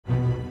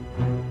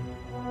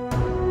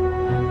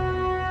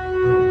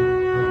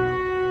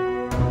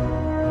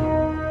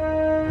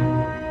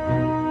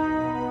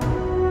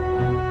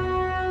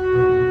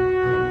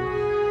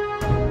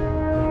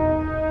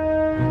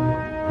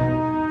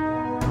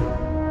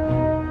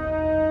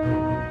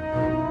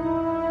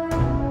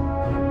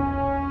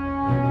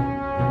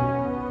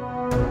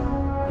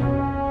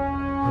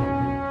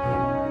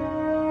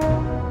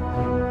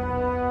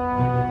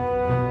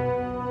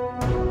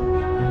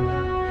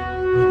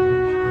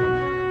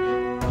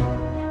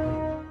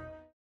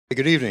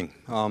Good evening.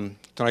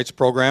 Tonight's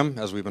program,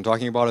 as we've been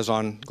talking about, is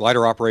on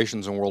glider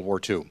operations in World War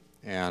II.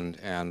 And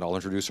I'll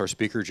introduce our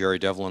speaker,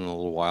 Gerard, Devlin, in a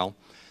little while.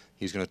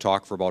 He's going to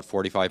talk for about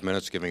 45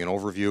 minutes, giving an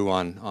overview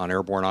on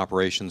airborne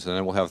operations, and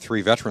then we'll have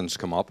three veterans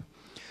come up.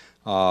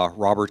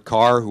 Robert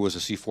Carr, who was a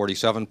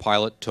C-47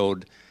 pilot,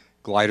 towed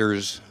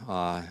gliders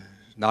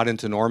not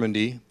into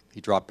Normandy.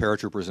 He dropped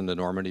paratroopers into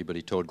Normandy, but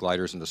he towed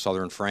gliders into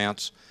southern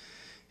France,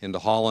 into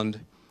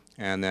Holland,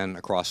 and then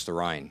across the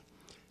Rhine.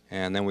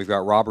 And then we've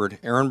got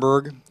Robert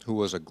Ehrenberg, who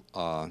was a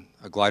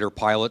glider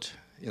pilot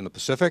in the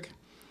Pacific,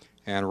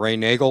 and Ray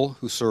Nagel,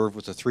 who served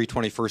with the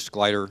 321st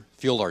Glider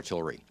Field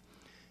Artillery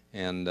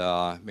and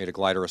made a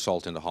glider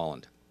assault into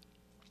Holland.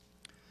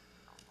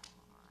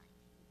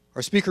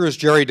 Our speaker is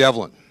Gerard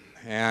Devlin,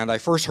 and I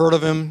first heard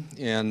of him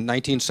in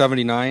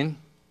 1979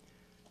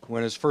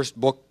 when his first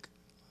book,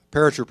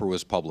 Paratrooper,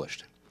 was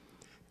published.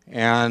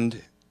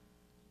 And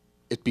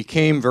it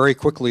became very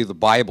quickly the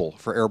Bible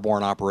for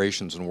airborne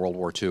operations in World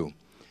War II.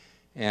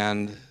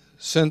 And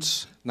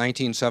since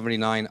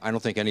 1979, I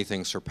don't think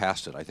anything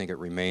surpassed it. I think it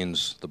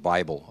remains the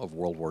Bible of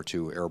World War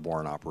II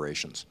airborne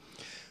operations.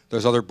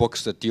 There's other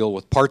books that deal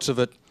with parts of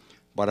it,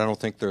 but I don't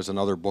think there's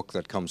another book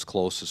that comes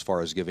close as far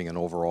as giving an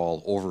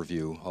overall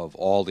overview of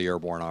all the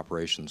airborne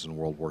operations in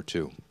World War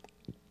II.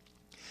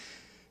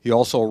 He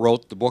also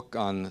wrote the book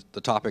on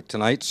the topic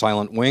tonight,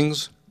 Silent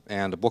Wings,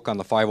 and a book on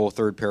the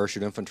 503rd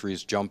Parachute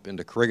Infantry's jump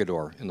into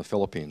Corregidor in the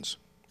Philippines.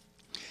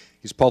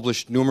 He's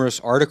published numerous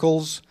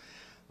articles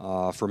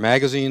for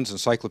magazines,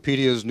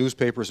 encyclopedias,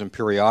 newspapers, and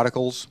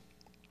periodicals.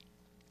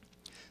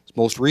 His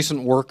most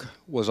recent work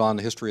was on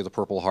the history of the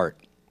Purple Heart.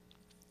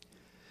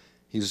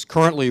 He's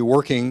currently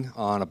working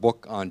on a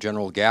book on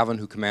General Gavin,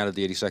 who commanded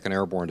the 82nd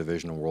Airborne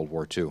Division in World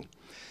War II.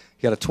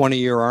 He had a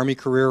 20-year Army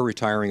career,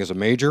 retiring as a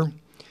major.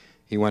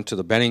 He went to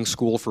the Benning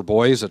School for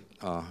Boys at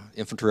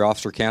Infantry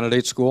Officer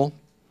Candidate School.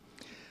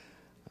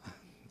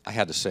 I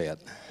had to say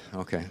it.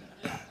 Okay.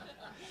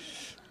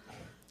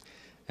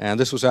 And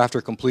this was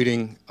after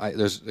completing,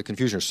 there's a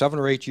confusion, 7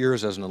 or 8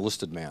 years as an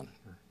enlisted man.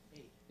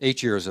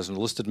 8 years as an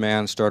enlisted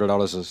man, started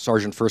out as a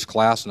sergeant first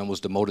class and then was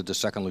demoted to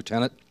second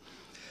lieutenant.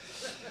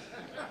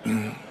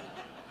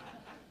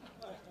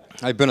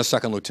 I've been a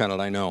second lieutenant,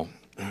 I know.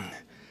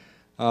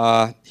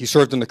 He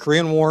served in the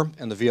Korean War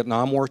and the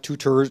Vietnam War, two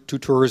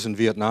tours in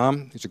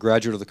Vietnam. He's a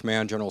graduate of the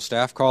Command General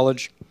Staff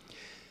College.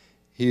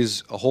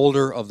 He's a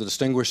holder of the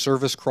Distinguished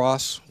Service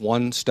Cross,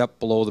 1 step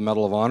below the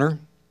Medal of Honor.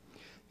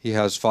 He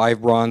has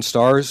 5 Bronze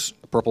Stars,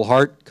 a Purple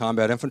Heart,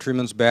 Combat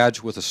Infantryman's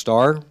Badge with a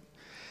star,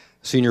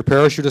 Senior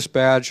Parachutist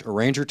Badge, a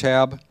Ranger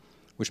Tab,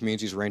 which means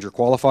he's Ranger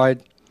qualified,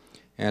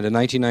 and in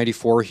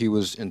 1994 he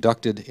was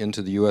inducted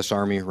into the U.S.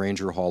 Army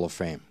Ranger Hall of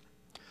Fame.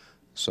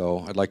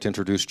 So I'd like to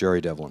introduce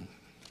Gerard Devlin.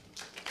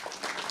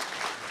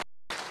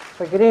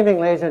 So good evening,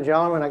 ladies and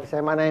gentlemen. Like I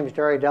say, my name is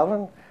Gerard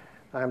Devlin.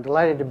 I'm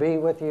delighted to be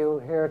with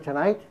you here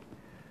tonight.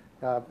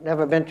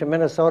 Never been to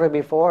Minnesota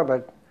before,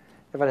 but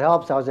if it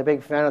helps, I was a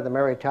big fan of the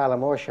Mary Tyler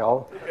Moore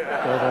Show.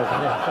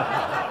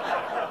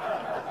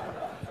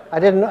 I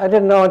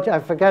didn't know. I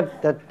forget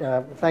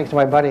that. Thanks to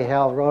my buddy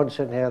Hal Rhodes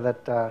sitting here,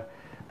 that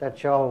that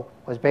show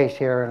was based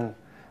here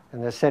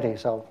in this city.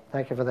 So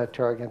thank you for that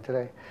tour again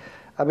today.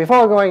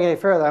 Before going any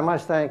further, I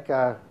must thank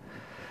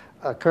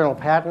Colonel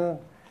Patton,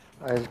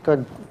 his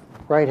good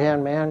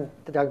right-hand man,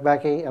 Doug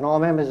Becky, and all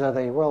members of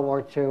the World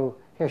War II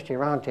History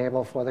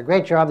Roundtable for the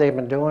great job they've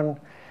been doing.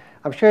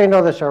 I'm sure you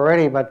know this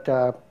already, but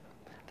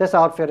this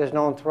outfit is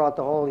known throughout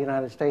the whole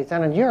United States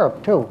and in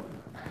Europe, too.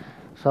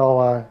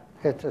 So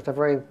it's a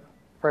very,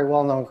 very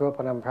well-known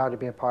group, and I'm proud to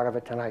be a part of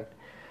it tonight.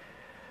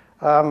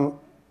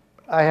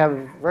 I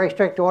have very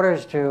strict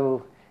orders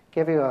to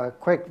give you a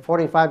quick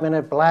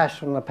 45-minute blast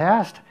from the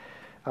past.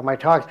 My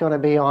talk's going to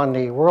be on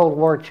the World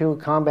War II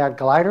combat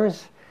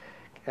gliders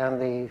and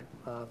the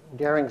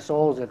daring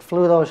souls that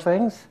flew those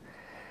things.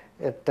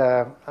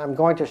 I'm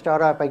going to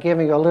start off by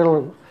giving you a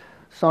little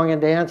song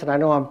and dance, and I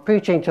know I'm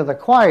preaching to the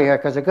choir here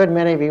because a good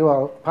many of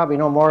you probably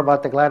know more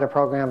about the glider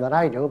program than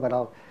I do, but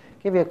I'll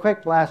give you a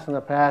quick blast from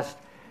the past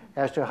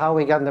as to how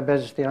we got in the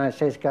business, the United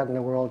States got in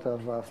the world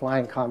of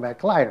flying combat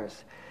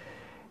gliders.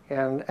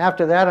 And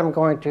after that, I'm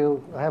going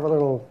to have a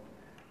little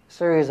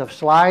series of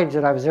slides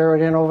that I've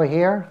zeroed in over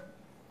here.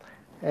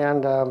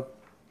 And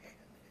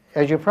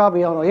as you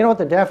probably all know, you know what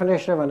the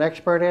definition of an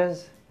expert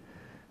is?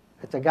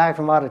 It's a guy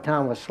from out of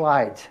town with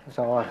slides.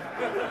 So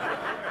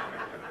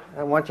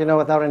I want you to know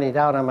without any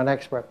doubt I'm an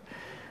expert.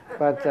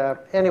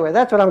 But anyway,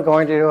 that's what I'm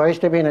going to do. I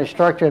used to be an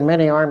instructor in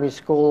many Army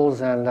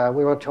schools, and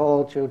we were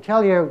told to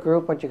tell your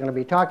group what you're going to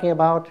be talking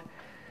about,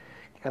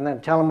 and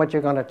then tell them what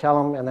you're going to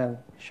tell them, and then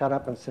shut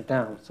up and sit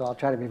down. So I'll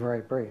try to be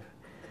very brief.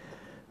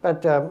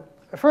 But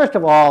first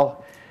of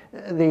all,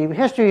 the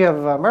history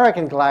of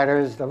American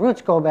gliders, the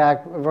roots go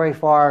back very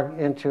far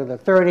into the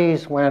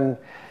 30s when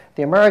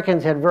the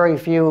Americans had very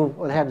few,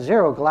 well, they had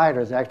 0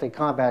 gliders, actually,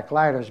 combat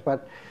gliders,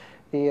 but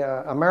the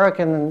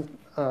American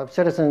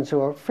citizens who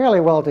were fairly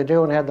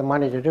well-to-do and had the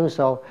money to do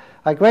so,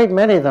 a great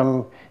many of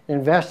them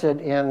invested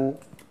in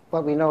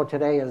what we know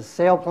today as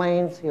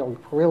sailplanes,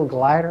 real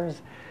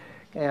gliders.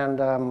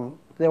 And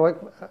they were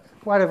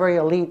quite a very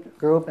elite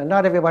group, and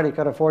not everybody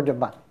could afford to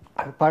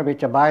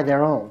buy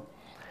their own.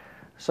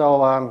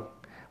 So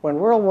when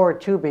World War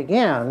II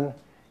began,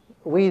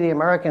 we, the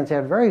Americans,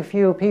 had very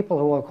few people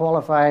who were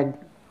qualified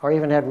or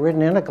even had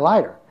ridden in a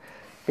glider,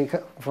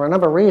 because, for a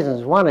number of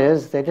reasons. One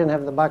is they didn't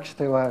have the bucks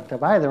to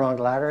buy their own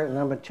glider, and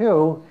number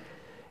two,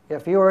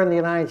 if you were in the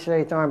United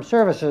States Armed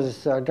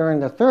Services during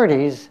the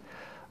 30s,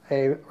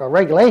 a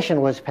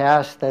regulation was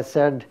passed that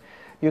said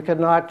you could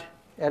not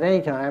at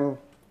any time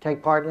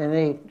take part in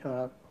any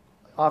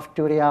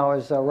off-duty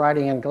hours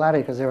riding in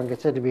gliders because they were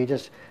considered to be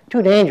just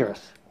too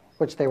dangerous,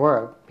 which they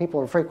were. People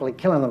were frequently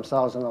killing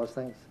themselves in those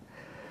things.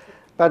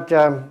 But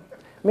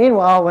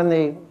meanwhile, when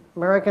the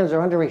Americans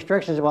are under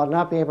restrictions about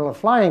not being able to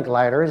fly in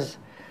gliders,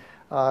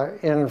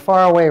 in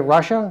faraway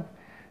Russia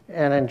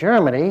and in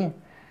Germany,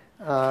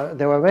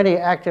 there were many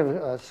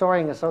active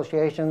soaring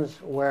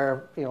associations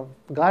where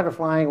glider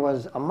flying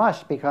was a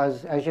must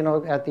because, as you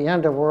know, at the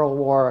end of World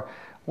War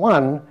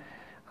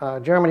I,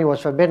 Germany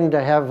was forbidden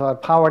to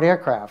have powered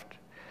aircraft.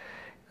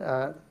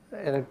 And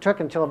it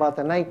took until about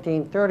the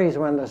 1930s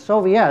when the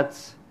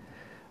Soviets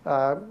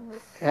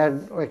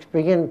had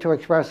begun to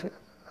express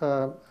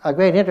a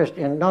great interest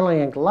in not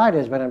only in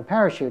gliders but in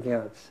parachute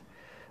units.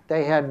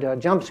 They had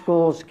jump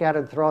schools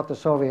scattered throughout the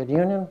Soviet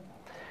Union.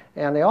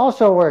 And they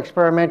also were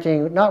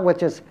experimenting not with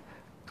just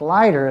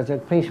gliders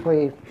that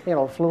peacefully,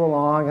 flew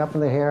along up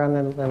in the air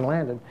and then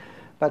landed,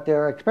 but they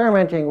were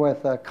experimenting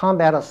with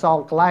combat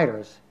assault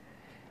gliders,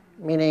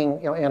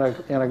 meaning in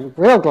a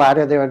real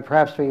glider there would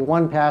perhaps be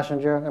one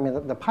passenger,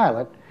 the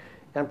pilot,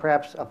 and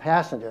perhaps a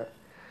passenger,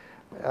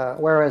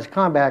 whereas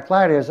combat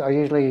gliders are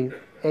usually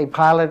a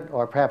pilot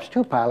or perhaps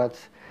two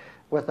pilots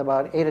with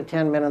about 8 or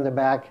 10 men in the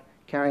back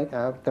carrying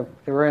the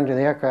rear end of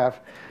the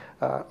aircraft,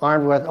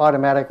 armed with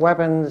automatic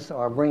weapons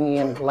or bringing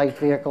in light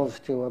vehicles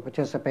to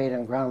participate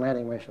in ground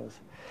landing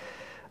missions.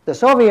 The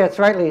Soviets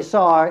rightly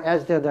saw,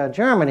 as did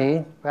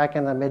Germany back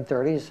in the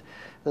mid-30s,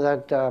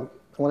 that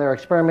when they were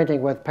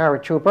experimenting with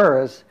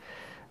paratroopers,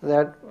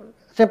 that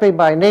simply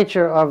by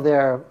nature of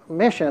their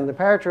mission, the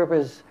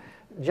paratroopers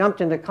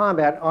jumped into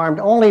combat armed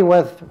only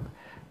with,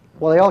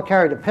 well, they all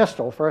carried a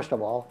pistol, first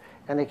of all,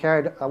 and they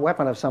carried a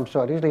weapon of some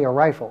sort, usually a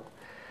rifle.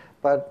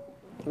 But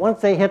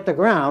once they hit the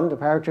ground, the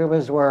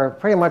paratroopers were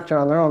pretty much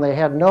on their own. They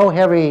had no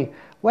heavy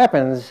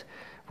weapons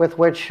with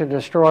which to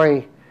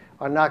destroy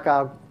or knock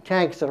out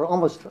tanks. That are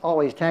almost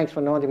always tanks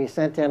were known to be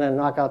sent in and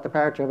knock out the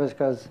paratroopers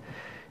because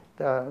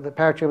the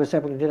paratroopers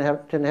simply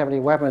didn't have any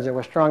weapons that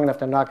were strong enough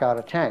to knock out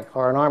a tank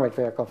or an armored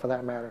vehicle for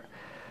that matter.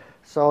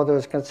 So there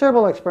was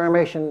considerable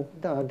experimentation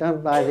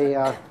done by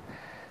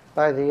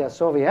the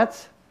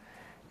Soviets.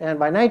 And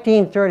by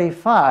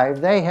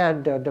 1935, they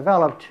had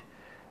developed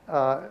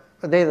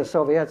the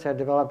Soviets had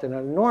developed an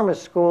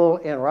enormous school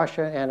in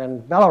Russia and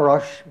in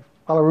Belarus,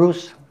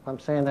 if I'm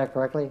saying that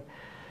correctly.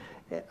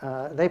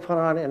 They put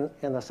on,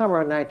 in the summer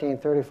of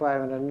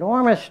 1935, an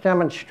enormous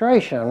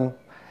demonstration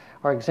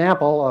or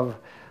example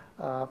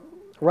of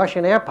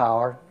Russian air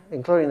power,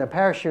 including the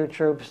parachute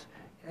troops,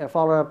 and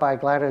followed up by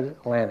glider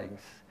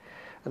landings.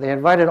 They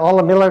invited all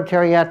the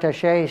military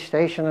attaches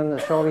stationed in the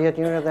Soviet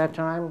Union at that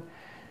time,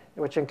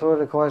 which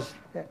included, of course,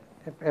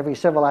 every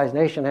civilized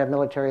nation had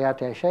military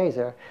attaches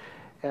there.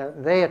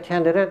 And they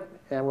attended it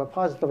and were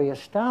positively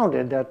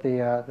astounded that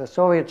the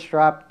Soviets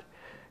dropped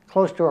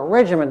close to a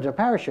regiment of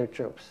parachute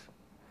troops.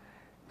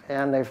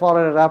 And they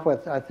followed it up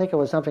with, I think it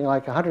was something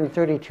like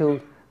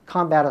 132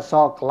 combat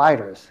assault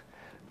gliders,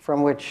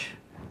 from which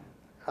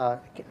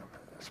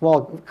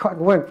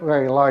weren't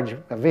very large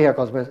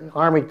vehicles, but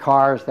armored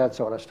cars, that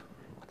sort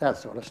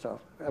of stuff.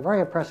 A very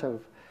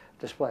impressive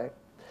display.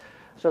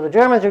 So the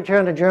Germans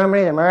returned to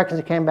Germany, the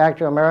Americans came back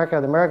to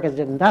America. The Americans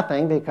did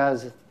nothing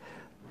because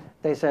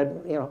they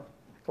said,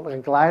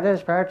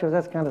 gliders, parachutes,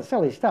 that's kind of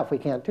silly stuff. We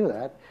can't do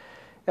that.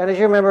 And as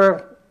you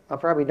remember, I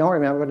probably don't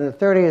remember, but in the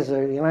 30s,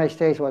 the United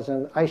States was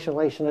an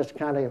isolationist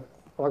kind of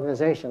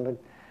organization that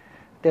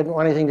didn't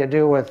want anything to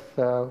do with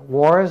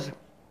wars,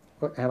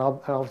 and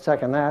I'll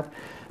second that,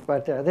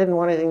 but didn't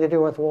want anything to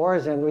do with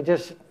wars, and we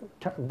just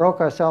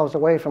broke ourselves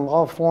away from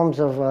all forms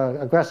of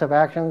aggressive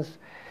actions.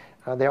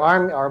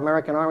 Our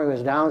American Army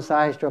was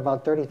downsized to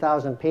about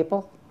 30,000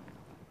 people.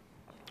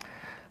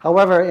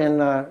 However,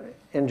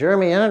 in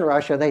Germany and in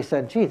Russia, they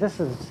said, gee, that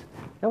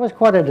was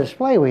quite a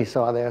display we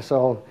saw there.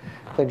 So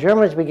the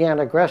Germans began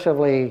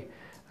aggressively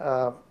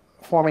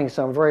forming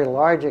some very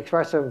large,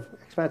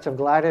 expensive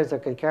gliders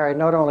that could carry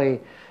not only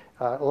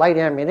light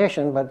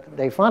ammunition, but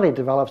they finally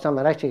developed some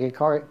that actually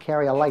could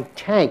carry a light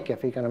tank,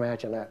 if you can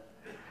imagine that.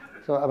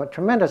 So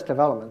tremendous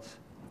developments.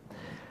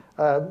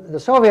 The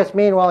Soviets,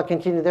 meanwhile,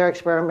 continued their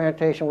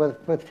experimentation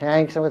with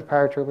tanks and with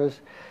paratroopers.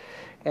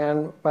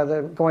 And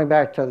going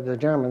back to the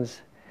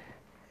Germans,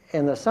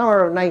 in the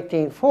summer of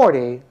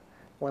 1940,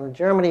 when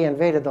Germany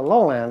invaded the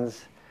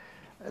lowlands,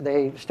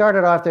 they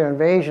started off their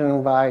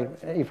invasion by,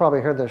 you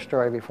probably heard this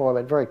story before,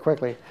 but very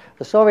quickly.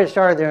 The Soviets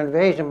started their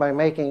invasion by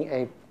making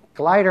a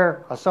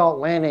glider assault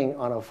landing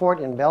on a fort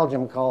in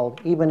Belgium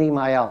called Ibn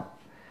Emael,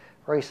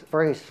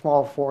 very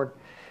small fort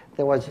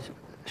that was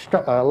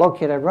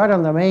located right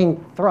on the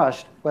main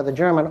thrust where the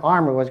German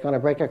army was going to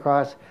break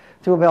across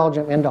through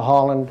Belgium into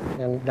Holland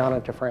and down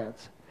into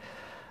France.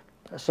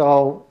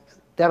 So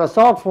that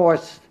assault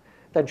force,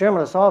 that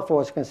German assault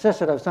force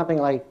consisted of something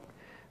like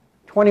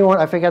 21,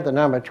 I forget the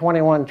number,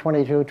 21,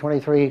 22,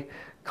 23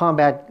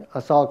 combat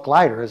assault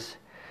gliders.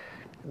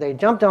 They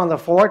jumped on the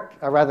fort,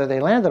 or rather they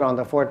landed on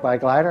the fort by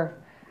glider,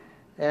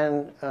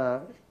 and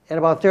in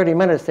about 30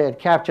 minutes they had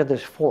captured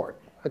this fort,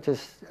 which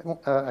is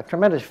a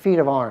tremendous feat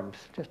of arms,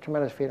 just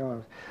tremendous feat of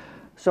arms.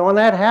 So when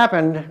that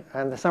happened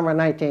in the summer of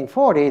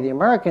 1940, the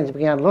Americans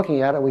began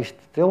looking at it. We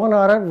still were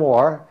not at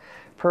war.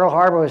 Pearl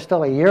Harbor was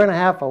still a year and a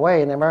half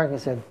away, and the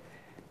Americans said,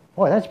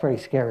 boy, that's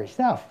pretty scary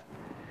stuff.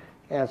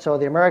 And so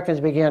the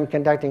Americans began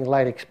conducting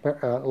light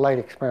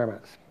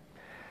experiments.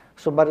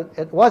 So, but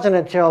it wasn't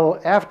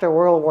until after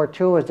World War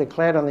II was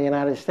declared on the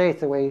United States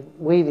that we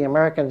the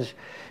Americans,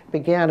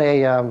 began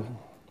a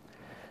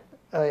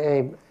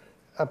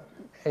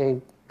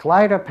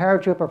glider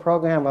paratrooper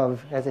program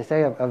of, as they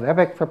say, of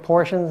epic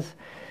proportions.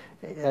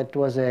 It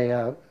was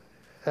a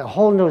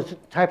whole new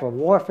type of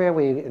warfare.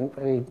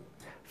 We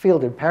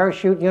fielded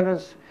parachute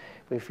units.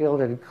 We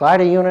fielded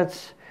glider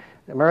units.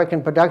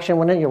 American production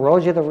went in,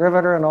 Rosie the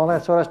Riveter and all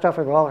that sort of stuff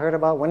we've all heard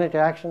about went into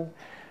action.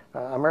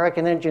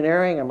 American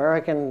engineering,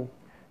 American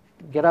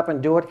get up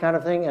and do it kind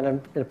of thing.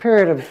 And in a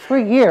period of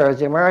 3 years,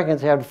 the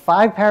Americans had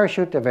 5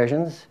 parachute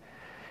divisions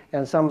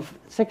and some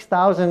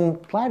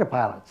 6,000 glider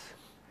pilots.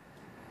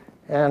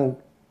 And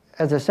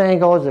as the saying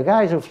goes, the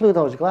guys who flew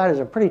those gliders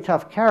are pretty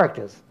tough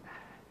characters.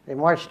 They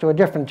marched to a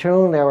different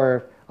tune. They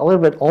were a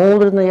little bit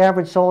older than the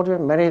average soldier.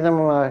 Many of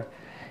them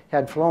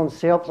had flown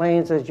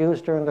sailplanes as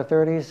youths during the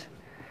 30s.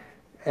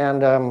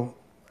 And,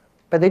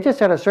 but they just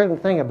had a certain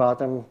thing about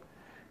them.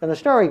 And the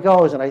story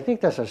goes, and I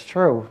think this is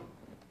true.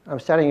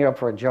 I'm setting you up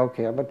for a joke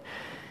here, but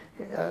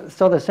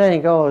so the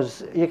saying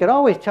goes, you could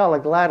always tell a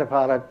glider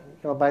pilot,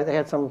 they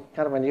had some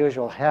kind of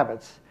unusual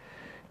habits.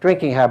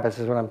 Drinking habits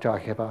is what I'm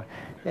talking about.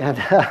 And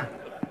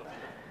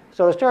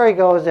so the story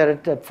goes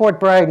that at Fort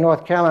Bragg,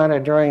 North Carolina,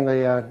 during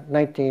the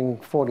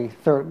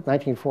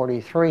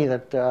 1943,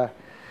 that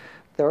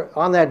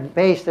on that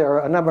base there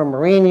are a number of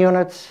Marine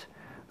units,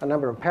 a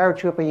number of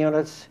paratrooper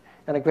units,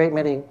 and a great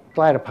many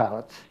glider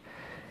pilots.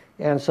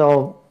 And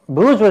so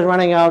booze was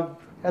running out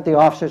at the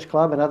Officers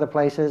Club and other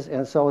places,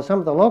 and so some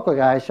of the local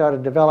guys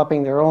started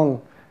developing their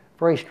own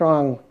very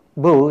strong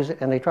booze,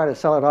 and they tried to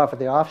sell it off at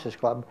the Officers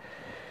Club.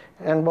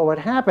 And what would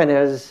happen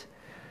is,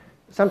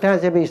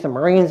 sometimes there'd be some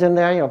Marines in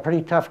there,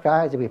 pretty tough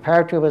guys. There'd be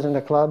paratroopers in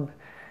the club.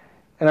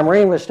 And a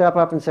Marine would step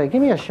up and say,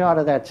 give me a shot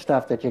of that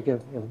stuff that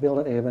you've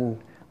been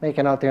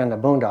making out there in the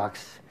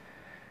boondocks.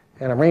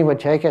 And a Marine would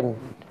take it and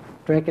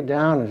drink it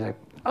down and say,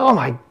 oh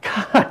my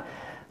God,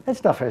 that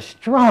stuff is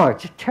strong.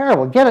 It's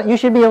terrible. Get it. You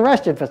should be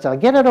arrested for something.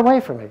 Get it away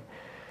from me.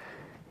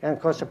 And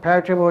of course, the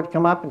paratrooper would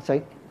come up and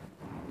say,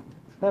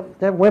 that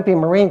wimpy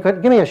Marine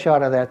couldn't give me a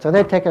shot of that. So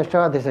they'd take a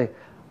shot. They'd say,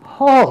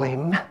 holy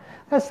man,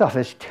 that stuff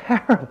is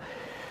terrible.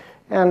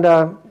 And,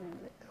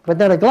 but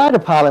then a glider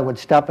pilot would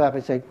step up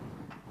and say,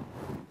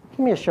 give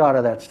me a shot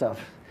of that stuff.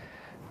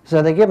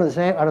 So they give him the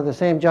same, out of the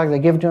same jug, they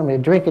give it to him, they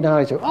drink it down,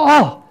 and they say,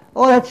 oh,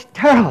 that's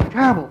terrible,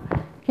 terrible.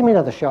 Give me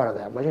another shot of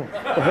that, will you?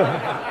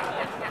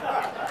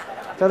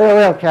 So they're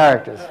real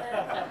characters.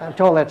 I'm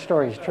told that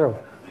story is true.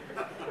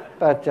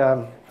 But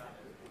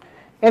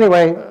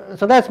anyway,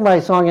 so that's my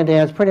song and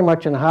dance, pretty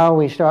much in how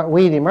we,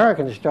 the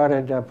Americans,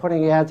 started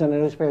putting ads in the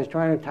newspapers,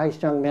 trying to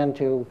entice young men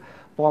to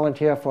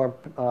volunteer for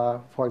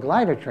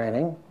glider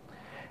training.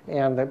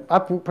 And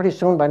pretty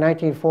soon, by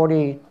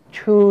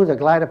 1942, the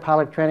glider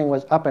pilot training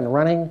was up and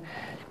running.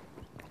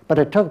 But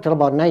it took till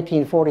about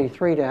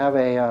 1943 to have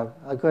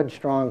a good,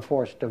 strong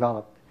force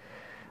developed.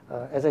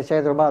 As I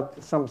say, there were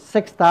about some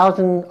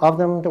 6,000 of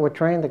them that were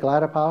trained, the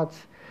glider pilots.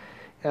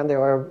 And they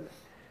were,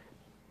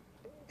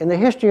 in the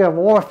history of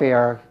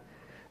warfare,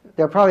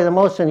 they're probably the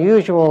most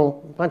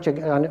unusual bunch of,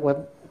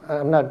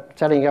 I'm not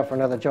setting you up for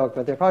another joke,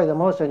 but they're probably the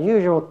most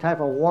unusual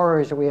type of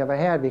warriors that we ever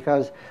had,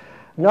 because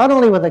not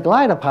only were the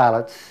glider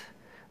pilots,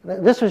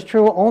 this was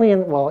true only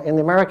in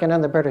the American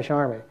and the British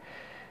Army.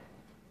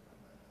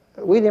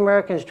 We, the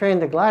Americans,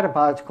 trained the glider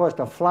pilots, of course,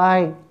 to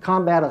fly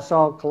combat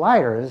assault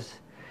gliders,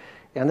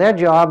 and their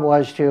job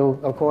was to,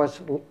 of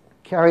course,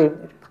 carry,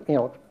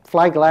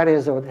 fly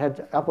gliders that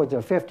had upwards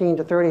of 15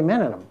 to 30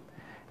 men in them,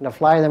 and to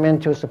fly them in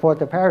to support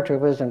the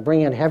paratroopers and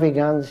bring in heavy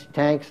guns,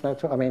 tanks,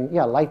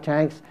 light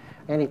tanks,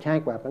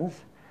 anti-tank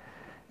weapons.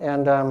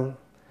 And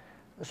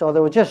so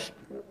there was just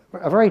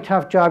a very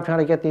tough job trying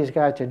to get these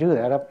guys to do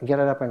that, get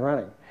it up and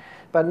running.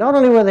 But not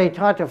only were they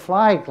taught to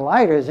fly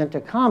gliders into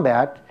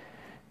combat,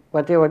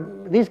 but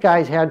these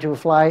guys had to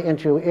fly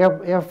into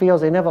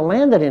airfields they never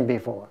landed in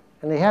before.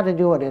 And they had to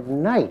do it at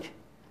night.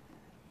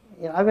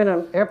 I've been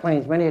on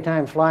airplanes many a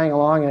time flying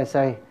along, and I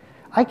say,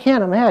 I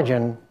can't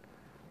imagine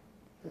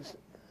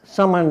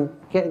someone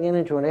getting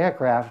into an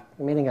aircraft,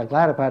 meaning a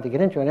glider pilot to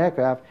get into an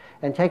aircraft,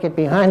 and take it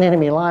behind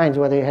enemy lines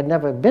where they had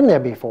never been there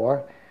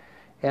before,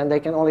 and they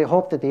can only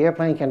hope that the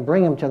airplane can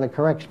bring them to the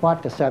correct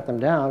spot to set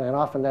them down, and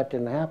often that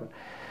didn't happen.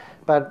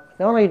 But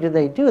not only did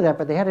they do that,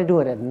 but they had to do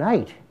it at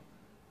night.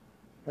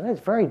 And that's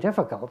very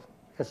difficult.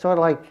 It's sort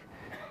of like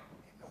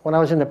when I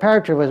was in the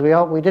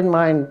paratroopers, we didn't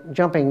mind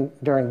jumping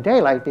during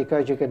daylight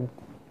because you could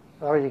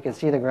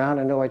see the ground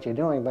and know what you're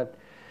doing. But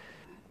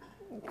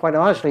quite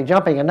honestly,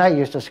 jumping at night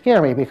used to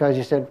scare me because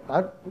you said,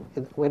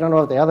 we don't know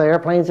if the other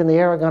airplanes in the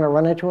air are going to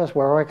run into us,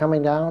 where we're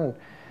coming down.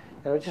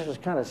 And it just was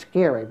kind of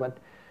scary. But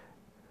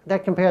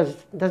that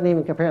doesn't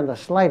even compare in the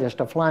slightest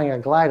to flying a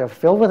glider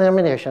filled with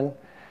ammunition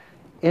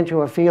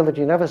into a field that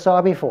you never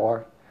saw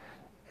before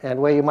and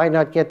where you might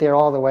not get there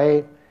all the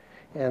way.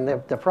 And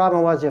the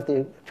problem was if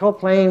the tow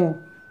plane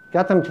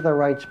got them to the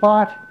right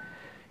spot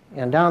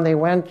and down they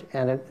went,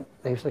 and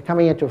they were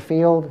coming into a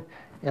field,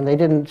 and they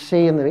didn't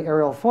see in the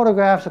aerial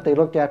photographs that they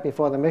looked at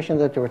before the mission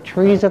that there were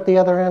trees at the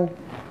other end.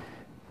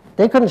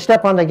 They couldn't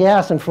step on the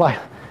gas and fly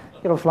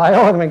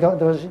over them and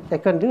go. They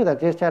couldn't do that.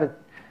 They just had to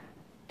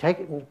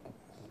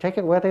take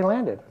it where they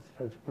landed.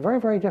 It was very,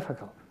 very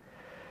difficult.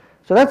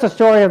 So that's the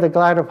story of the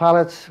glider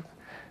pilots.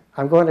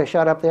 I'm going to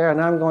shut up there,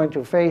 and I'm going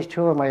to phase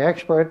 2 of my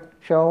expert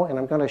show, and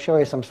I'm going to show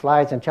you some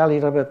slides and tell you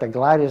a little bit the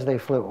gliders they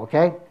flew,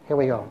 okay? Here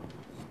we go.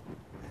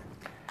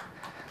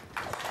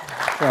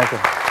 Thank you.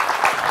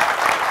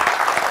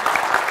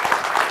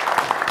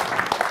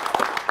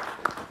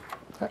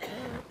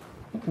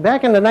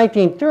 Back in the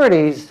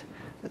 1930s,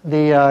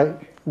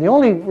 the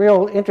only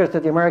real interest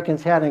that the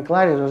Americans had in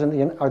gliders was in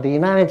the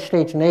United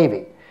States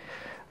Navy.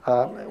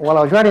 While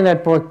I was writing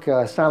that book,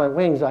 Silent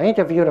Wings, I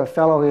interviewed a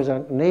fellow who was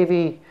a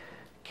Navy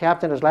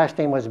captain. His last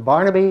name was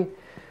Barnaby,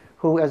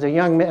 who as a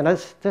young man,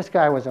 and this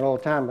guy was an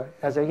old timer,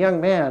 as a young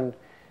man,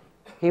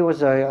 he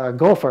was a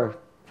gopher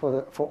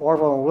for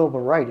Orville and Wilbur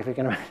Wright, if you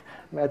can imagine.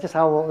 That's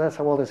how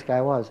old this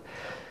guy was.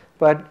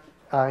 But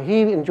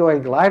he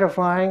enjoyed glider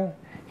flying.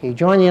 He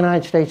joined the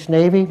United States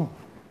Navy,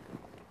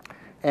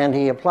 and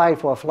he applied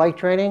for flight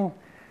training.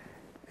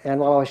 And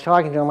while I was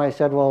talking to him, I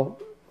said, well,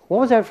 what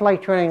was that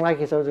flight training like?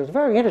 He said, it was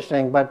very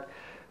interesting, but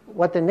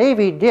what the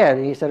Navy did,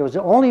 he said, it was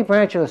the only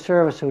branch of the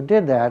service who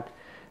did that.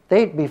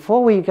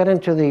 Before we got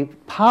into the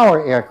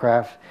power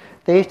aircraft,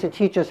 they used to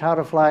teach us how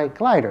to fly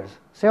gliders,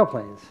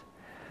 sailplanes.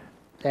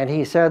 And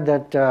he said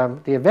that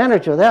the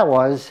advantage of that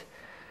was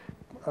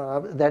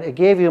that it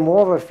gave you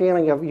more of a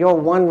feeling of you're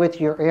one with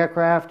your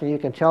aircraft, and you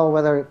can tell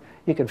whether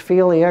you could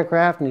feel the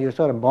aircraft, and you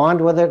sort of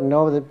bond with it and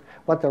know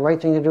what the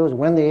right thing to do is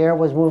when the air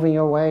was moving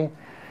your way.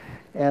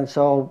 And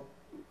so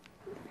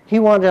he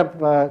wound up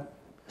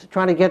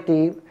trying to get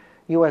the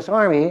U.S.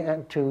 Army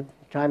to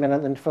chime in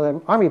and for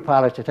the Army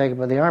pilots to take it,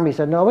 but the Army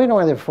said, no, we don't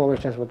want their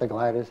foolishness with the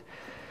gliders.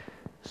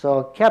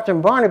 So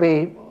Captain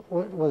Barnaby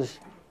was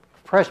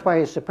pressed by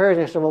his superiors.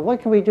 He said, well,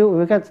 what can we do?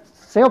 We've got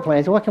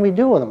sailplanes. What can we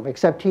do with them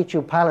except teach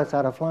you pilots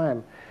how to fly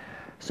them?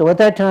 So at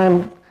that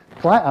time,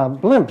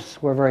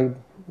 blimps were very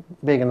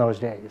big in those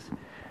days.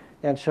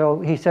 And so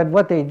he said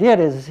what they did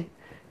is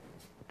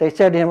they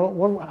said to him,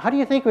 well, how do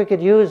you think we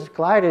could use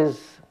gliders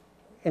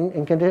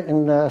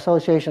in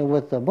association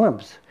with the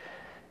blimps?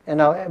 And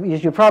now,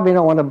 as you probably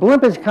know, when a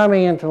blimp is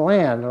coming into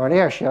land, or an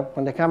airship,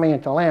 when they're coming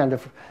into land,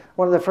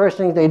 one of the first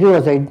things they do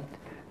is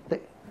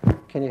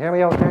can you hear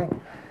me okay?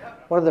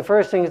 One of the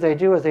first things they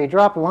do is they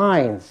drop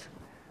lines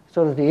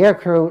so that the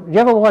aircrew,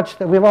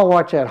 we've all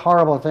watched that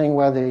horrible thing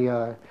where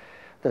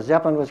the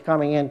Zeppelin was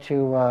coming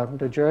into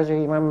New Jersey.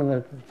 You remember when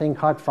the thing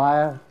caught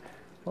fire?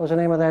 What was the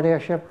name of that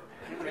airship?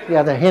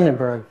 Yeah, the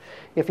Hindenburg.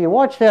 If you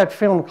watch that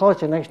film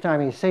closer next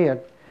time you see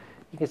it,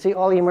 you can see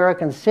all the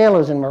American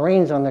sailors and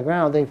Marines on the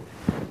ground.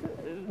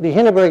 The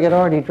Hindenburg had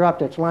already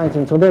dropped its lines,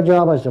 and so their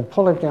job was to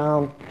pull it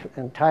down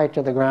and tie it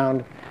to the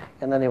ground,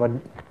 and then they would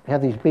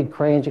have these big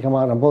cranes that come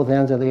out on both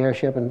ends of the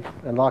airship and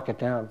lock it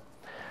down.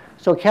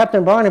 So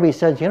Captain Barnaby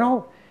says, you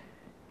know,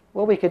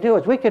 what we could do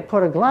is we could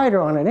put a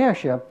glider on an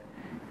airship,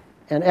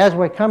 and as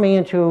we're coming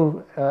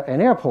into an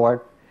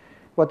airport,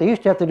 what they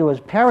used to have to do is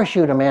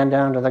parachute a man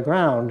down to the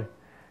ground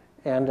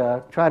and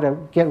try to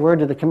get word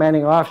to the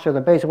commanding officer of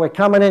the base. We're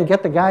coming in,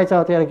 get the guys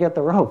out there to get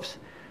the ropes.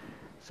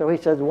 So he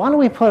says, why don't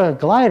we put a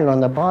glider on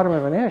the bottom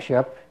of an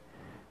airship,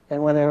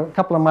 and when they're a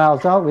couple of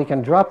miles out, we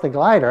can drop the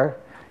glider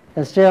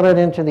and sail it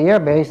into the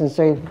airbase and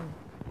say,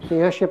 the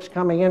airship's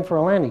coming in for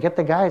a landing. Get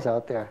the guys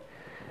out there.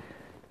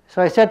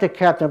 So I said to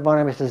Captain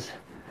Barnaby,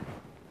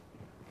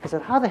 I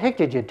said, how the heck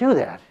did you do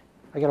that?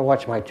 I got to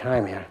watch my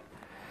time here.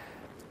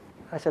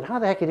 I said, how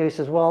the heck did you do? He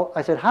says, well,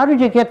 I said, how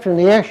did you get from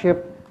the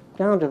airship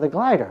down to the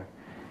glider?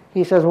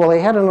 He says, well, they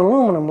had an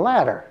aluminum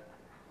ladder.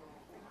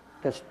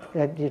 It's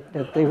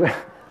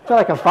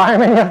like a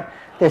fireman.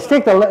 They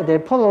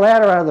pull the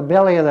ladder out of the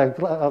belly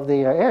of the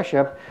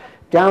airship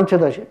down to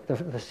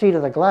the seat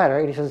of the glider.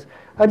 And he says,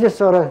 I just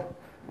sort of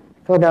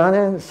go down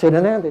there and sit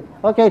in there.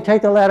 Okay,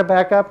 take the ladder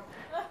back up.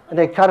 And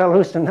they cut it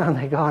loose and down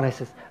they go. And I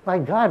says, my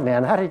God,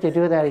 man, how did you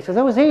do that? He says,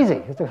 it was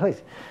easy.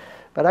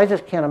 But I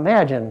just can't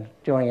imagine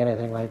doing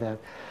anything like that.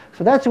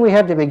 So that's what we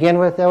had to begin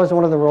with. That was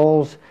one of the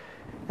roles.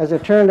 As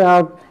it turned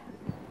out,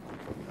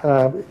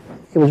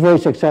 it was very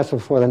successful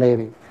for the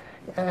Navy.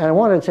 And I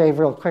wanted to say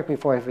real quick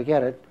before I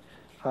forget it,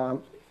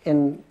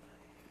 in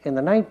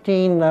the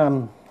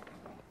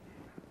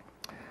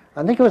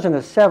I think it was in the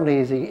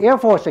 70s, the Air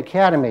Force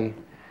Academy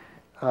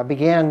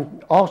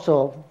began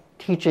also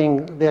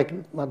teaching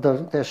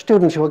their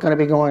students who were going to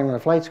be going to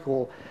flight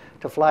school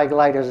to fly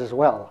gliders as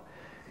well.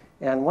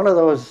 And one of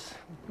those,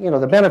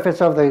 the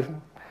benefits of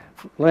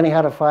learning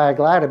how to fly a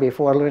glider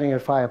before learning how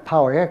to fly a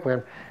power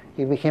aircraft,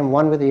 you became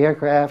one with the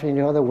aircraft, and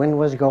the wind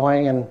was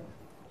going, and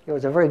it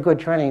was a very good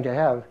training to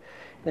have.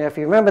 And if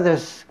you remember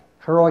this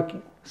heroic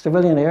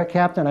civilian air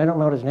captain, I don't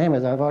know what his name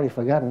is, I've already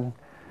forgotten.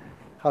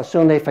 How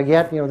soon they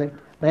forget, they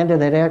landed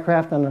that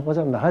aircraft on, was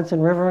it on the Hudson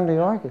River in New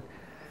York?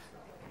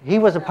 He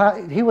was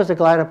a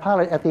glider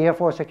pilot at the Air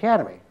Force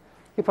Academy.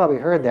 You probably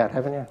heard that,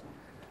 haven't you?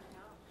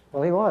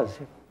 Well, he was.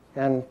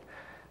 And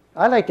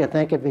I like to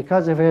think it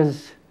because of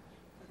his,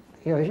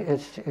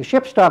 his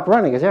ship stopped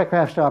running, his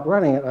aircraft stopped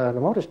running, the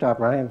motor stopped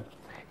running.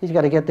 He's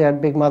got to get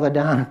that big mother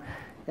down.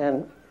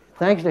 And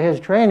thanks to his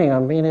training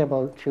on being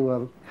able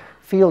to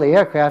feel the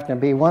aircraft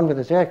and be one with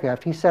his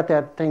aircraft, he set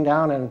that thing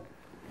down and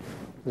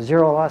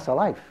 0 loss of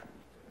life.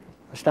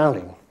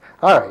 Astounding.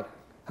 All right,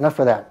 enough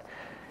for that.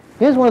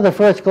 Here's one of the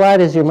first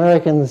gliders the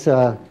Americans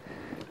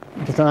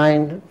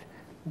designed.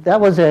 That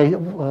was a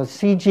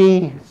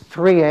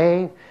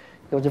CG-3A.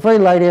 It was a very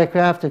light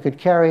aircraft that could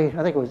carry,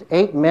 I think it was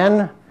 8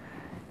 men.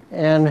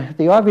 And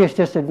the obvious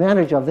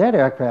disadvantage of that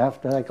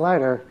aircraft, that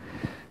glider,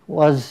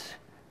 was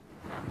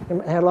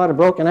it had a lot of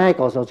broken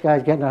ankles, those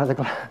guys getting out of the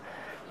glider.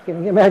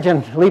 Can you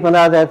imagine leaping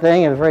out of that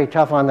thing? It was very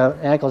tough on the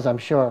ankles, I'm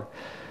sure.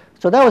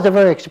 So that was a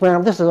very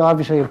experimental. This is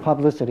obviously a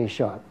publicity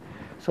shot.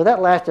 So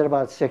that lasted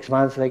about 6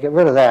 months. They get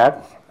rid of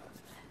that.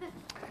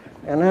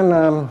 And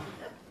then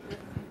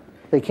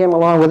they came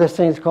along with this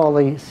thing called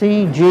the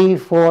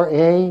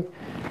CG-4A.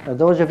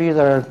 Those of you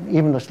that are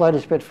even the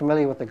slightest bit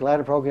familiar with the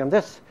glider program,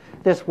 this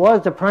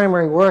was the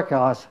primary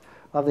workhorse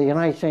of the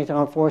United States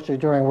Armed Forces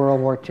during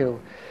World War II.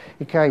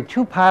 It carried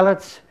 2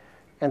 pilots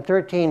and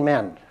 13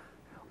 men.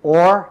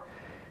 Or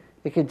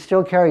it could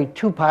still carry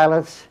 2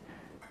 pilots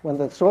with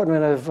the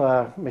assortment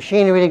of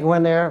machinery to go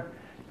in there.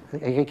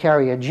 They could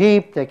carry a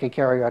jeep, they could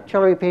carry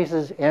artillery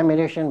pieces,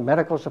 ammunition,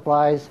 medical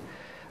supplies.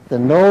 The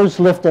nose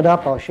lifted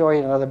up. I'll show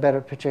you another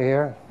better picture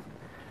here.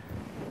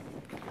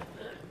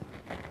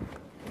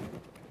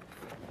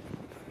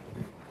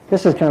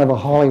 This is kind of a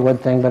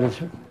Hollywood thing, but it's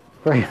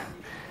very,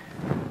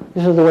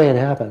 this is the way it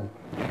happened.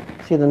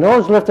 See, the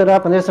nose lifted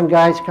up, and there's some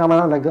guys coming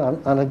on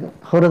the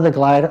hood of the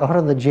glider, hood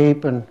of the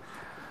jeep, and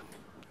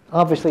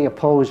obviously a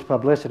posed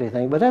publicity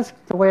thing, but that's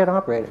the way it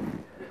operated.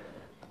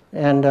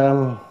 And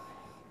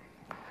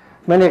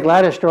many a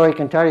glider story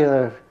can tell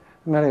you,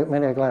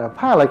 many a glider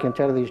pilot can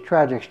tell you these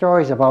tragic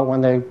stories about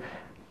when they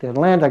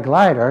land a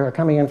glider, or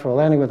coming in for a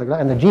landing with a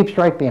glider, and the jeep's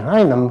right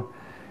behind them,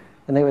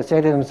 and they would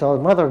say to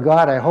themselves, Mother of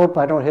God, I hope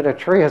I don't hit a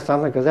tree or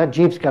something, because that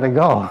jeep's got to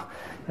go,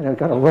 and it's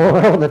got to roll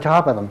over the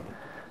top of them.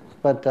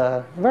 But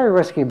very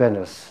risky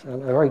business,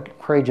 and very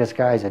courageous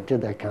guys that did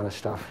that kind of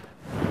stuff.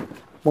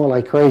 More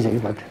like crazy,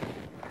 but...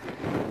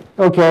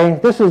 Okay,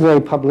 this is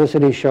a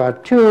publicity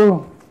shot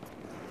too.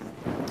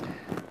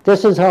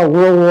 This is how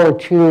World War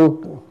II,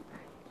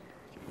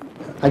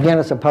 again,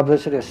 it's a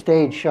publicity, a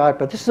stage shot,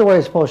 but this is the way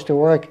it's supposed to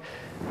work.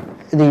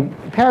 The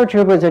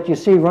paratroopers that you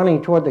see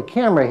running toward the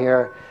camera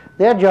here,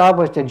 their job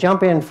was to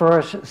jump in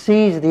first,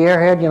 seize the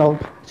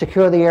airhead,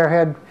 secure the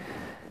airhead,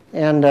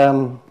 and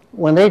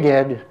when they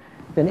did,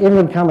 then in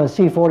would come a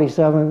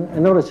C-47,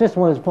 and notice this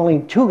one is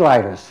pulling 2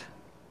 gliders,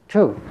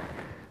 2.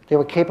 They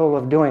were capable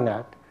of doing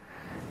that.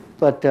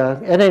 But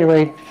at any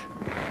rate,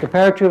 the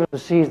paratroopers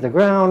seized the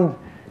ground.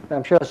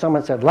 I'm sure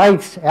someone said,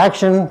 lights,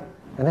 action,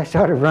 and they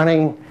started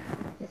running.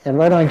 And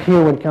right on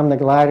cue would come the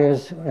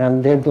gliders,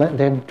 and they'd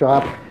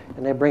drop,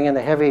 and they'd bring in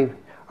the heavy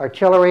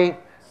artillery,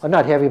 or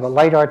not heavy, but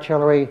light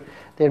artillery.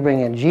 They'd bring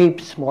in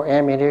jeeps, more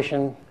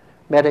ammunition,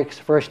 medics,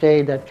 first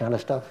aid, that kind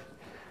of stuff.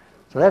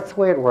 So that's the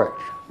way it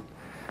worked.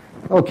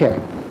 Okay.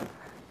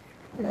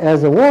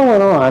 As the war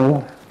went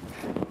on,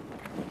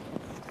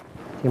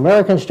 the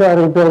Americans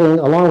started building,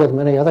 along with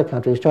many other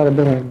countries, started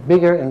building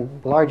bigger and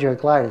larger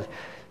gliders.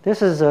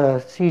 This is a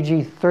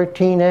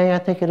CG-13A, I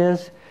think it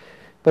is.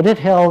 But it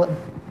held,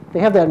 they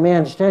have that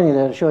man standing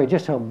there to show you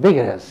just how big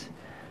it is.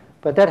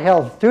 But that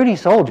held 30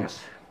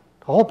 soldiers,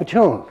 a whole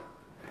platoon.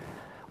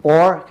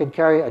 Or it could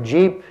carry a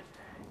jeep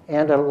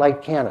and a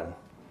light cannon.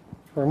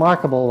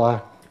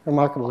 Remarkable,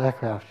 remarkable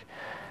aircraft.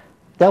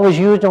 That was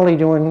used only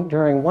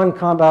during one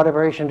combat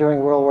operation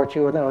during World War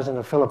II, and that was in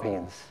the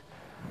Philippines.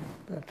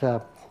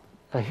 But,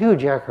 a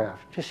huge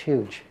aircraft, just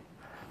huge.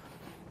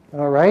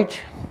 All right,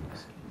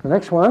 the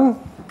next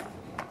one.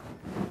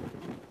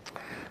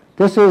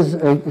 This is,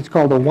 it's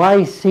called the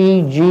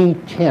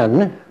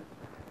YCG-10.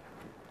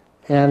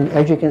 And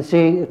as you can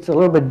see, it's a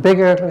little bit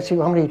bigger. Let's see,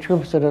 how many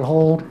troops did it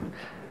hold?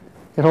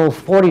 It holds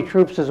 40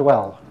 troops as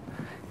well.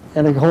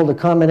 And it holds a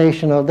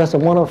combination of, that's a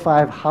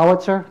 105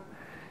 howitzer.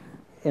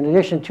 In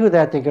addition to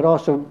that, they could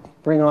also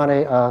bring on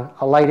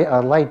a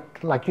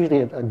light, like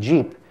usually a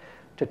jeep,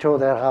 to tow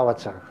that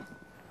howitzer.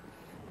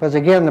 Because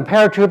again, the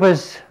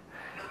paratroopers,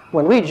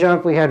 when we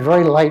jumped, we had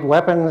very light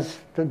weapons.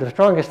 The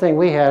strongest thing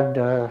we had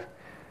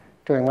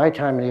during my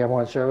time in the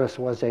airborne service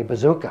was a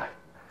bazooka.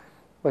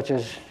 which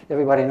is,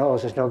 everybody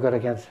knows, is no good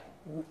against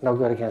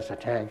a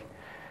tank.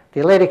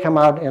 The lady come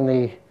out in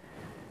the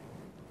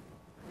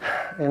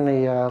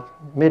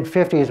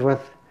mid-50s with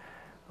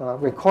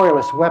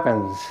recoilless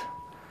weapons.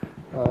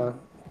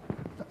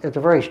 It's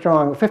a very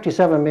strong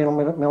 57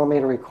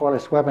 millimeter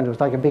recoilless weapon. It was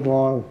like a big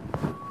long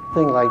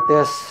thing like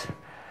this.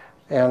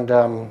 And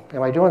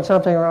am I doing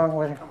something wrong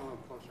with it? Come a little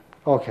closer.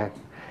 Okay.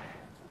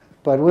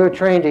 But we were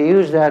trained to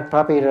use that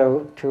puppy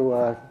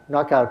to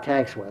knock out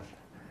tanks with.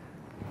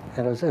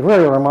 And it was a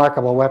really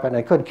remarkable weapon.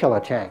 It could kill a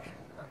tank,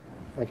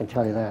 I can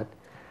tell you that.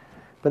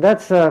 But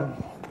that's the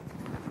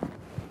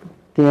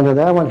end of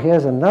that one.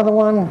 Here's another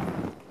one.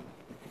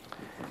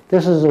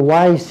 This is a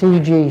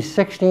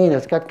YCG-16.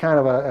 It's got kind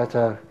of it's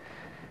a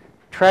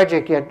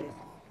tragic yet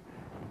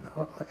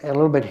a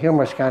little bit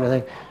humorous kind of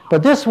thing.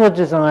 But this was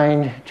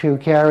designed to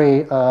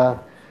carry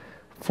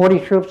 40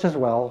 troops as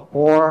well,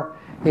 or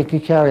it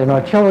could carry an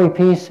artillery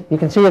piece. You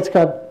can see it's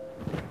got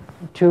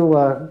two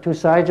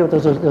sides to it.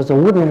 There's a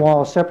wooden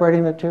wall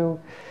separating the two.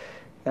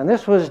 And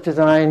this was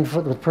designed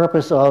for the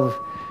purpose of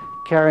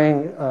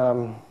carrying,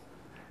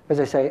 as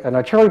I say, an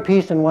artillery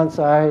piece on one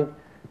side,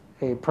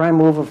 a prime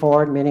mover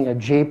forward, meaning a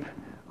jeep,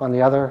 on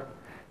the other,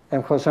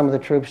 and of course some of the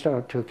troops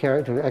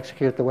to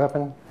execute the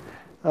weapon.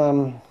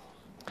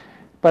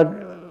 But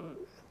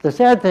the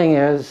sad thing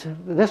is,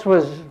 this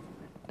was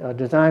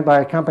designed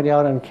by a company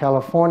out in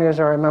California, as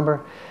I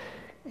remember,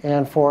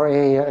 and for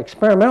a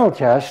experimental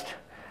test,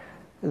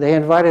 they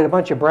invited a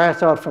bunch of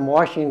brass out from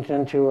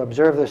Washington to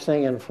observe this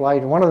thing in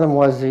flight. One of them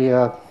was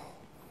the,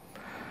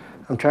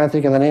 I'm trying to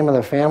think of the name of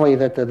the family,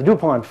 the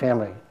DuPont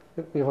family.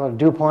 We have a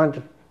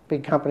DuPont,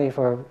 big company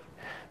for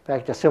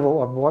back to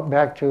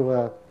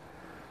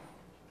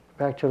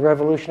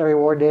Revolutionary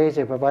War days.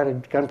 They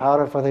provided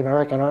gunpowder for the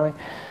American Army.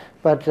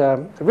 But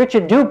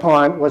Richard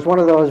DuPont was one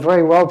of those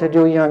very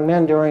well-to-do young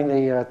men during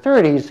the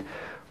 30s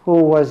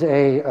who was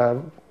a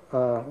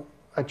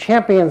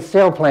champion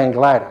sailplane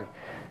glider.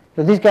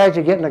 So these guys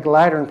would get in a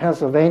glider in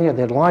Pennsylvania,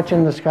 they'd launch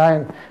in the sky,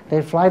 and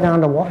they'd fly down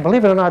to,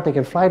 believe it or not, they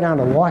could fly down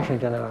to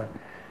Washington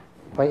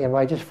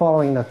by just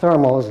following the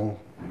thermals, and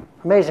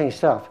amazing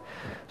stuff.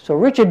 So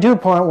Richard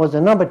DuPont was the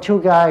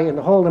 #2 guy in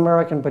the whole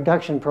American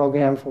production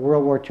program for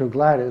World War II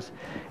gliders.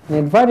 And they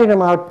invited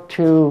him out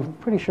to,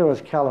 pretty sure it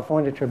was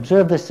California, to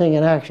observe this thing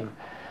in action.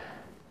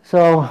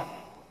 So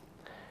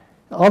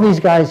all these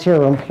guys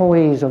here are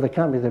employees of the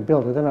company that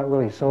built it. They're not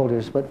really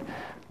soldiers, but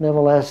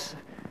nevertheless,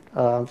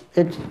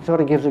 it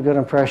sort of gives a good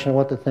impression of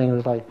what the thing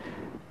was like.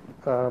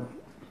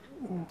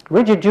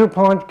 Richard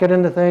DuPont got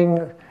in the thing,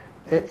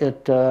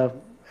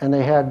 and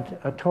they had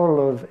a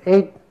total of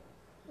eight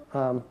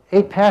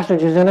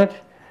passengers in it.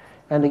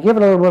 And to give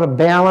it a little bit of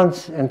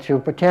balance and to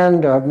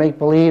pretend or make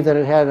believe that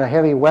it had a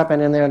heavy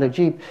weapon in there in the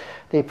Jeep,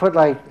 they put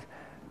like,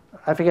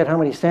 I forget how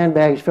many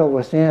sandbags filled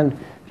with sand,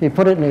 they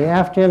put it in the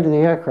aft end of the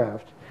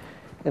aircraft.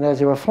 And as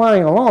they were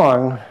flying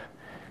along,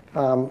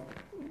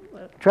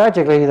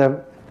 tragically,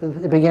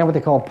 it began what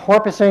they call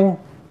porpoising.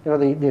 You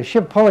know, the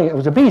ship pulling it, it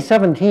was a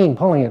B-17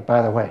 pulling it,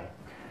 by the way.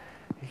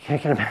 You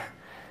can't get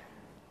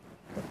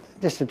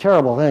just a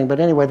terrible thing, but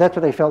anyway, that's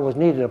what they felt was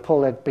needed to pull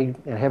that big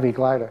and heavy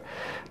glider.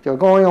 They were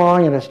going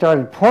along and it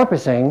started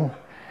porpoising,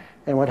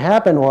 and what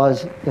happened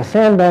was the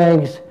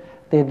sandbags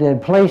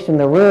they'd placed in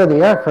the rear of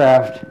the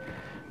aircraft,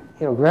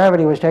 you know,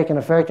 gravity was taking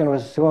effect and it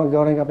was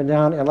going up and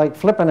down, and like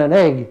flipping an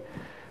egg,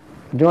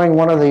 during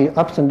one of the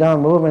ups and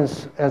down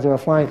movements as they were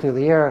flying through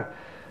the air,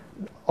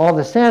 all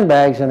the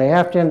sandbags in the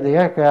aft end of the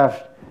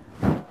aircraft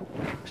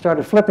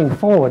started flipping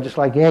forward just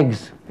like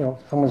eggs. You know,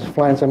 someone's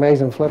flying some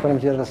eggs and flipping them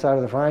to the other side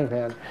of the frying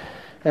pan.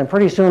 And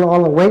pretty soon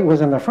all the weight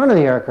was in the front of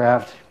the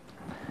aircraft,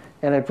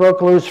 and it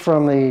broke loose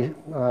from the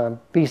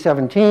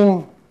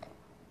B-17.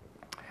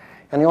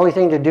 And the only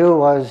thing to do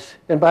was,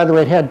 and by the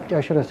way, it had, I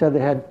should have said,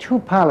 it had two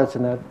pilots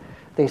in that.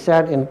 They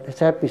sat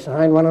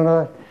behind one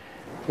another.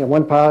 You know,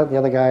 one pilot, the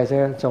other guy's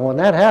there. So when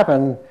that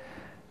happened,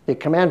 the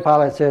command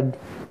pilot said,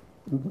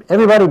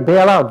 "Everybody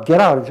bail out,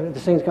 get out.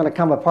 This thing's going to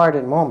come apart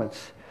in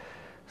moments."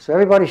 So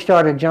everybody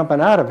started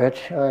jumping out of it,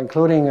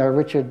 including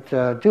Richard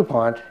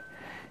DuPont.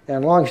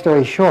 And long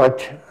story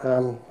short,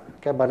 got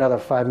about another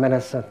 5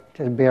 minutes,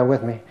 just bear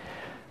with me.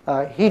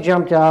 He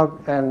jumped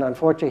out, and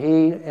unfortunately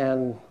he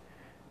and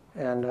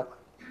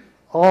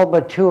all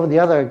but two of the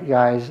other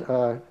guys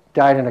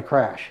died in a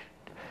crash.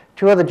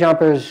 Two of the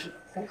jumpers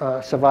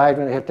survived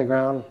when they hit the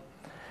ground.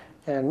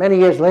 And many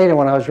years later,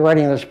 when I was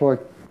writing this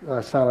book,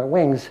 Silent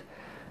Wings,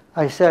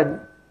 I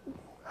said,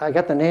 I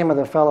got the name of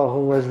the fellow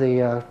who was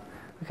the,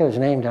 look at his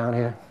name down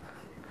here.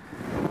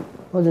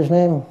 What was his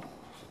name?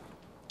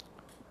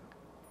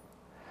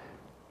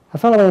 A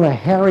fellow named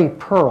Harry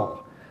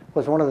Pearl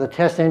was one of the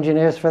test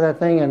engineers for that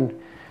thing, and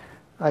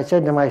I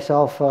said to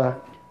myself,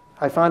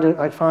 I found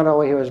out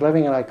where he was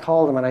living, and I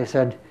called him and I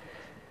said,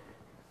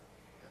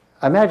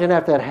 imagine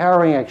after that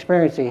harrowing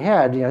experience he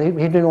had, you know, he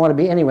didn't want to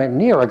be anywhere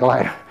near a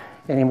glider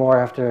anymore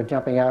after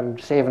jumping out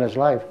and saving his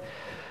life.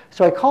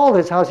 So I called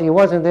his house, he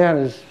wasn't there, and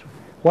his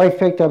wife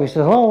picked up, he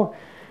said, "Hello,"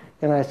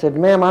 and I said,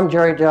 "Ma'am, I'm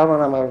Gerard Devlin,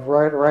 I'm a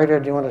writer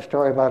doing a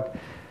story about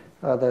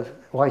the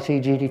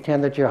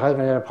YCGD-10 that your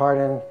husband had a part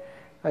in.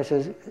 I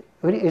says,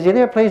 is he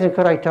there, please, and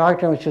could I talk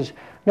to him? He says,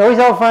 no, he's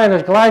out flying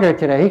his glider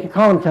today. He can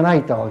call him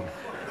tonight, though.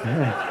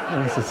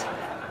 And I says,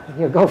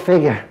 yeah, go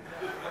figure.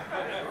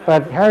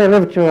 But Harry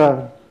lived to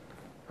a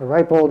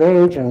ripe old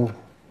age and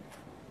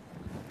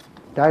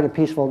died a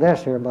peaceful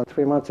death here about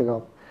 3 months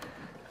ago.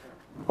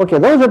 Okay,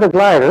 those are the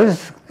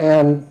gliders,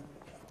 and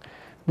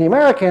the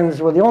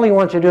Americans were the only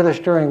ones to do this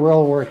during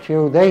World War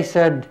II. They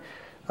said,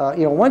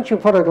 once you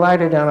put a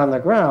glider down on the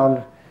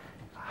ground,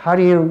 how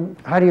do you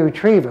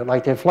retrieve it?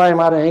 Like, they fly them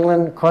out of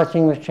England, cross the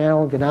English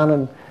Channel, go down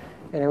and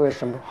anywhere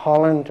from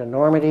Holland to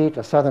Normandy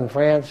to southern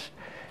France,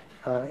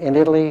 in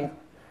Italy,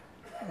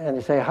 and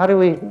they say, how do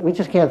we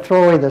just can't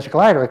throw away this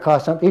glider. It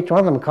costs, each one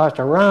of them cost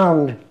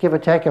around, give or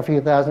take a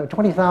few thousand,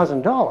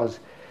 $20,000,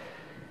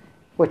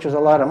 which was a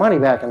lot of money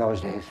back in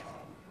those days.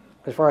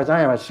 As far as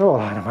I am, it's still a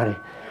lot of money.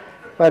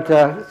 But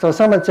so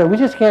someone said, we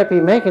just can't be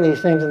making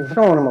these things and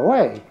throwing them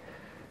away.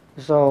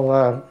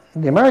 So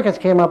the Americans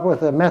came up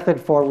with a method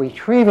for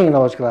retrieving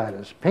those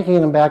gliders, picking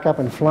them back up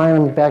and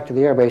flying them back to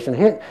the airbase. And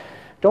here,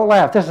 don't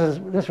laugh,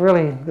 this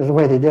really is the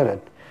way they did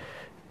it.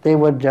 They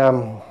would,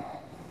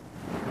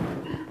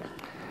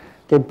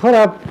 they'd put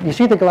up, you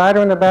see the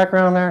glider in the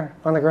background there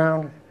on the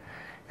ground?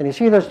 And you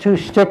see those two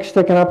sticks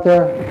sticking up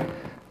there?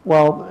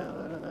 Well,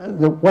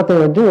 what they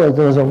would do is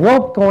there was a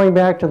rope going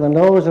back to the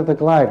nose of the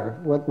glider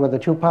where the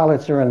two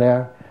pilots are in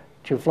there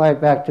to fly it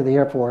back to the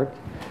airport.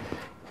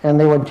 And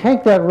they would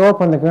take that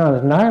rope on the ground,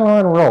 it's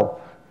nylon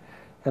rope.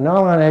 And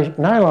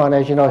nylon,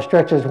 as you know,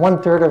 stretches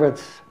 1/3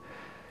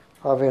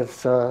 of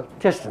its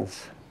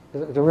distance.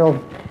 It's a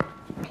real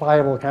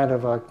pliable kind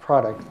of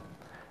product,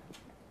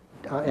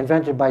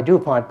 invented by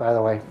DuPont, by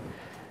the way.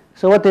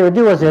 So what they would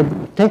do is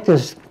they'd take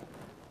this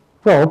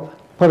rope,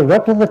 put it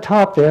up to the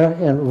top there,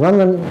 and run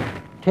the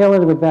tail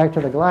end of it back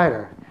to the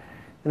glider.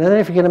 And then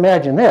if you can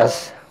imagine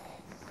this,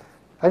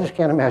 I just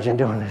can't imagine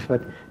doing this,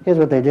 but here's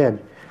what they did.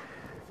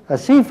 A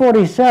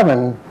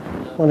C-47,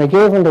 when they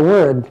gave them the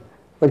word,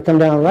 would come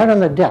down right on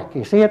the deck.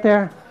 You see it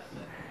there?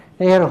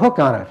 And he had a hook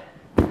on it.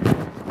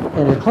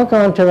 And it'd hook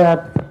onto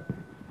that,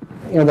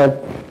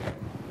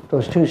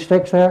 those two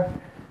sticks there,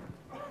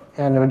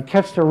 and it would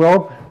catch the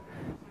rope,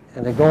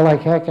 and they'd go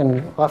like heck,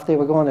 and off they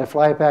would go, and they'd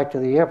fly it back to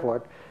the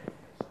airport.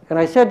 And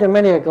I said to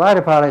many a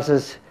glider pilot, I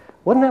says,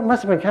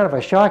 must have been kind of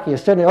a shock. You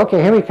stood there,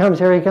 okay, here he comes,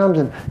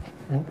 and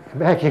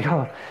back you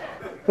go.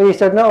 But he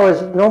said, no,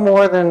 it's no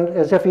more than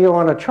as if you were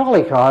on a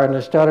trolley car and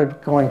it started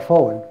going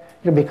forward,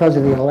 because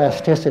of the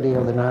elasticity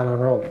of the nylon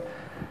rope.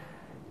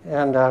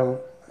 And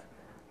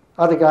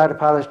other glider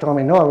pilots told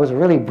me, no, it was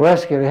really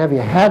brisk. You'd have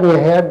your hat on your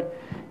head,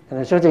 and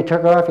as soon as they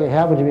took off, you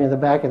happened to be in the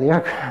back of the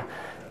aircraft.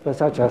 But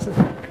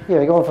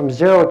you're going from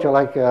 0 to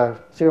like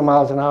 0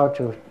 miles an hour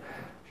to,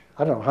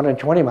 I don't know,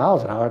 120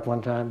 miles an hour at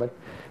one time. But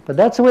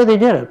that's the way they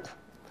did it.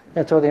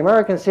 And so the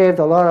Americans saved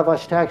a lot of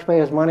us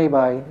taxpayers money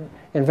by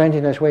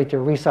inventing this way to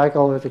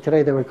recycle.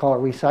 Today they would call it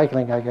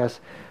recycling, I guess,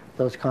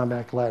 those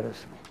combat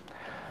gliders.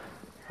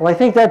 Well, I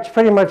think that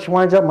pretty much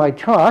winds up my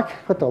talk.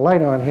 Put the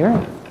light on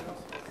here.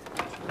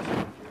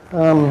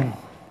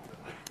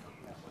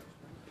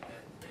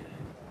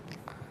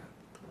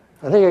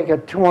 I think I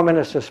got 2 more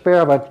minutes to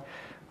spare, but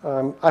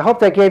I hope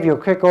that gave you a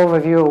quick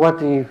overview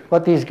of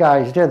what these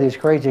guys did, these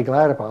crazy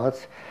glider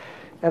pilots.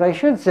 And I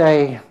should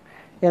say,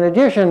 in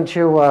addition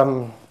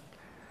to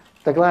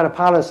the glider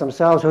pilots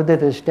themselves who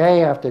did this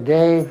day after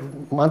day,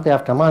 month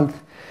after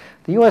month,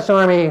 the U.S.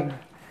 Army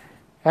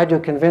had to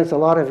convince a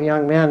lot of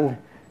young men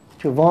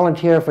to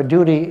volunteer for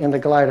duty in the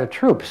glider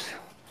troops.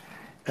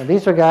 And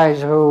these are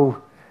guys who,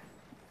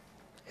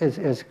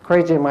 as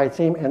crazy as it might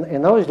seem,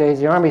 in those days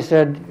the Army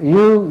said,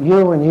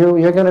 you, and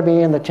you're going to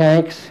be in the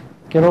tanks.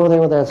 Get over there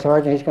with that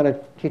sergeant. He's going to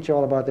teach you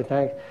all about the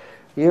tanks.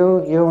 You,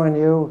 and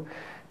you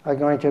are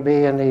going to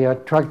be in the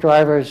truck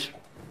drivers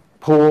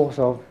pool,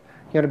 so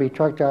you're going to be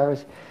truck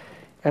drivers.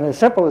 And as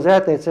simple as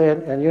that, they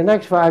said, and your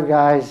next 5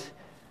 guys,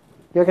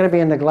 you're going to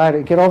be in the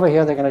glider. Get over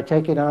here. They're going to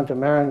take you down to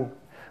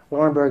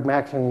Laurinburg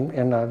Max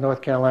in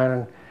North Carolina,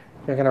 and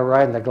you're going to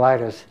ride in the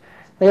gliders.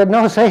 They had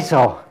no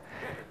say-so.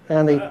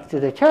 And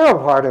the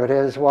terrible part of it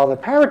is, while the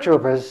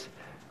paratroopers,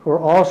 who are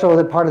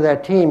also part of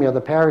that team,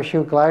 the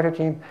parachute glider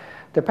team,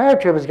 the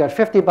paratroopers got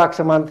 $50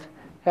 a month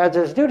as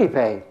his duty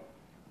pay.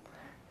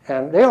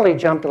 And they only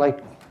jumped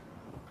like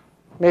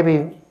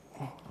maybe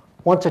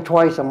once or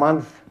twice a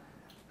month,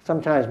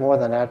 sometimes more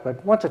than that,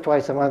 but once or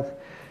twice a month.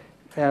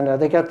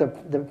 And they got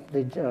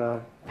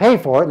the pay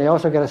for it, and they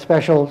also got a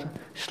special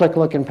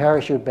slick-looking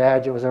parachute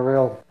badge. It was a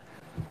real,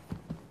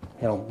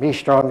 be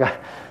strong guy,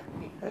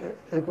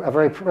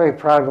 very, very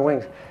proud of the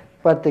wings.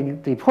 But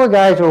the poor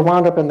guys who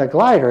wound up in the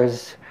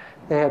gliders,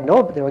 they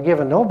were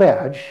given no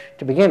badge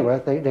to begin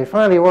with. They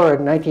finally were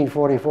in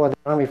 1944. The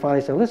Army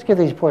finally said, let's give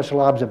these poor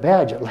slobs a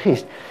badge at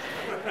least.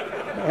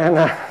 And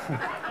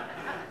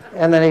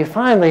then they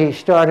finally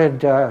started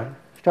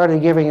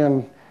giving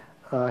them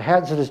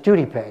hazardous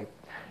duty pay.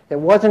 It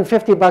wasn't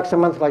 $50 a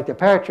month like the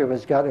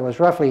paratroopers got. It was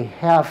roughly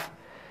half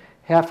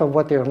of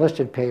what their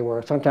enlisted pay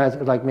were. Sometimes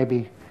like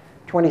maybe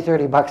 $20,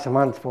 $30 a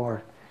month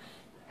for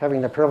having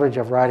the privilege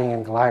of riding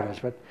in gliders.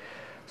 But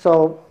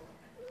so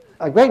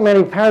a great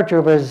many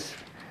paratroopers,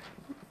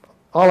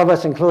 all of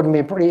us, including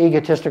me, pretty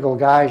egotistical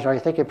guys. You know,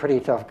 you think you're a pretty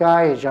tough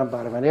guy, you jump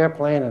out of an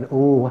airplane and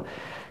ooh.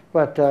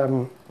 But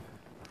the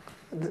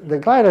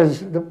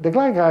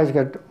glide guys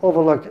get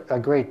overlooked a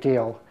great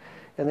deal.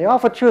 And the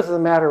awful truth of the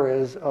matter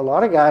is, a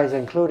lot of guys,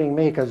 including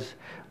me, because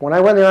when I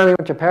went in the Army,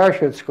 went to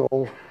parachute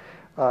school,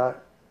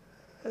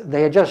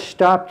 they had just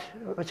stopped.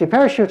 See,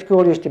 parachute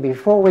school used to be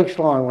 4 weeks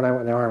long when I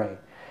went in the Army.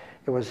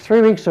 It was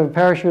 3 weeks of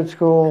parachute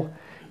school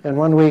and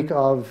 1 week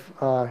of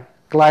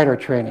glider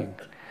training.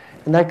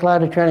 And that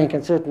glider training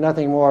consisted of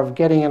nothing more of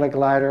getting in a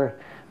glider,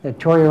 they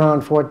tour you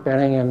around Fort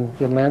Benning, and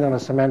you'd land on a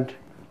cement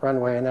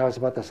runway, and that was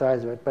about the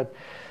size of it. But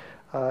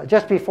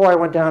just before I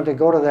went down to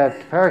go to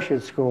that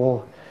parachute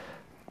school,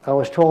 I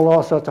was told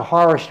all sorts of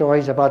horror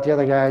stories about the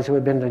other guys who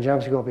had been to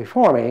jump school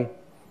before me.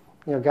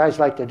 You know, guys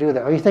like to do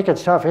that. Oh, you think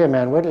it's tough here,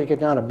 man? Wait till you get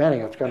down to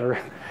Benning. It's going to...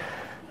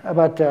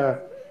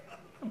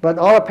 But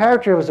all the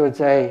paratroopers would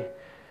say,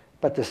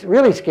 but the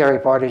really scary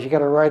part is you got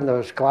to ride in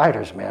those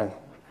gliders, man.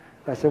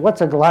 I said,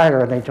 what's a glider?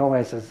 And they told me,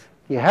 I says,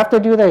 you have to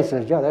do that? He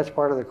says, yeah, that's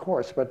part of the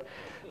course. But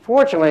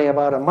fortunately,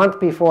 about a month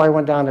before I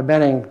went down to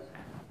Benning,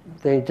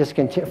 they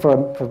discontinued,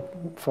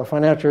 for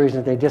financial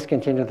reasons, they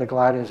discontinued the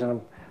gliders.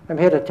 And I'm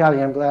here to tell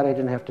you, I'm glad I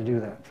didn't have to do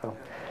that. So,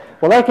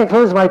 well, that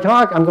concludes my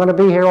talk. I'm going to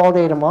be here all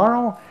day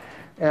tomorrow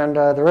and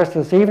the rest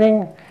of this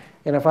evening.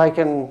 And if I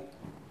can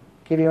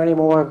give you any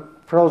more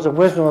pearls of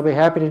wisdom, I'll be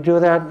happy to do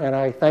that. And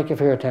I thank you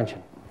for your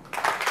attention.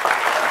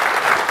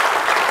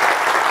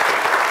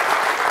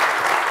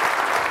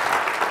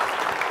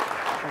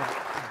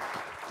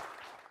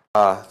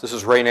 This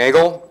is Ray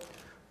Nagel,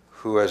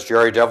 who, as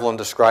Jerry Devlin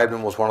described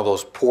him, was one of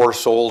those poor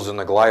souls in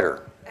the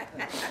glider.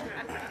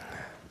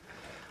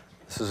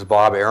 This is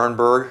Bob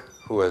Ehrenberg,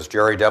 who, as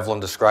Jerry Devlin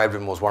described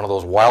him, was one of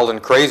those wild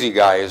and crazy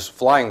guys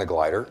flying the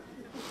glider.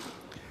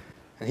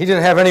 And he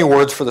didn't have any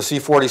words for the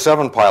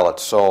C-47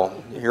 pilots,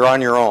 so you're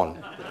on your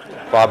own,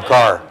 Bob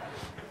Carr.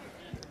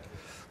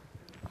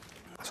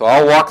 So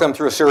I'll walk them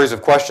through a series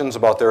of questions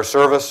about their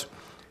service,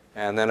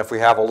 and then if we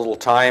have a little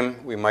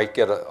time, we might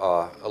get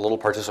a little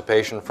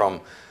participation from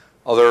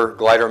other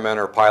glidermen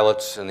or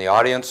pilots in the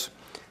audience.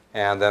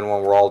 And then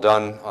when we're all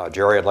done,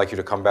 Jerry, I'd like you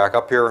to come back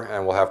up here,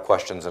 and we'll have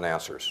questions and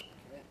answers.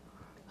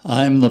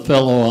 I'm the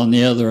fellow on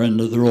the other end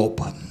of the rope.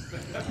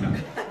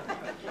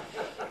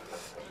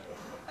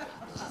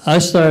 I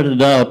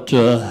started out,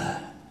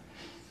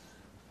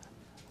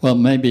 well,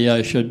 maybe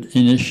I should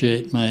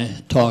initiate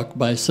my talk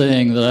by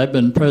saying that I've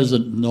been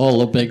present in all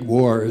the big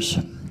wars.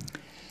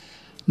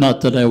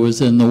 Not that I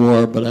was in the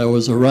war, but I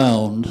was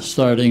around,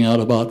 starting out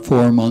about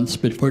 4 months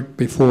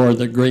before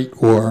the Great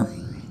War.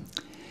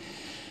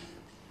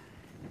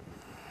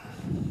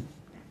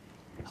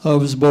 I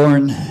was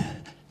born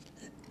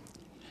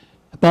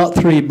about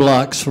 3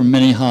 blocks from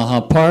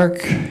Minnehaha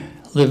Park,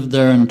 lived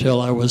there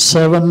until I was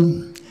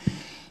 7,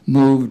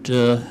 moved,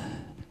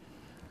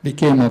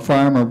 became a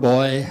farmer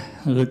boy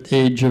at the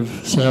age of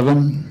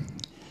 7,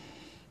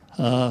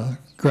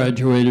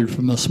 graduated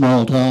from a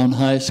small town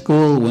high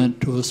school,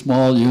 went to a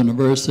small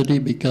university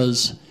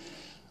because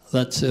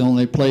that's the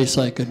only place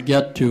I could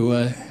get to.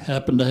 I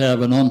happened to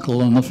have an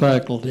uncle in the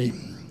faculty.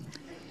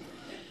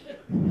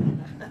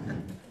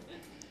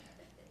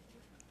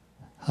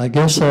 I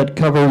guess that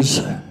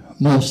covers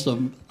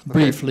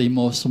briefly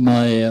most of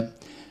my...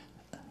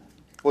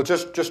 Well,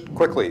 just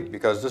quickly,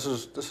 because this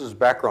is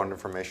background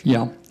information.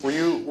 Yeah.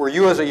 Were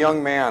you as a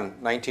young man,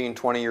 19,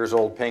 20 years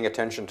old, paying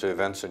attention to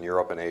events in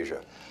Europe and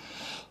Asia?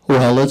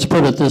 Well, let's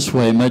put it this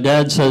way. My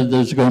dad said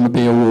there's going to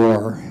be a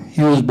war.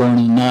 He was born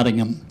in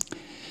Nottingham.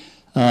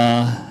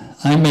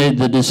 I made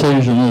the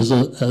decision as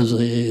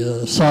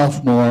a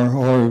sophomore,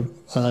 or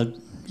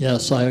a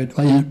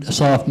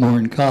sophomore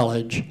in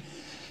college.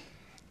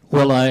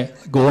 Will I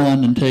go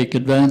on and take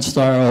advanced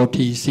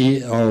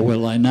ROTC, or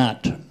will I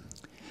not?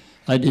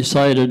 I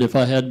decided if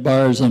I had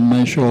bars on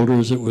my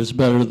shoulders, it was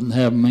better than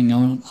having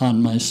them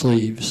on my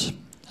sleeves.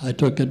 I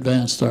took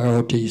advanced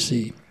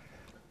ROTC.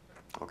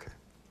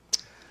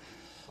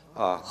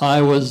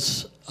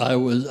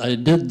 I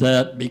did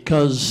that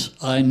because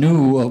I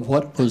knew of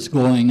what was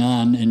going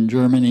on in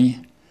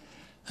Germany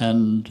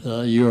and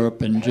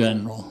Europe in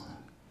general,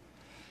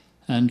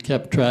 and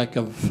kept track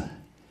of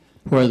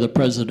where the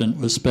president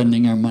was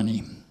spending our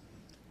money.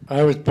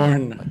 I was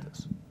born like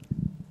this,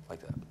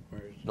 like that.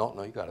 No,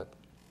 you got it.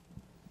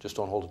 Just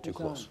don't hold it too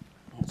close.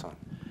 It's on.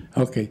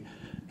 Okay,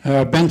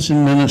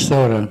 Benson,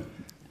 Minnesota.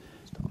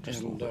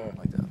 Just a little bit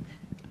like that.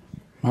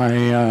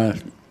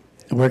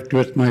 I worked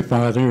with my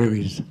father.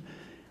 He was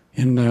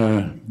in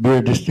the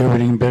beer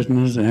distributing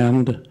business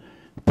and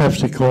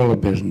Pepsi Cola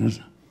business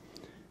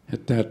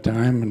at that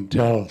time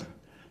until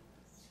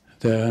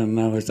then.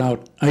 I was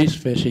out ice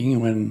fishing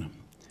when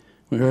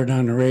we heard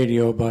on the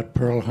radio about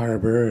Pearl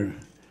Harbor.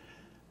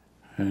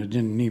 I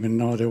didn't even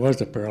know there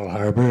was a Pearl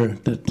Harbor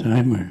at that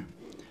time.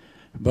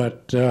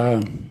 But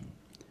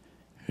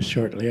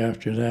shortly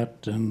after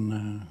that,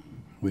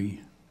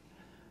 we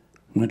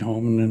went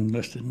home and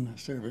enlisted in the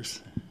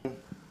service.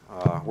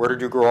 Where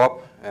did you grow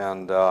up,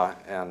 and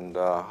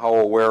how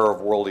aware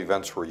of world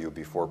events were you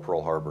before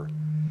Pearl Harbor?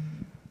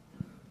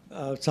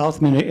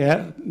 South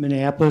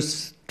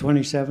Minneapolis,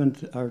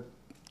 27th, or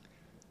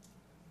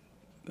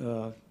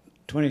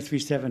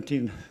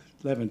 2317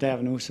 11th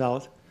Avenue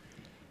South.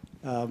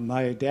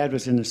 My dad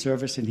was in the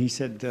service, and he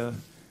said,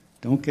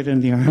 don't get in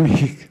the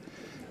Army.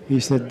 He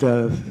said,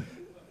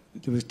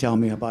 he was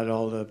telling me about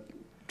all the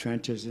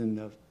trenches and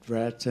the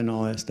rats and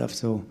all that stuff,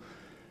 so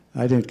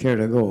I didn't care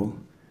to go.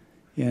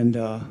 And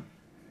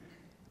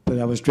but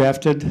I was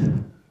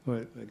drafted.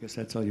 Well, I guess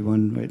that's all you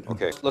want, right?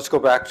 Okay, let's go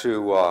back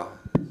to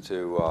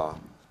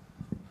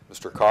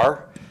Mr.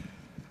 Carr.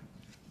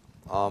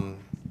 How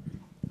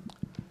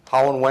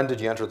and when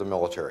did you enter the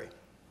military?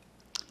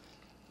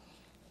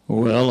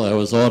 Well, I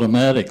was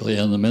automatically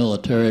in the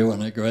military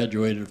when I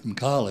graduated from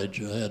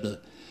college.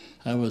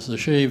 I was a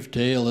shaved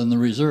tail in the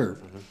reserve.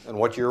 Mm-hmm. And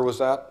what year was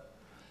that?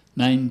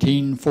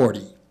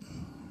 1940.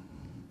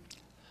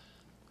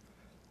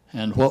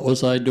 And what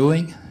was I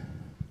doing?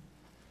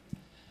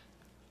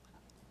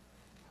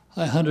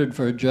 I hunted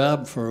for a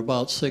job for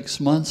about 6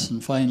 months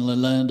and finally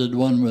landed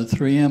one with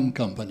 3M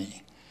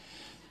Company.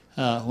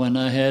 When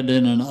I had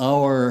in an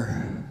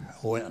hour,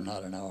 well,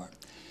 not an hour,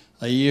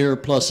 a year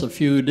plus a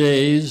few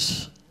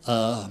days,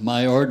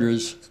 my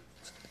orders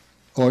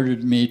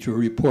ordered me to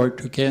report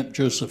to Camp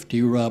Joseph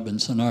T.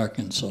 Robinson,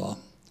 Arkansas.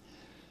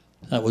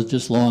 That was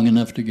just long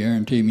enough to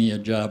guarantee me a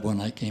job when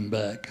I came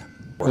back.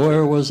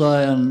 Where was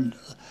I on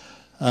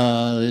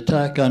the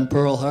attack on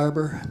Pearl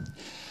Harbor?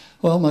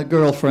 Well, my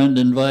girlfriend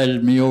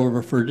invited me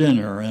over for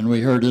dinner, and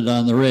we heard it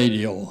on the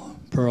radio.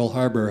 Pearl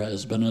Harbor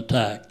has been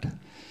attacked.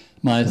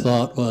 My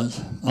thought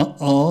was,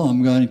 uh-oh,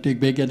 I'm going to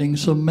be getting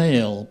some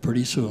mail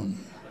pretty soon.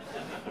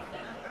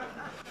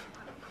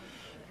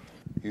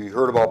 You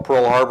heard about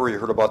Pearl Harbor, you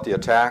heard about the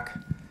attack,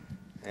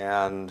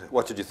 and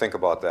what did you think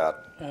about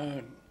that?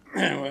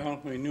 Well,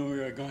 we knew we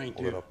were going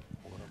to.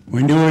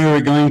 We knew we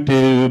were going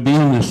to be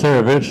in the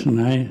service,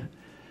 and I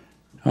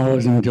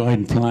always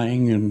enjoyed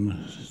flying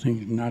and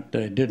things. Not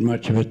that I did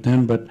much of it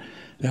then, but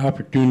the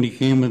opportunity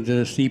came with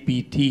the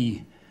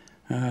CPT,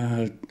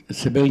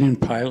 civilian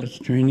pilots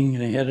training.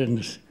 They had it in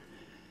the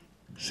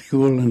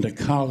school and the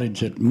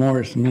college at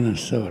Morris,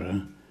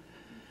 Minnesota.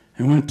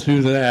 I went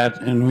through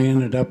that, and we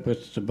ended up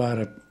with about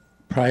a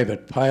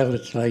private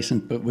pilot's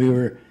license, but we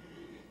were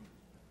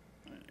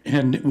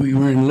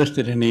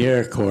enlisted in the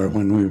Air Corps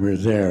when we were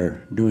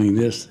there doing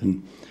this,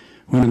 and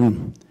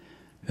when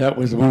that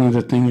was one of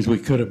the things we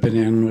could have been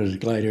in was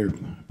glider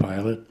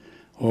pilot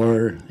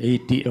or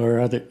AT or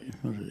other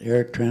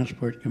Air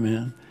Transport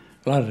Command.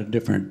 A lot of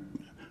different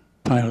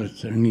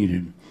pilots are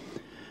needed,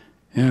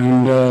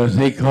 and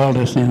they called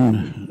us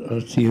in.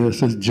 Let's see,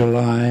 this was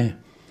July.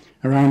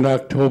 Around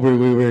October,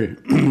 we were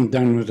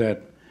done with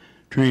that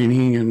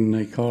training, and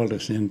they called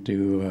us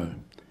into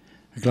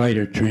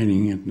glider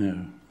training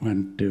and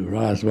went to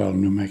Roswell,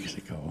 New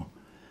Mexico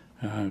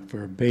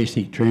for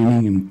basic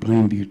training in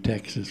Plainview,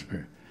 Texas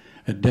for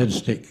a dead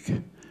stick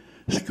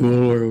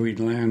school where we'd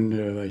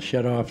land,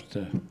 shut off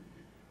the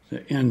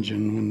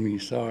engine when we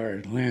saw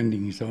our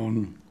landing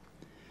zone,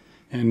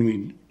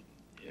 and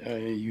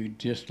you'd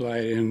just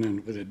slide in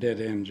and with a dead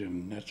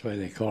engine. That's why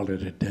they called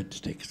it a dead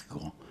stick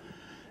school.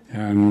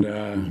 And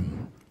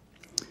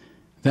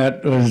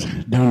that was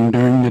done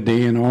during the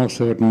day and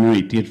also at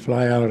night. You'd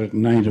fly out at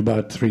night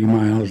about 3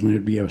 miles, and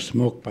there'd be a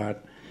smoke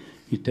pot.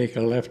 You'd take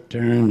a left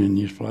turn, and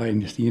you'd fly,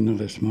 and you see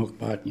another smoke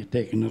pot, and you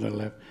take another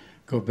left,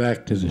 go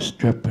back to the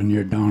strip, and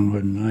you're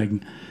downward.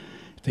 And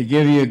if they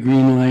give you a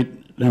green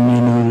light, then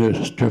you know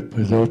the strip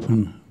was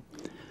open.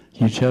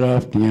 You shut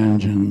off the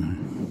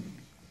engine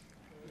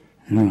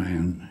and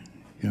land.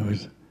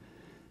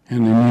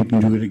 And then you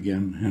can do it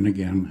again and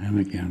again and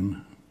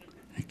again.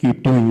 I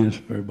keep doing this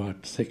for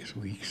about 6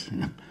 weeks,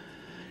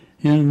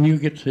 and you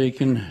get so you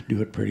can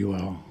do it pretty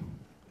well.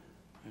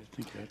 I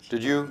think that's.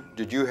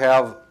 Did you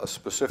have a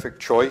specific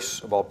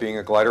choice about being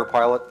a glider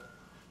pilot?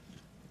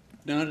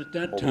 Not at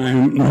that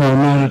time. No,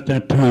 not at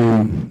that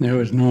time. There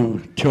was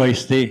no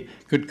choice. They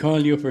could call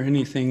you for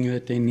anything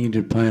that they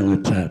needed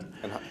pilots at,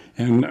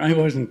 and I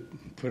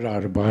wasn't put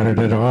out about it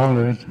at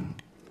all.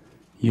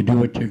 You do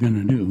what you're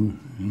going to do,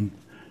 and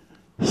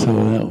so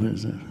that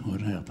was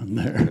what happened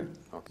there.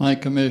 My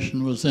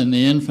commission was in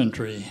the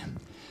infantry.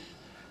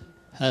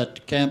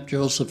 At Camp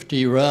Joseph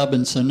T.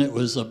 Robinson, it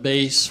was a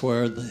base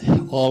where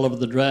all of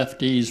the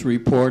draftees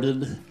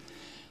reported,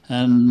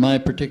 and my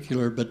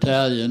particular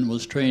battalion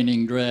was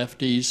training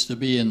draftees to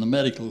be in the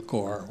medical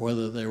corps,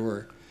 whether they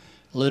were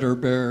litter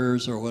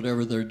bearers or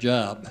whatever their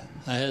job.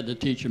 I had to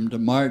teach them to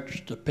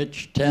march, to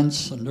pitch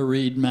tents, and to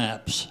read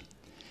maps.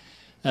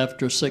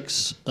 After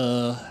 6,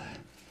 you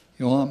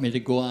want me to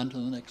go on to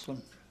the next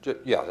one?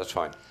 Yeah, that's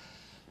fine.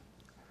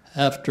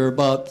 After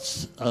about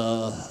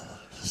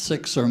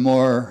 6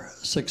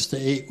 to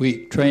 8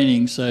 week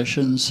training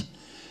sessions,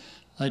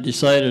 I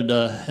decided,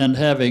 and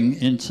having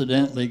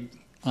incidentally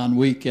on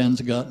weekends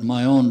gotten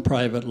my own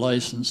private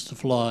license to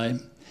fly,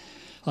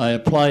 I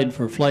applied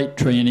for flight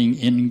training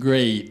in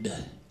grade.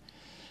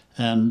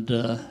 And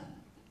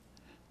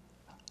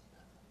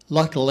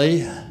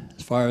luckily,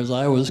 as far as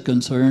I was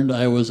concerned,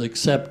 I was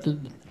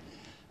accepted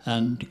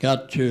and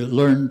got to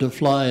learn to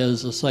fly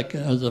as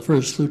a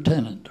first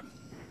lieutenant.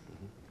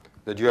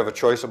 Did you have a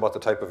choice about the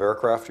type of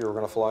aircraft you were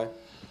going to fly?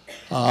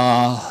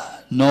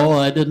 No,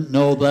 I didn't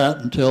know that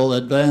until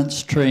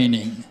advanced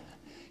training.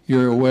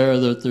 You're aware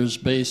that there's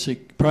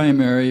basic,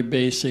 primary,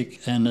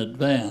 basic, and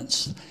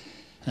advanced.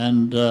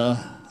 And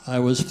I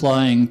was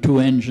flying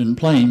two-engine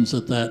planes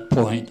at that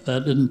point.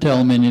 That didn't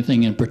tell me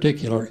anything in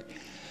particular.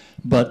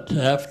 But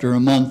after a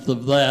month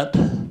of that,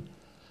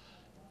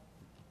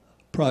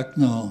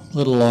 no, a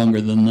little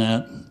longer than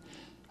that,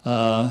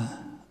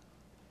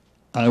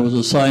 I was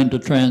assigned to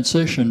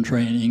transition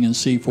training in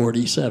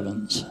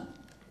C-47s.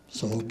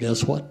 So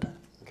guess what?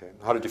 Okay.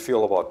 How did you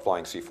feel about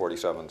flying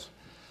C-47s?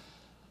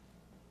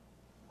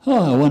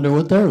 Oh, I wonder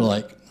what they're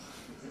like.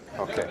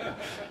 Okay.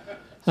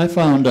 I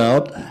found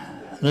out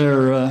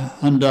they're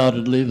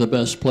undoubtedly the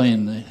best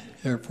plane the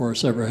Air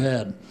Force ever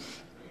had.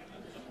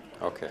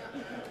 Okay.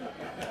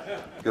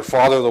 Your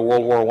father, the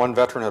World War I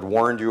veteran, had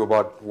warned you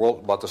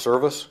about the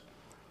service,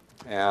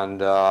 and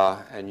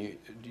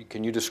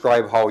can you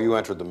describe how you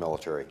entered the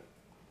military?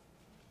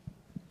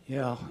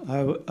 Yeah,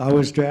 I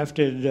was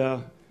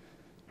drafted.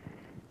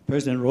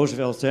 President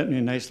Roosevelt sent me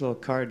a nice little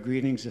card,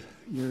 greetings.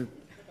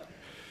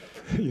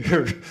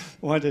 You're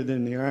wanted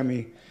in the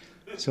Army.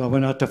 So I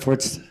went out to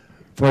Fort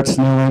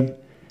Snelling,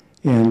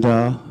 and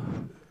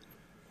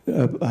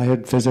I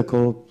had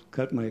physical,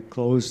 cut my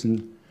clothes,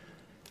 and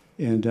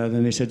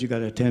then they said you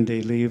got a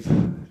 10-day leave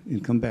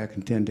and come back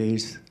in 10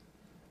 days.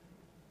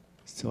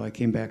 So I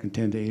came back in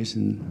 10 days,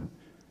 and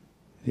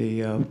they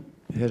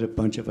had a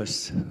bunch of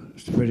us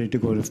ready to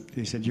go to,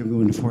 they said, you're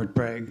going to Fort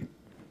Bragg.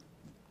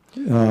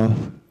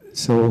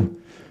 So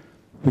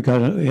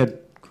we had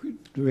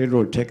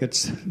railroad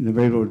tickets, and the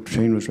railroad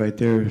train was right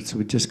there, so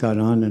we just got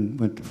on and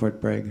went to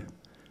Fort Bragg.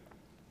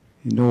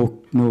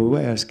 No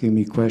asking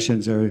me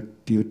questions, or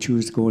do you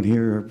choose going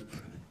here, or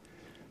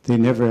they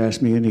never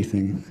asked me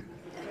anything.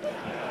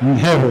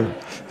 Never.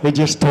 They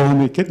just told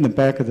me, get in the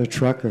back of the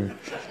truck, or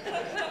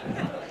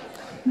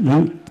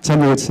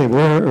somebody would say,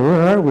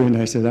 where are we?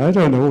 And I said, I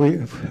don't know.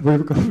 We were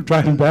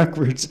driving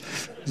backwards,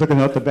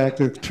 looking out the back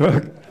of the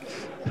truck.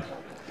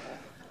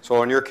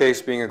 So in your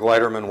case, being a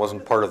gliderman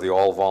wasn't part of the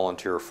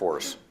all-volunteer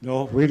force?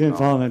 No, we didn't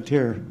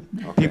volunteer.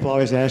 Okay. People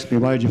always ask me,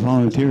 why did you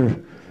volunteer?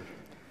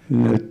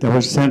 And I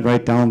was sent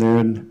right down there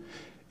in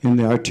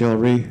the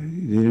artillery.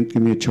 They didn't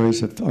give me a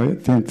choice of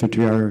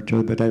infantry or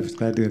artillery, but I was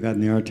glad to have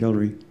gotten the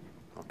artillery.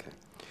 Okay.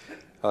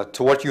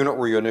 To what unit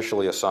were you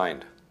initially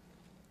assigned?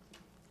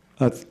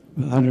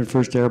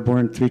 101st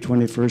Airborne,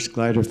 321st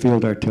Glider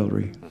Field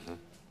Artillery. Mm-hmm.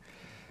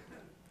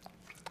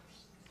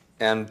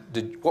 And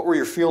what were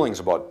your feelings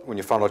about when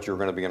you found out you were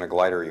going to be in a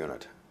glider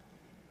unit?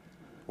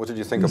 What did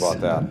you think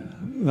about that?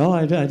 Well,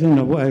 I didn't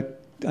know.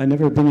 I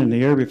never been in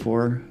the air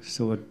before,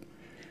 so it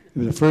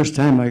was the first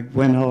time I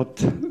went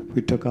out.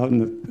 We took out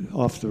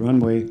off the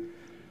runway.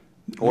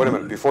 Oh, wait a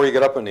minute. Before you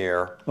get up in the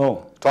air,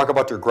 talk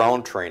about your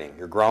ground training.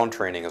 Your ground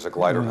training as a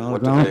gliderman.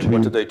 What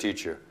did they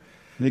teach you?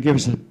 They gave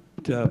us a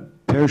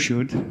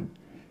parachute,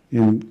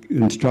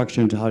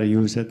 instructions how to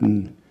use it,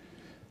 and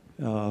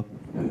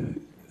then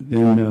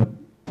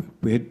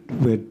we had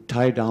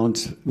tie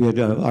downs. We had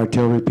an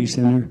artillery piece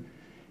in there,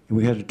 and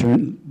we had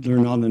to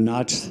learn all the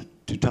knots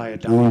to tie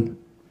it down.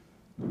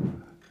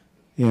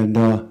 And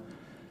that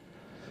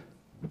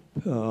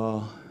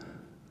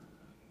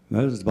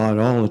was about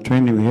all the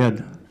training we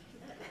had.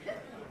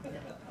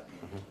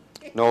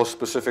 No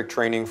specific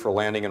training for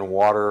landing in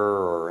water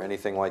or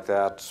anything like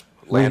that?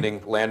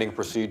 Landing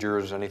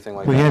procedures, anything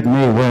like that? We had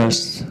Mae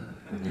West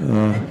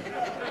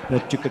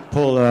that you could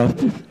pull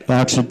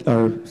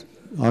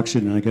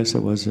oxygen, I guess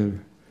it was.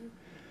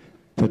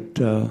 But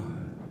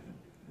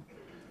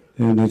and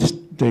I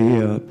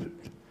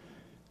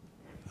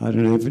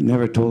don't know, they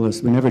never told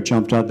us. We never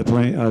jumped out of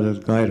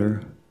the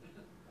glider.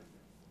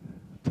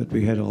 But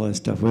we had all that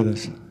stuff with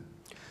us.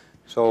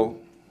 So,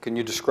 can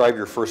you describe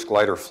your first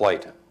glider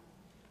flight?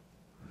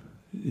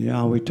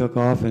 Yeah, we took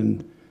off,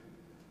 and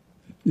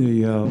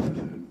the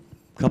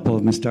couple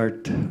of them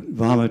start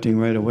vomiting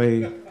right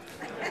away.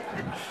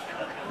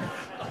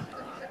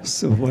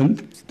 So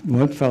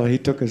one fellow, he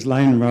took his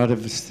line rod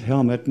of his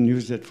helmet and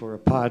used it for a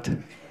pot.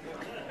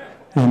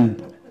 And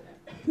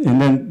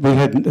then we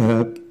had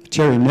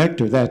cherry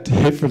nectar that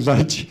day for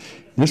lunch.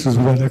 This was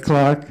 1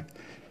 o'clock,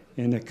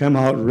 and it come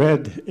out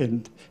red,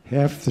 and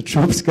half the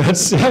troops got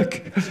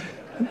sick.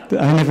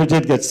 I never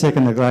did get sick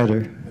in the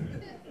glider.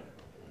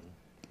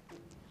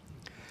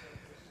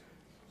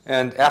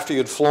 And after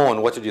you'd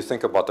flown, what did you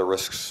think about the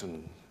risks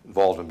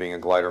involved in being a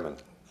gliderman?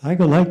 I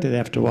liked it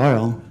after a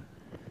while.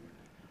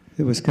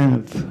 It was kind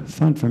of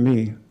fun for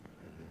me,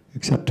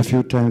 except a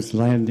few times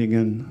landing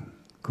and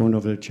going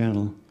over the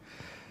channel.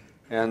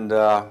 And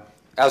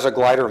as a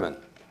gliderman,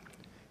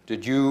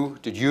 did you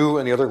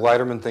and the other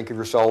glidermen think of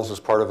yourselves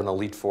as part of an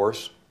elite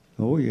force?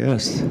 Oh,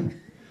 yes.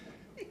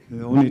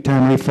 The only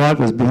time we fought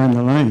was behind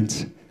the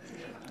lines.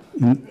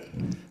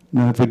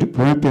 Now, if we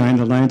weren't behind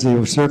the lines,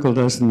 they circled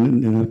us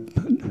and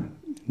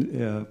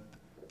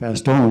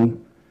Bastogne,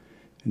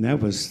 and that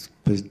was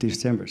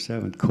December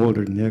 7th,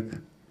 colder than Nick.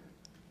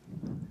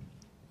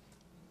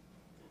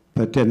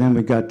 But then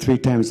we got 3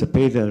 times the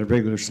pay that a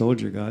regular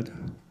soldier got.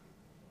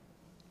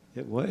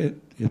 It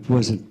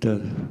wasn't,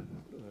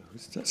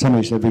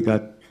 somebody said we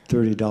got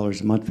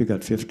 $30 a month, we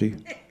got 50.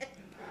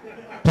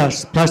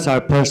 plus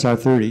our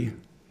 30.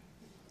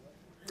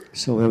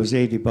 So it was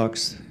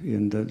 $80,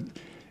 and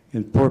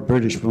in Port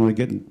British we're only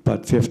getting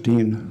about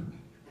 15.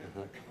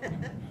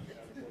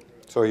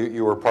 So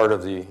you were part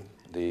of the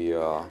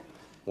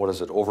what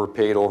is it,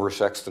 overpaid,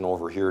 oversexed, and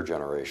overhere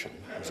generation.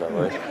 Is that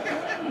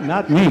right?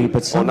 Not me,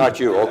 but some. Oh, not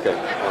you. Okay.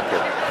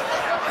 Okay.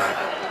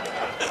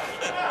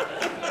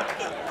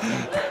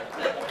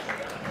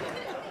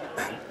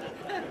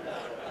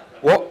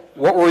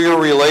 What were your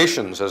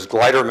relations as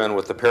glidermen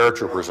with the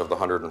paratroopers of the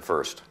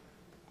 101st?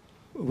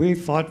 We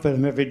fought with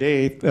them every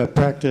day,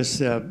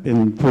 practice, I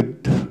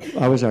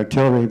was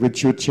artillery, we'd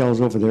shoot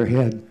shells over their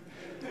head.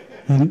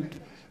 And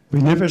we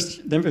never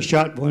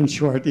shot one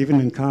short, even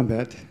in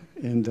combat.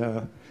 And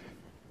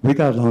we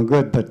got along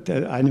good, but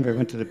I never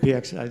went to the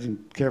PX. I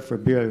didn't care for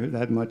beer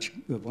that much,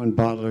 1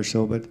 bottle or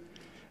so, but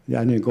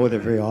I didn't go there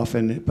very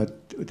often.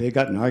 But they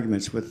got in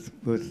arguments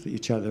with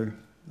each other,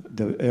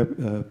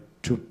 the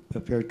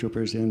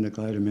paratroopers and the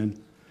glidermen.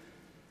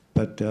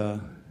 But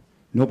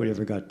nobody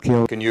ever got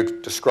killed. Can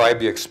you describe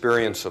the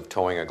experience of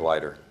towing a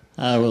glider?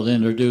 I will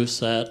introduce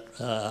that.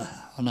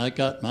 When I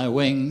got my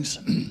wings,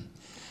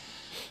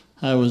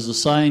 I was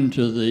assigned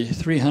to the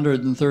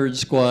 303rd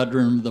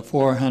Squadron of the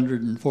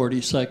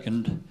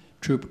 442nd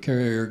Troop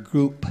Carrier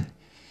Group.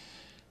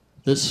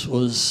 This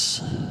was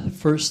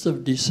 1st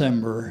of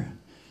December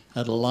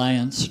at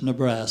Alliance,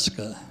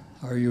 Nebraska.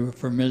 Are you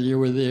familiar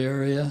with the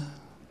area?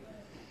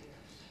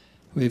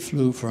 We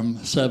flew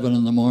from 7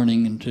 in the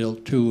morning until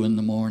 2 in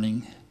the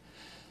morning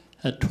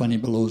at 20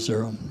 below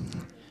zero.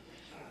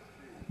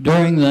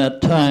 During that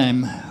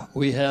time,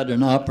 we had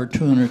an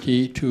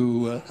opportunity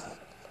to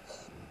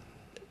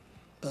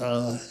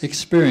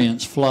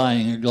experience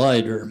flying a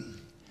glider.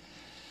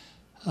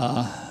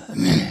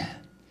 I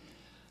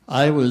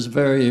was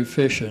very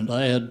efficient.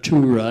 I had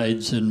 2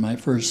 rides in my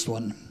first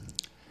one.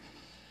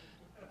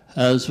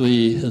 As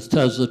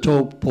the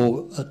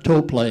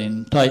tow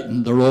plane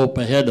tightened the rope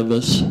ahead of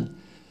us,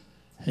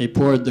 he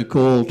poured the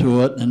coal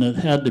to it, and it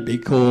had to be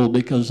coal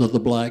because of the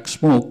black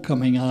smoke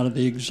coming out of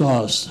the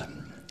exhaust.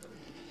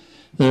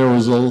 There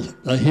was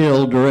a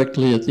hill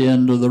directly at the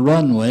end of the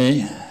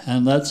runway,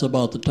 and that's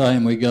about the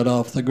time we got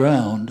off the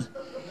ground.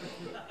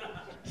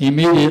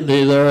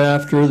 Immediately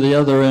thereafter, the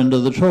other end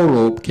of the tow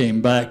rope came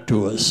back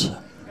to us.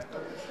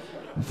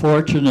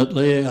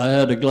 Fortunately, I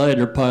had a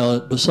glider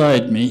pilot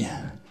beside me.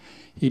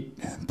 He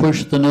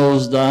pushed the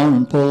nose down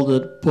and pulled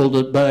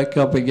it back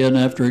up again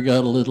after it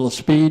got a little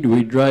speed.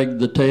 We dragged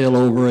the tail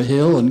over a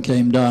hill and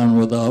came down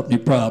without any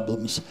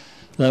problems.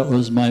 That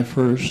was my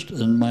first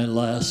and my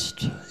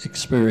last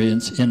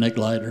experience in a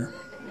glider.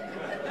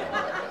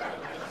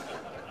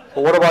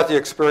 Well, what about the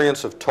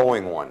experience of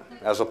towing one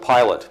as a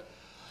pilot?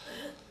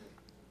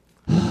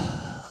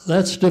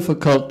 That's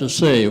difficult to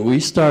say. We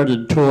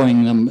started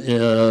towing them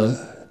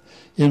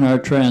in our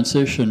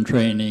transition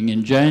training.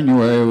 In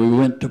January, we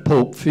went to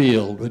Pope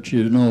Field, which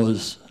you know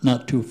is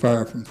not too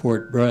far from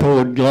Fort Bragg.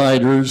 Towed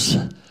gliders.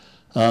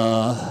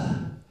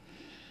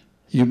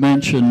 You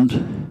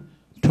mentioned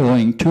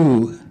towing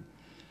 2.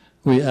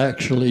 We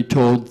actually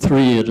towed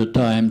 3 at a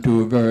time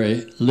to a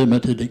very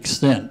limited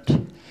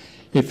extent.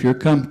 If you're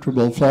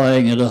comfortable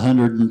flying at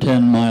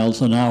 110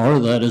 miles an hour,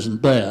 that isn't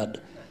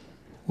bad.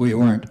 We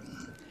weren't.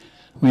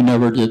 We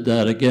never did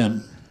that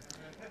again.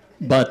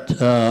 But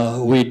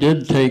we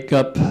did take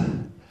up,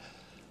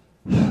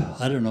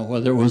 I don't know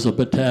whether it was a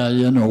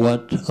battalion or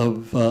what,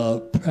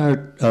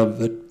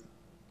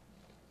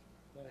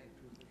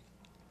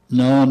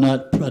 no,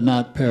 not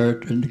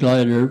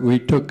glider. We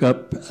took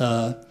up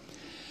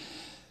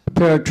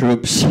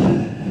paratroops.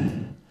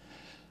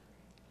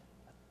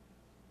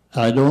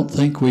 I don't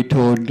think we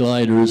towed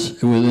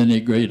gliders with any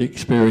great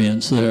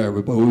experience there,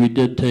 but we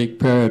did take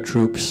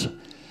paratroops.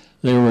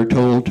 They were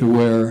told to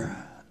wear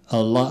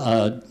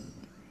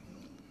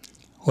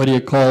what do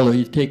you call it?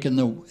 You take in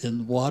the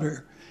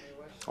water?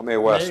 Mae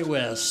West. Mae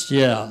West,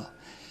 yeah.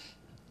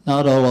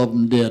 Not all of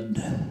them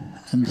did,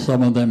 and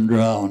some of them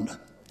drowned.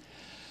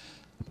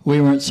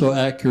 We weren't so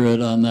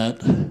accurate on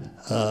that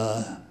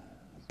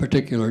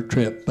particular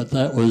trip, but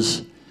that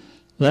was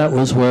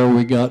where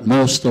we got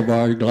most of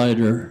our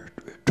glider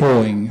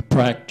towing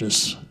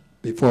practice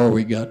before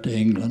we got to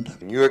England.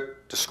 Can you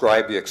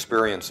describe the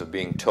experience of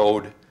being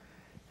towed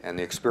and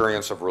the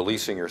experience of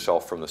releasing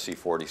yourself from the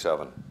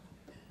C-47?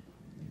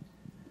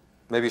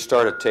 Maybe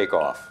start at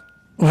takeoff.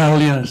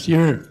 Well, yes,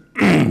 you're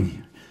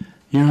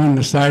on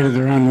the side of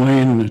the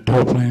runway, and the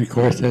tow plane, of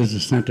course, is the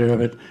center of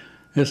it.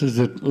 This is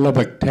at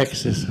Lubbock,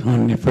 Texas,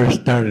 when they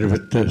first started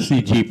with the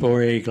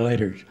CG-4A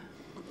gliders.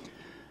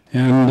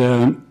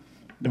 And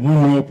the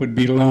one rope would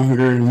be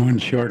longer and one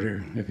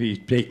shorter if he's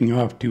taking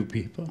off 2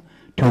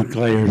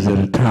 gliders at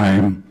a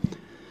time.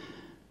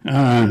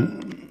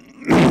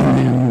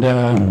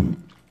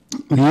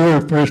 when you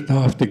were first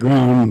off the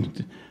ground,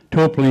 the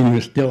tow plane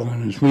was still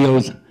on its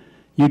wheels.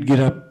 You'd get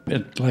up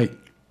at like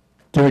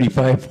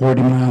 35,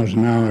 40 miles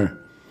an hour.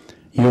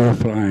 You were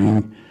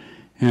flying.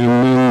 And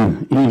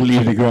then you'd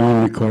leave the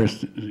ground, of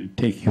course,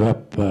 take you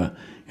up and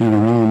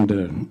around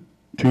the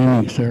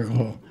training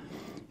circle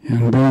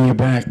and bring you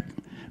back.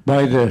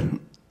 By the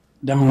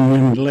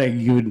downwind leg,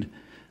 you'd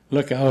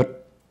look out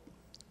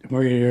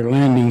where your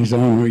landing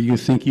zone, where you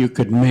think you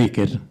could make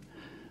it.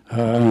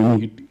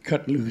 You'd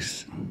cut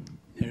loose.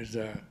 There's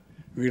a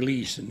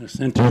release in the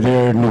center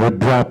there, and you would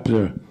drop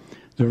the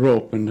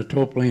rope, and the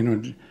tow plane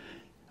would,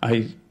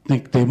 I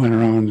think they went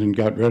around and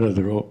got rid of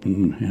the rope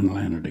and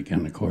landed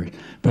again, of course.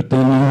 But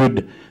then you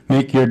would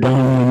make your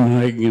downwind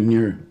leg and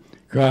your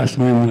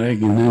crosswind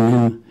leg, and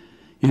then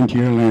into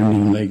your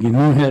landing leg. And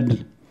you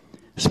had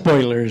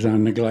spoilers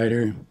on the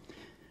glider.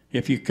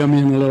 If you come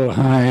in a little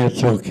high,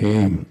 it's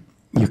okay.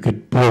 You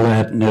could pull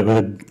that, and it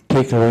would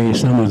take away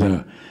some of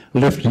the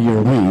lift of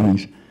your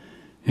wings.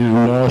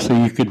 And also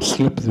you could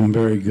slip them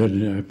very good.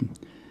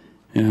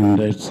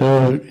 And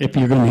so if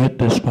you're going to hit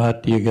the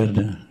spot, you got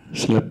to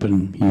slip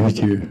and use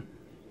your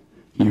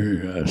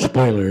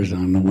spoilers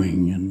on the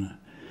wing. And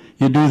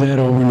you do that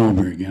over and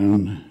over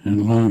again.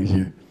 And as long as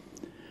you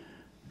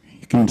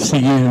can see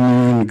you're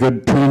in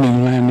good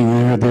training landing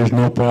there, there's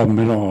no problem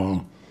at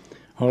all.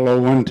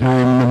 Although one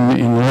time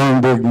in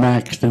Lauenburg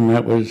Maxton,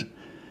 that was,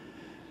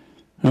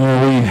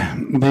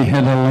 they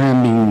had a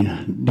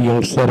landing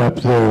deal set up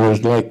there. It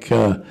was like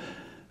a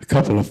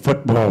couple of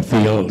football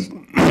fields.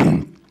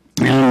 And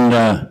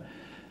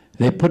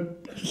they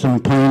put some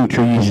pine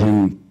trees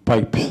in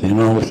pipes, you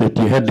know, so that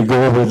you had to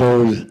go over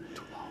those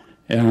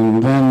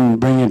and then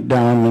bring it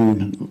down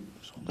and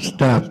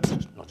stop.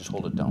 No, just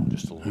hold it down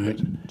just a little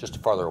bit.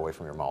 Just farther away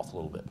from your mouth a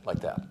little bit,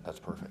 like that. That's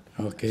perfect.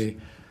 Okay.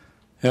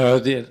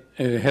 They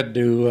had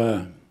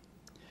to,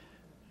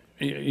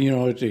 you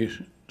know, to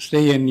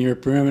stay in your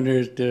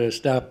perimeter to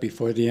stop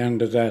before the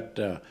end of that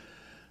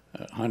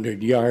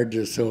 100 yards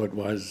or so it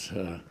was.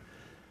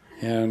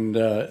 And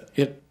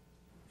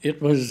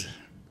it was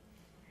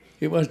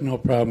no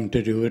problem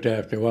to do it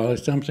after a while.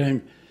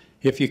 Sometimes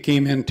if you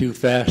came in too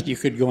fast, you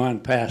could go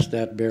on past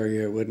that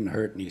barrier. It wouldn't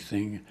hurt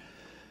anything.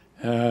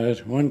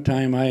 One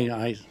time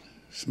I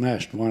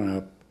smashed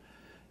one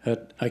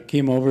up. I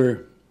came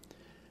over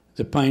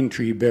the pine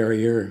tree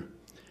barrier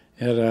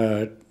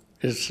at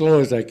as slow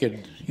as I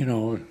could, you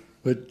know,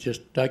 but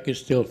just I could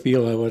still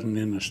feel I wasn't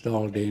in a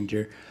stall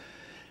danger.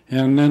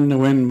 And then the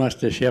wind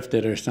must have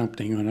shifted or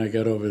something. When I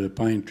got over the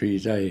pine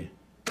trees, I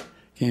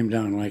came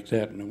down like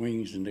that, and the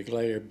wings and the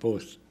glider,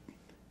 both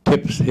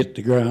tips hit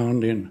the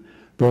ground and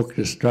broke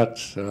the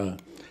struts.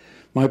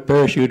 My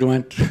parachute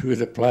went through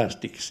the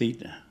plastic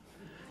seat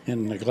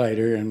in the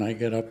glider, and I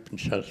got up and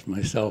shut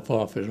myself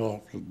off. It was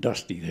all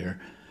dusty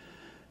there,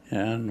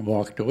 and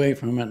walked away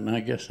from it, and I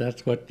guess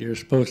that's what you're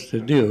supposed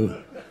to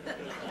do.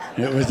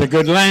 It was a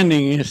good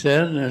landing, he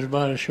said, and it was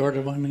about as short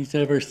a one he's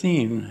ever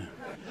seen.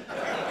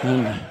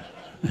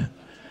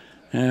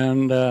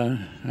 And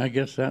I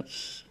guess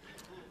that's,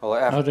 well,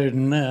 other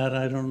than that,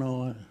 I don't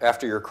know.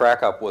 After your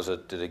crack up,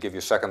 did it give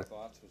you second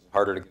thoughts? Was it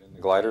harder to get in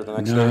the glider the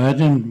next day? No, I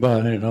didn't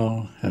bother at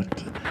all.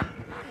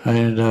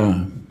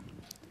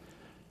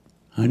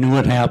 I knew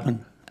what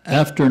happened.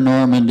 After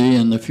Normandy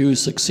and the few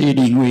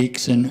succeeding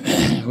weeks in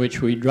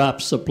which we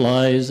dropped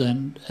supplies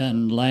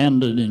and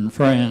landed in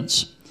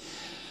France,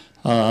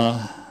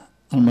 on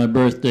my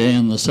birthday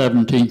on the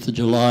 17th of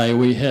July,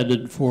 we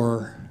headed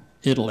for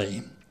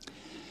Italy.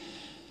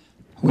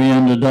 We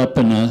ended up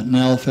in an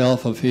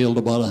alfalfa field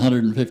about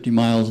 150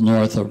 miles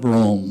north of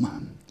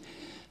Rome.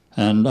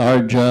 And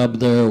our job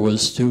there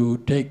was to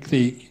take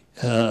care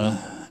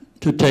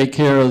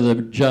of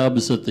the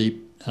jobs that the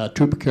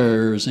troop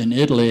carriers in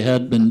Italy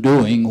had been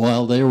doing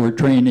while they were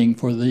training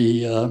for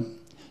the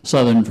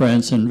southern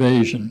France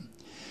invasion.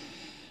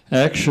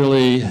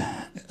 Actually,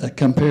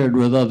 compared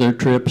with other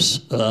trips,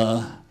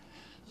 that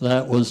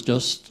was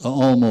just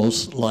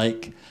almost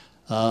like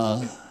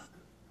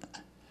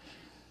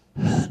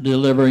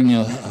delivering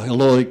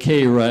Aloy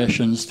K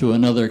rations to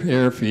another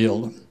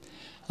airfield.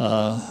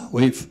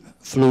 We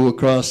flew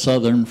across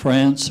southern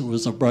France. It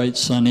was a bright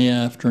sunny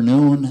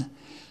afternoon.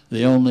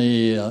 The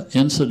only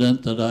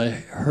incident that I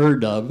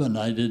heard of, and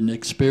I didn't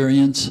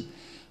experience,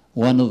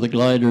 one of the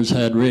gliders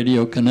had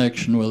radio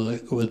connection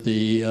with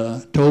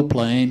the tow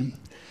plane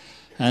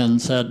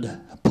and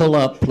said, "Pull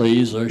up,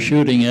 please, they're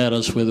shooting at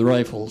us with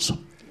rifles."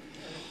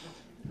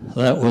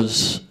 That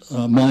was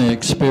my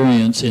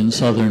experience in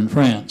southern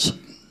France.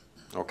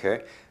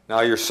 Okay.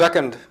 Now your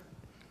second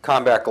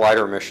combat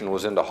glider mission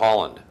was into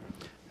Holland,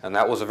 and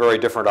that was a very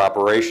different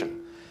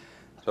operation.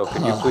 So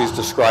could you please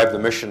describe the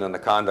mission and the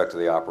conduct of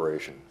the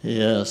operation?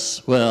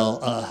 Yes.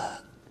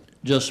 Well,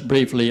 just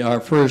briefly, our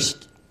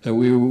first,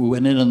 we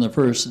went in on the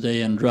first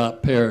day and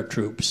dropped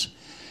paratroops.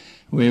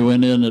 We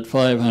went in at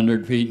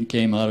 500 feet and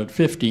came out at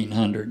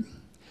 1,500.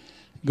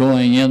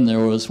 Going in,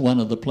 there was one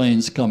of the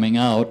planes coming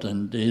out,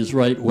 and his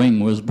right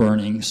wing was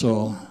burning,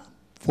 so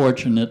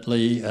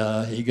fortunately,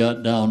 he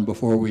got down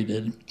before we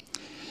did.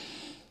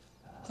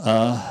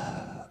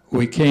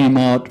 we came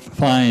out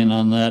fine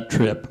on that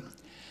trip.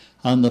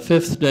 On the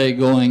 5th day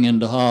going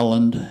into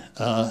Holland,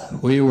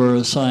 we were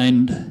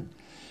assigned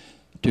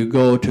to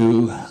go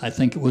to, I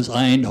think it was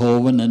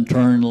Eindhoven, and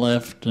turn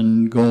left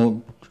and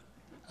go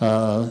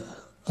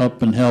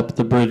up and help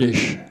the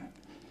British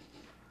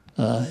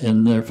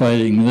in their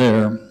fighting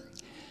there.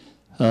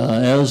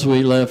 As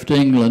we left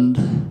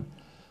England,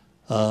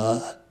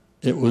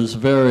 it was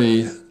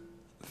very,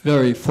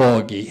 very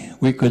foggy.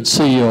 We could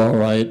see all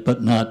right,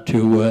 but not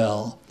too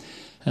well.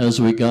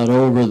 As we got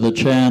over the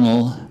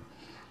channel,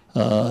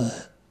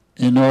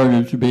 in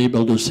order to be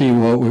able to see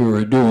what we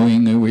were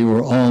doing, we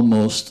were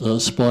almost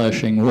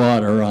splashing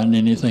water on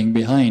anything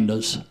behind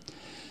us.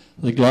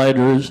 The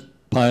gliders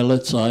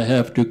pilots I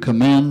have to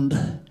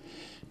commend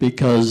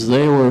because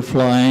they were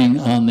flying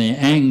on the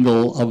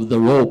angle of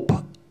the rope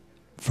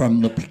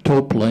from the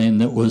tow plane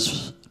that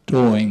was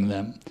towing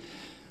them.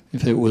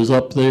 If it was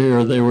up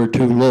there, they were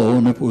too low,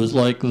 and if it was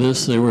like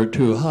this, they were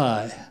too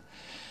high.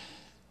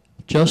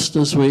 Just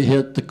as we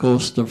hit the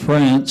coast of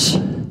France,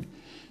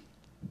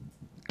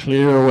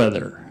 clear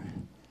weather,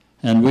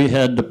 and we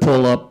had to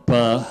pull up,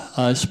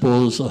 I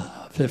suppose,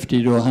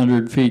 50 to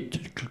 100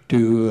 feet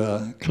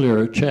to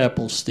clear a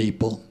chapel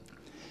steeple.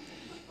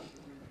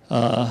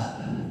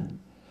 I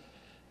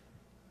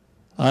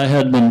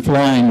had been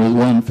flying with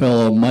one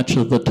fellow much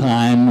of the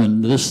time,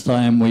 and this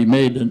time we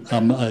made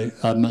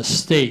a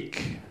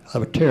mistake,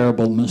 a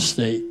terrible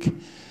mistake.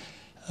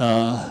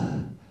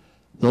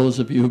 Those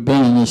of you who've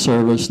been in the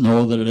service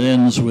know that it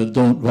ends with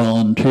don't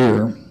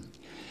volunteer.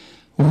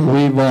 Well,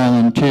 we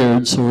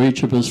volunteered, so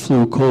each of us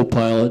flew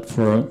co-pilot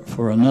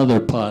for another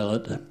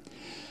pilot.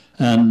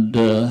 And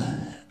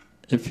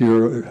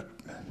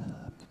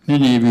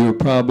many of you are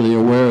probably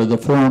aware, the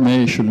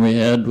formation we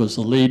had was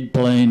the lead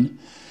plane,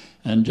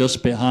 and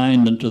just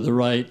behind and to the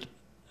right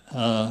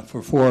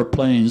for 4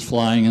 planes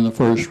flying in the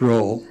first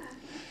row.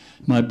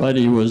 My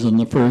buddy was in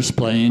the first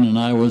plane, and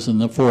I was in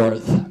the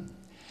 4th.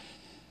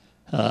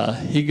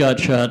 He got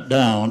shot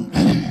down.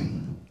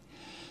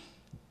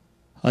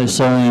 I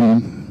saw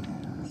him,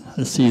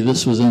 let's see,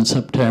 this was in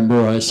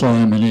September. I saw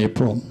him in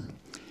April.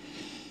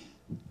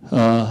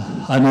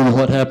 I don't know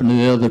what happened to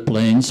the other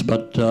planes,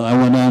 but I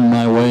went on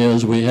my way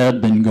as we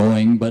had been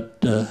going,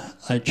 but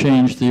I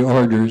changed the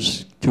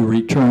orders to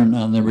return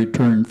on the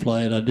return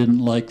flight. I didn't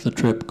like the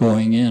trip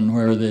going in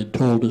where they'd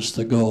told us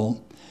to go.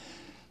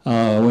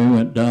 We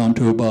went down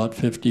to about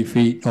 50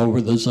 feet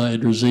over the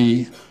Zuider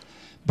Zee,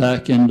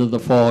 back into the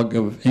fog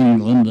of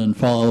England, and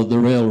followed the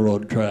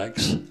railroad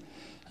tracks.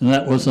 And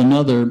that was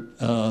another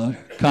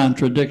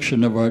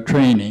contradiction of our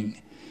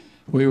training.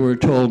 We were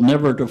told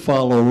never to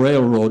follow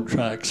railroad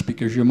tracks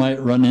because you might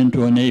run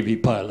into a Navy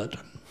pilot.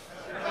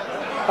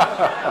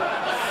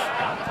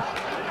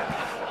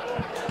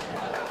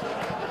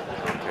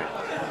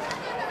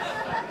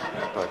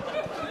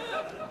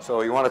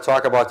 So you want to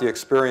talk about the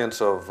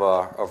experience of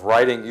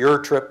riding your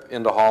trip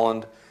into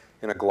Holland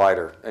in a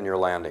glider and your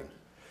landing.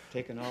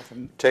 Taking off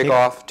from... Take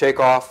off,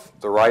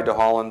 the ride to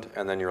Holland,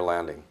 and then your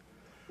landing.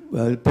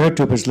 Well,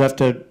 paratroopers left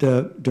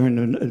during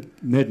the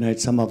midnight,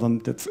 some of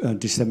them,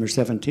 September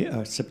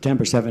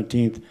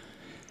 17th.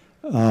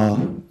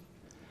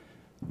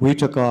 We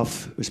took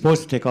off, we were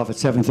supposed to take off at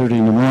 7:30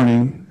 in the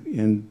morning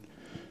and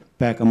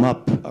back them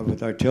up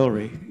with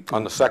artillery.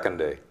 On the second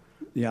day?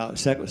 Yeah,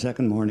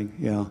 second morning,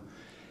 yeah.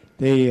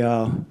 They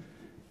were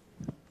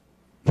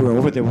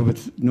over there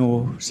with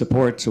no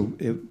support, so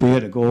we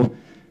had to go.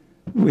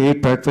 We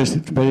ate breakfast,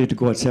 ready to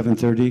go at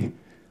 7:30.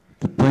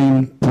 The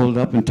plane pulled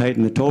up and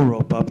tightened the tow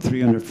rope up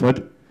 300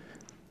 foot.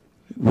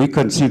 We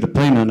couldn't see the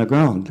plane on the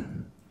ground.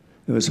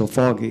 It was so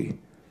foggy.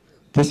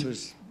 This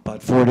was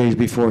about 4 days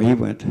before he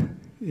went,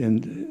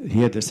 and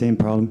he had the same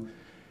problem.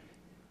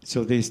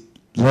 So they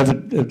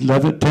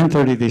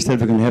 10:30, they said,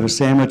 we're going to have a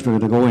sandwich, we're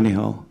going to go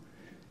anyhow,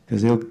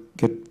 because they'll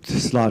get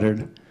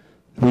slaughtered.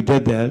 We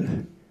did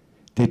that.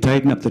 They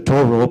tightened up the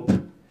tow rope,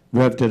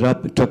 revved it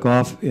up, and took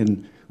off,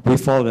 and we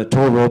followed the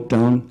tow rope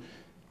down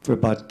for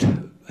about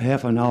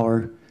half an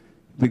hour.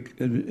 We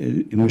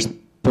were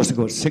supposed to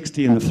go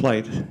 60 in the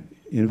flight,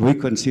 and we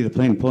couldn't see the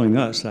plane pulling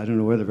us. I don't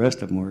know where the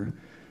rest of them were.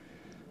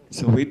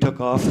 So we took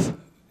off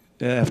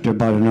after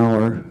about an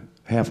hour,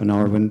 half an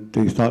hour, when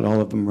they thought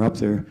all of them were up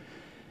there.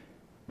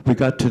 We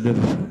got to the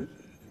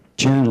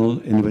channel,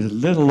 and there was a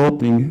little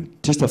opening,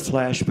 just a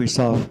flash. We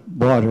saw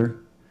water,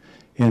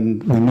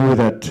 and we knew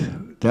that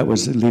that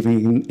was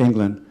leaving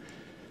England.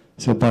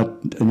 So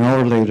about an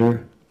hour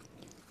later,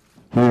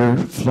 we were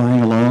flying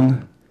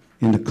along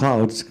in the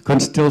clouds,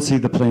 couldn't still see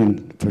the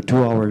plane for 2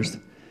 hours.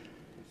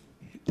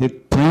 The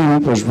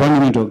plane was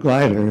running into a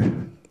glider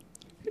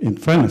in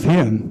front of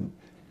him.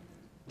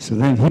 So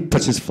then he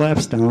puts his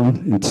flaps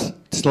down and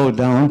slowed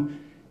down,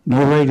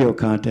 no radio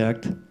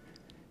contact.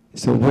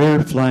 So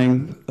we're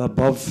flying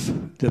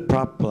above the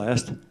prop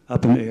blast,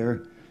 up in the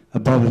air,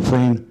 above the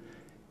plane.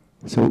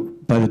 So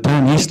by the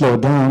time he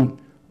slowed down,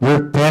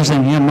 we're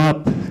passing him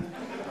up.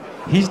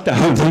 He's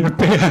down there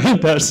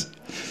behind us,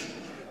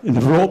 and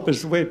the rope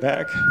is way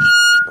back.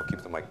 No,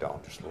 keep the mic down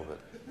just a little bit.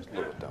 Just a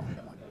little bit down.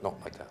 No,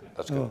 like that.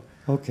 That's good.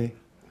 Oh, okay.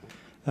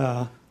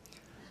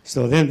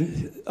 So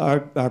then our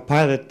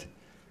pilot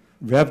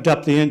revved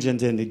up the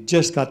engines, and he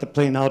just got the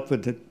plane out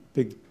with the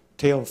big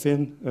tail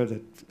fin, or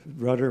the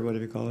rudder,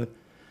 whatever you call it,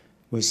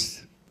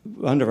 was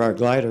under our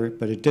glider,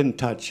 but it didn't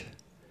touch.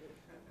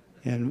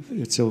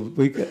 And so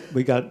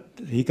he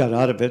got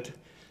out of it.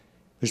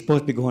 We're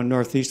supposed to be going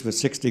northeast with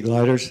 60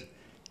 gliders.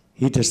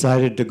 He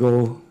decided to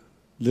go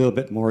a little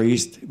bit more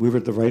east. We were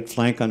at the right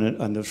flank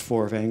on those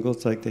 4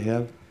 angles like they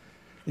have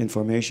in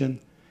formation.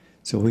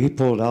 So he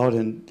pulled out,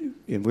 and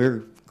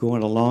we're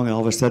going along, and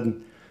all of a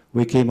sudden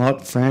we came out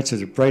in France. It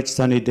was a bright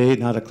sunny day,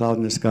 not a cloud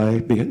in the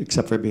sky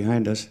except for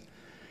behind us.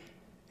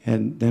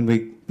 And then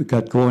we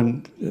got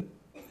going.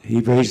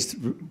 He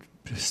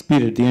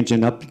speeded the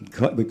engine up,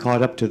 and we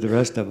caught up to the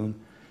rest of them.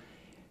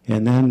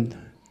 And then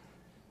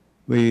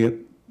we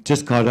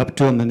just caught up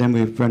to him, and then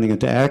we were running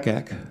into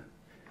Akak.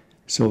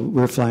 So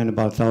we're flying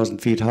about 1,000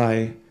 feet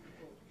high,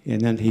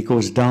 and then he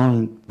goes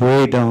down,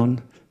 way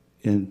down,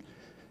 and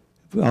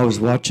I was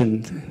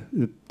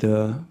watching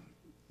the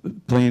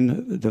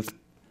plane. There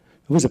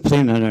was a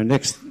plane on our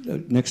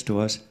next to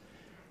us.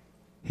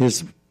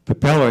 His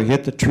propeller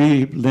hit the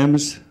tree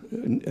limbs,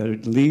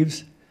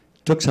 leaves,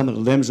 took some of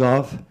the limbs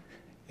off,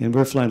 and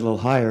we're flying a little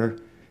higher.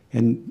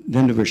 And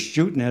then they were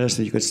shooting at us,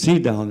 and you could see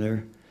down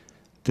there.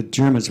 The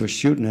Germans were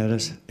shooting at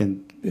us,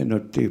 and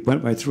they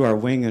went right through our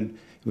wing, and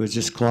it was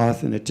just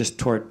cloth, and it just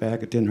tore it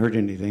back. It didn't hurt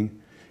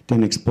anything. It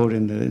didn't explode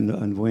on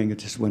the wing. It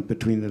just went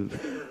between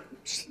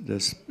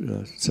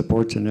the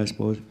supports, and I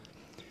suppose.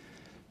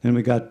 Then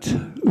we got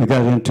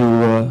into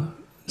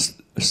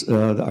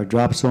our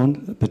drop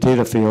zone,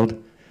 potato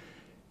field,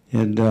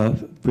 and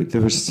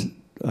there was,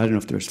 I don't know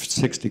if there was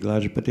 60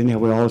 gliders, but anyhow,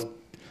 we all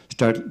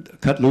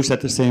cut loose at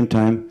the same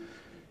time,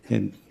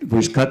 and we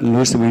was cutting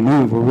loose, and we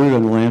knew where we were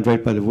going to land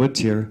right by the woods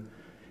here,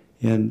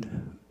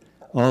 and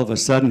all of a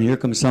sudden, here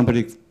comes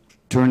somebody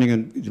turning,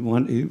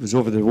 and he was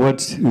over the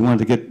woods. He wanted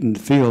to get in the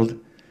field,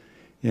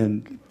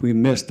 and we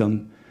missed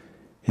him,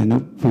 and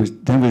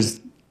then was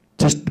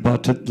just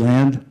about to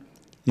land,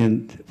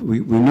 and we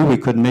knew we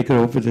couldn't make it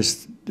over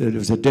this. There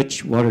was a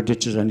ditch, water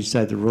ditches on each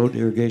side of the road,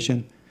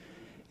 irrigation,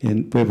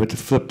 and we would have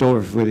flipped over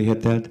if we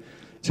hit that.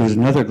 So there was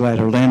another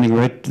glider landing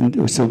right,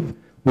 so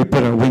we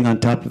put our wing on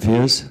top of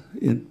his,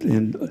 and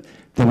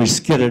then we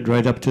skidded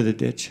right up to the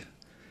ditch,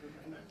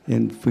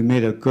 and we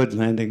made a good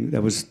landing.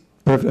 That was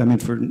perfect. I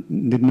mean,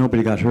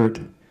 nobody got hurt.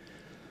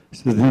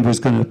 So then he was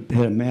going to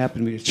hit a map,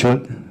 and we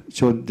showed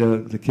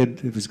the kid.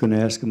 He was going to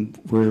ask him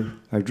where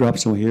our drop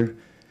zone here,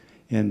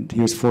 and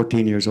he was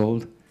 14 years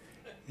old,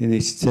 and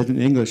he said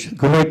in English,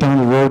 "Go right down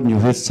the road and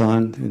you'll hit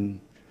Son." And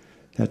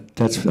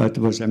that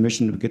was our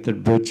mission, to get to the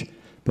bridge.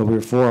 But we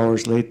were 4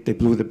 hours late. They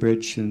blew the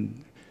bridge,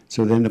 and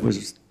so then it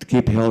was to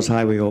keep Hell's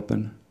Highway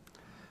open.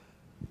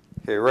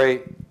 Okay,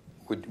 Ray,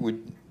 would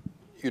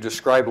you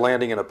describe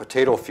landing in a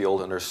potato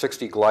field, and there's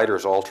 60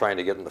 gliders all trying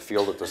to get in the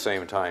field at the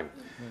same time?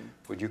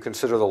 Would you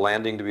consider the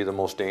landing to be the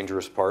most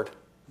dangerous part?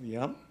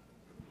 Yep.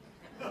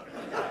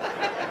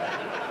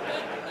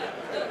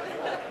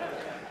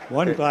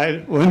 One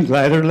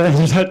glider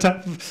landed on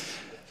top of,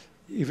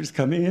 he was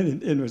coming in,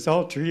 and it was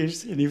all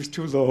trees, and he was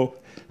too low.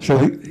 So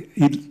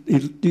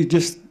he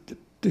just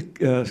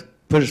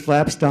put his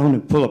flaps down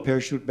and pull a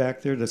parachute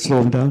back there to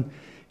slow him down.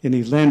 And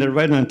he landed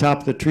right on top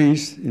of the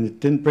trees, and it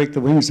didn't break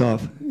the wings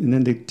off. And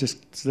then they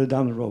just slid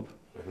down the rope.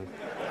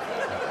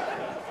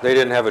 Mm-hmm. They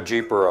didn't have a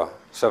Jeep or a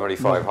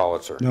 75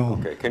 howitzer? No.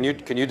 Okay. Can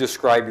you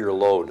describe your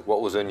load?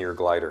 What was in your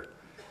glider?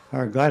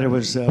 Our glider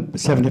was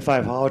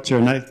 75 howitzer,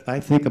 and I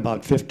think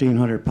about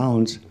 1,500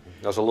 pounds.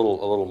 That was a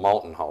little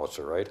mountain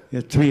howitzer, right?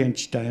 A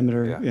 3-inch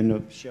diameter, Yeah. in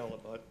a shell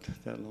about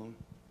that long.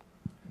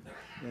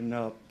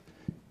 And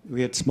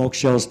we had smoke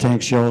shells,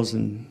 tank shells,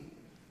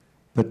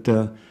 but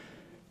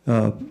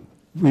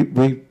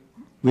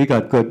we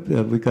got good.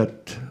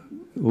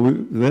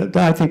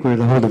 I think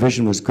the whole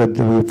division was good.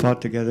 We fought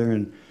together,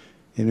 and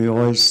we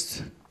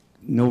always,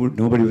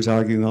 nobody was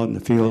arguing out in the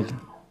field.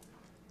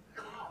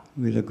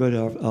 We had a good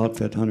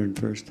outfit,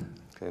 101st.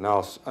 Okay,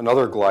 now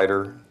another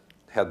glider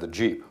had the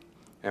Jeep.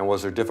 And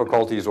was there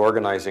difficulties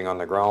organizing on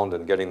the ground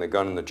and getting the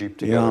gun and the Jeep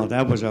together? Yeah,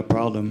 that was our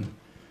problem.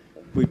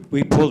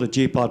 We pulled the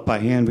Jeep out by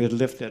hand. We had to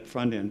lift that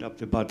front end up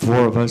to about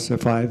 4 of us or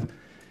 5.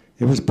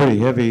 It was pretty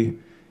heavy.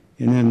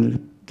 And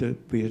then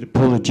we had to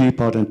pull the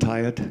Jeep out and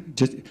tie it.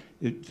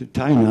 The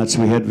tie knots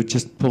we had would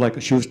just pull like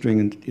a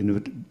shoestring, and it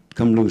would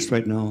come loose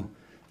right now.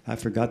 I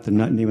forgot the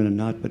name of the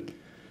knot, but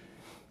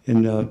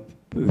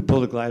we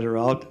pulled the glider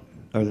out,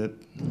 or the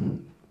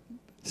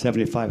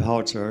 75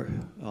 howitzer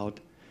out,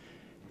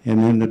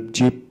 and then the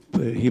Jeep,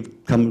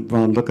 he'd come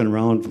around looking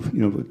around.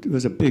 It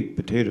was a big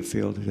potato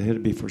field. It had to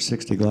be for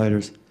 60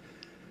 gliders,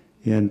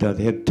 and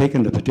they had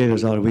taken the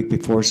potatoes out a week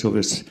before, so it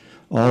was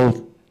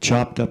all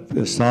chopped up,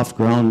 soft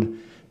ground.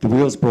 The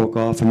wheels broke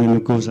off, and then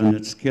it goes on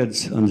its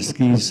skids, on the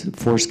skis,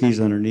 4 skis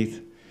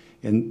underneath,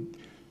 and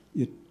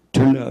you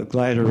turn the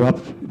glider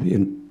up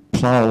and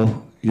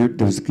plow.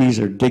 Those skis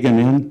are digging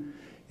in.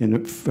 And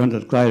the front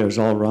of the glider is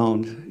all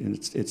round, and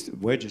it's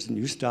wedges, and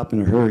you stop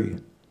in a hurry.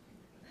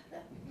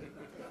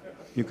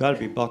 You got to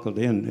be buckled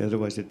in,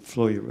 otherwise it'd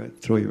throw you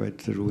right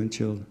to the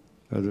windshield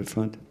or the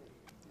front.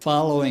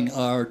 Following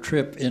our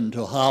trip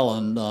into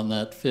Holland on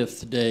that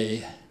 5th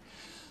day,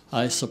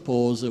 I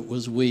suppose it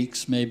was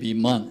weeks, maybe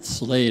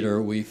months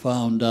later, we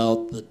found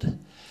out that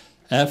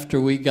after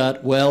we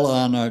got well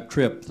on our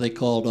trip, they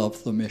called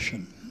off the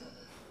mission.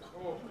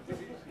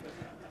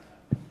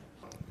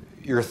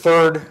 Your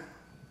third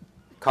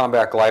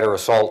combat glider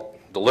assault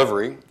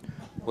delivery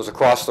was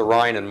across the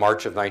Rhine in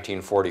March of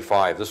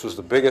 1945. This was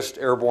the biggest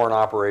airborne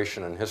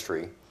operation in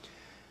history,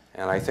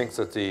 and I think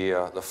that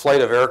the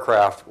flight of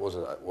aircraft was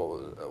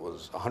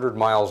 100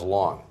 miles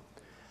long.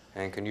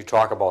 And can you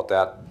talk about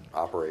that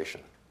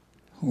operation?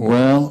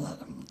 Well,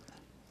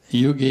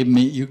 you give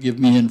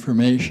me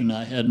information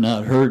I had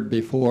not heard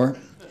before.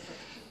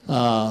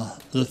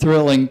 The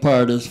thrilling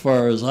part, as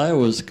far as I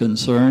was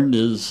concerned,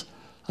 is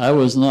I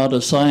was not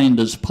assigned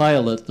as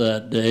pilot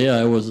that day.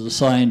 I was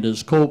assigned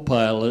as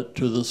co-pilot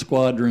to the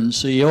squadron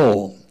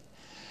CO.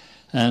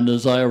 And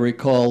as I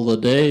recall the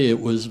day, it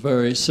was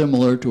very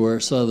similar to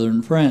our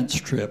southern France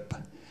trip.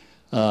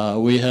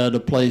 We had a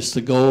place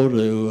to go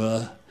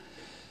to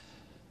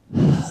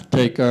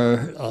take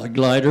our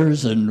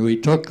gliders, and we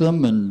took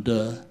them, and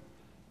or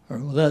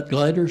was that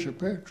gliders or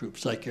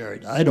paratroops I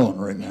carried? I don't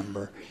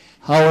remember.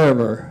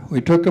 However, we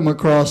took them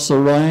across the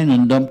Rhine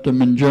and dumped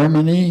them in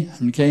Germany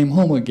and came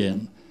home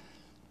again.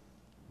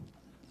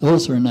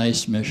 Those are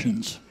nice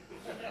missions.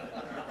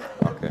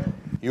 Okay.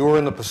 You were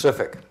in the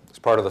Pacific as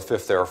part of the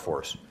 5th Air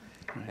Force.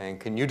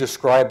 And can you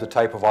describe the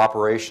type of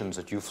operations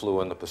that you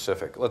flew in the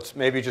Pacific? Let's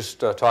maybe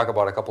just talk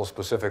about a couple of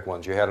specific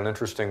ones. You had an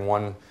interesting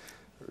one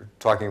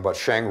talking about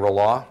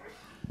Shangri-La.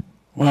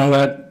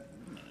 Well,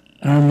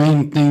 our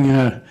main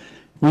thing,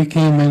 we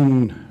came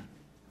in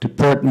to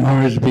Port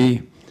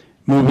Moresby,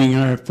 moving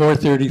our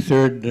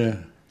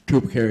 433rd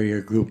Troop Carrier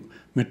Group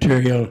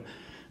material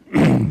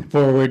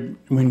forward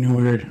when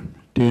we were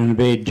to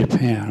invade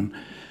Japan.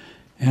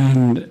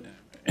 And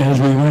as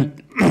we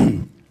went,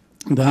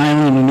 the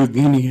island of New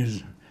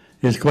Guinea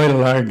is quite a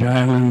large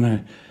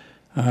island.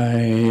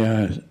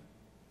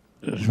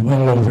 It's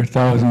well over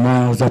 1,000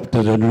 miles up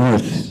to the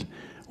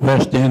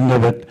northwest end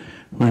of it,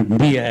 went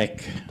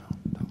Biak.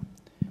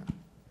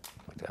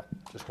 Like that.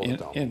 Just hold it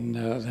down. In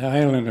the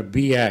island of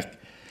Biak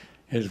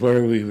is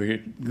where we were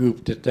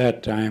grouped at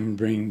that time,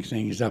 bringing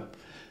things up.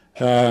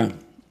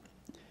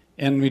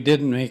 And we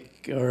didn't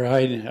make, or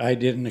I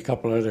did and a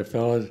couple other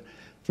fellows,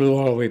 flew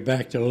all the way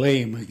back to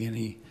Lae,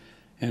 McGinney,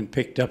 and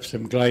picked up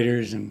some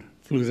gliders and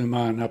flew them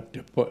on up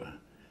to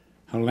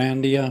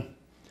Hollandia,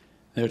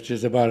 which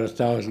is about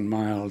 1,000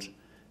 miles.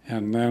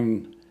 And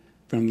then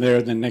from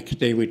there, the next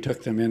day, we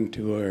took them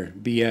into our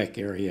Biak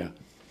area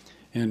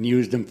and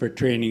used them for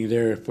training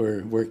there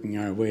for working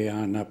our way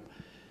on up.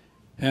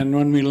 And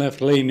when we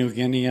left Lae, New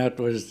Guinea, that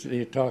was, they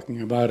were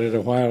talking about it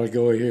a while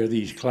ago here,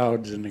 these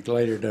clouds, and the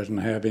glider doesn't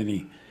have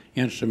any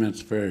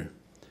instruments for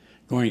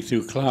going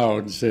through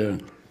clouds.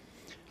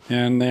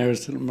 And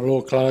there's some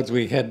low clouds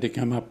we had to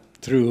come up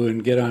through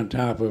and get on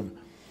top of.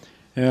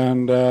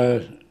 And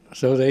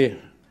so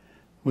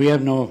we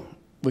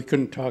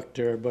couldn't talk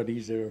to our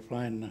buddies. They were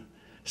flying the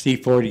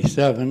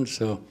C-47,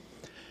 so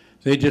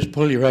they just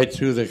pull you right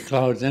through the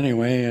clouds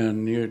anyway,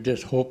 and you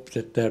just hope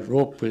that that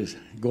rope was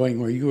going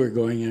where you were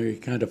going, and you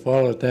kind of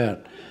followed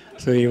that,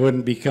 so you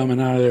wouldn't be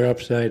coming out of there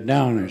upside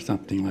down or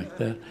something like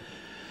that.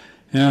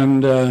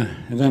 And then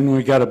when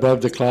we got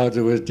above the clouds,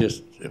 it was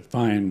just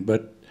fine.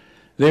 But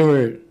they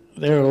were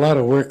a lot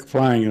of work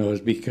flying those,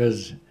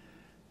 because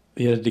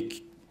you had to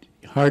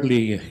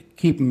hardly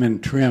keep them in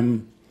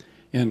trim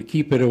and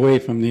keep it away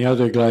from the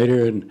other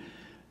glider. And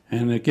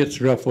it gets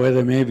rough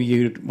weather. Maybe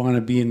you'd want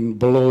to be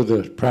below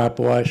the prop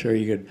wash, or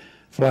you could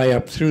fly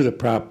up through the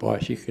prop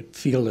wash. You could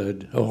feel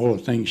the whole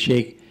thing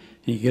shake,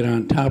 and you get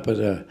on top of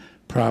the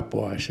prop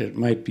wash. It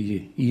might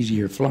be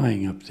easier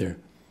flying up there.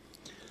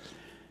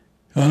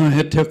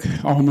 It took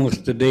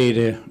almost a day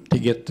to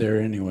get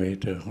there anyway,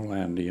 to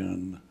Hollandia,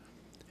 and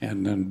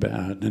then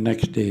the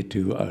next day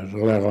to the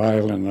little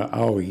island of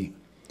Aui.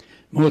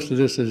 Most of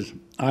this is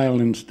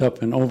island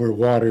stuff and over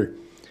water.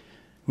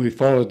 We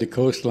followed the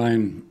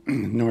coastline,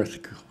 north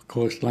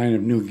coastline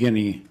of New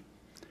Guinea,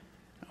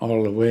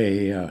 all the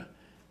way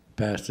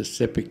past the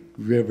Pacific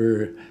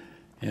River,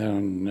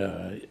 and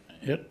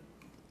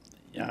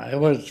I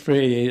was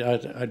afraid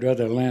I'd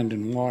rather land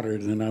in water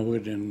than I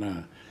would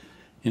in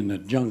the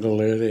jungle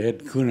there. They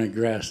had kuna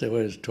grass that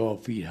was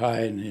 12 feet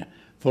high and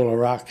full of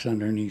rocks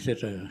underneath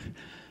it.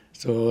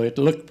 So it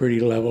looked pretty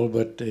level,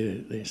 but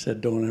they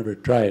said don't ever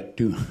try it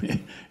too,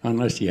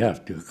 unless you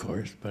have to, of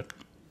course. But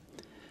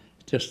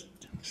just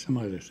some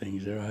other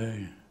things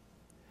there.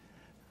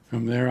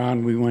 From there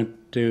on, we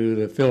went to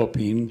the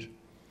Philippines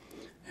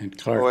and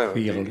Clark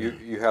Field.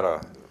 You had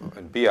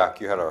in Biak,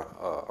 you had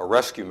a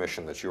rescue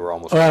mission that you were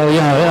almost... Oh,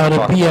 yeah, out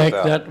of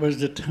Biak, that was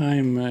the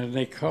time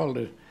they called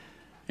it.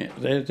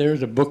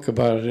 There's a book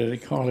about it. They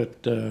call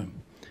it the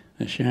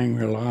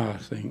Shangri-La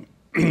thing.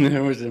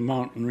 There was the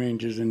mountain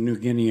ranges in New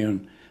Guinea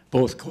on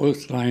both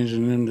coastlines,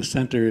 and in the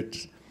center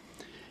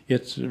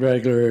it's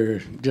regular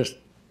just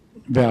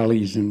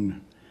valleys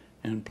and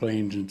and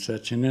planes and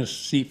such. And this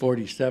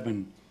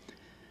C-47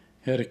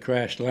 had a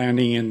crash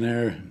landing in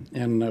there,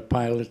 and the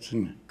pilots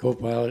and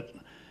co-pilot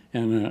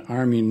and an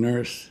Army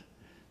nurse,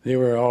 they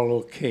were all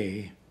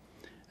okay,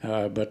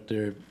 but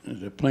the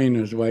plane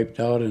was wiped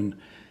out, and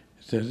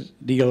the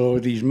deal over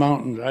these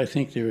mountains, I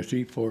think they were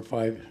 3,000,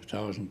 4,000,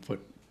 5,000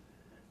 foot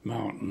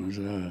mountains,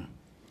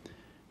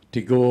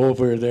 to go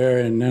over there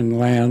and then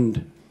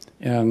land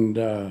and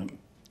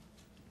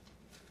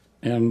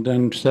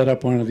then set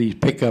up one of these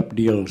pickup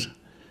deals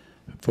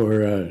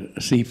for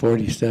a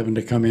C-47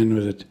 to come in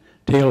with a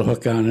tail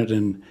hook on it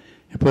and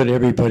put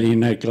everybody in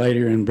that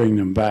glider and bring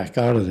them back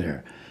out of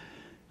there.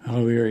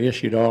 Well, we were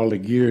issued all the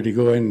gear to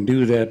go in and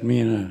do that. Me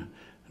and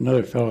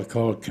another fellow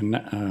called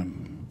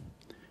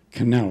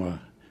Canella.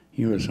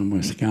 He was from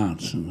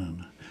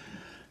Wisconsin.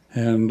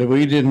 And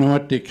we didn't know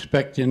what to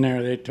expect in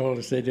there. They told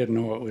us they didn't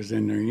know what was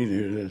in there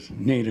either. The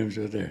natives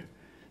with their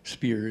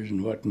spears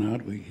and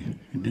whatnot. We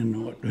didn't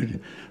know what we'd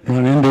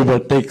run into,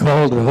 but they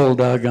called the whole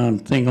doggone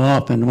thing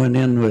off and went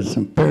in with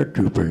some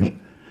paratroopers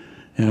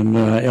and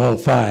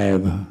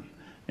L5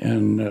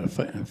 and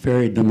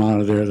ferried them out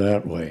of there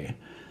that way.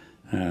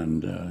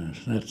 And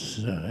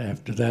that's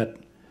after that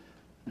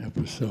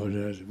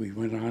episode, we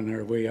went on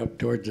our way up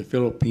towards the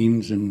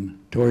Philippines and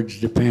towards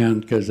Japan,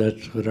 because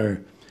that's what our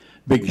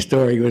big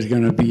story was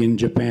going to be, in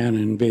Japan,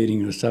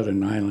 invading the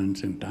southern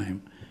islands in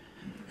time.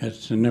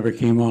 It never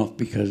came off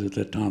because of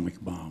the atomic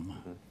bomb.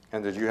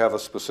 And did you have a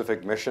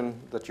specific mission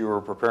that you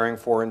were preparing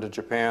for into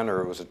Japan,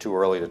 or was it too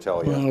early to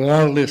tell you? Well,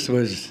 all this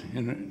was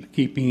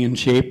keeping in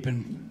shape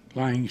and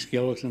flying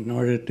skills in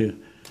order to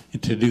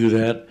do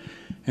that.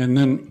 And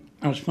then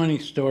a funny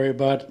story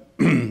about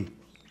when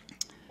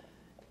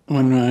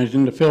I was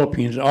in the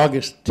Philippines.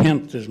 August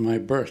 10th is my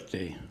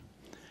birthday,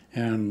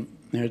 and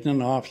I was in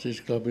the officers'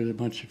 club with a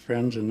bunch of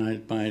friends, and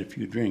I'd buy a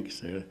few drinks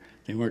there.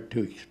 They weren't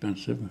too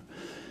expensive.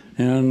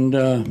 And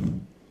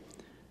then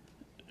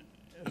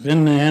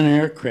the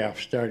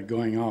anti-aircraft started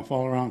going off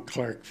all around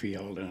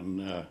Clarkfield,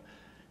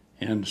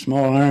 and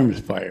small arms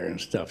fire and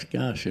stuff.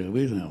 Gosh,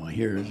 we thought, well,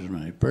 here is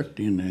my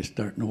birthday, and they're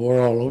starting the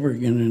war all over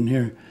again in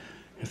here.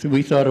 So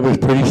we thought it was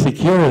pretty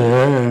secure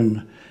there,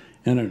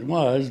 and it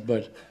was,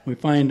 but we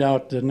find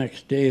out the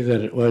next day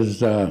that it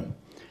was a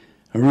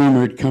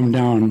rumor had come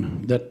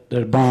down that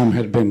the bomb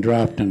had been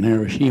dropped in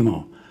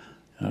Hiroshima.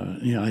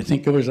 I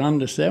think it was on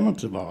the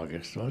 7th of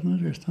August,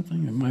 wasn't it, or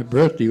something? And my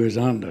birthday was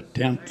on the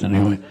 10th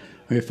anyway.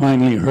 We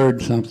finally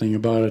heard something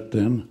about it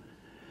then.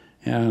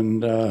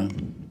 And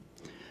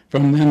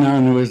from then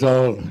on, it was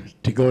all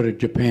to go to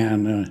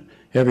Japan.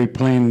 Every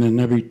plane and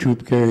every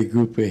troop carrier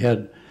group we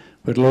had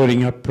was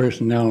loading up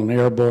personnel and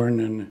airborne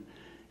and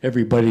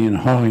everybody and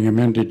hauling them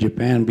into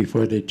Japan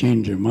before they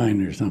changed their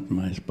mind or something,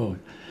 I suppose.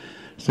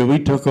 So we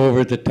took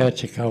over the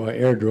Tachikawa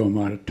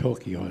Airdrome out of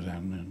Tokyo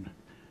then and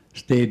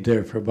stayed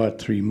there for about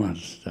 3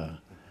 months,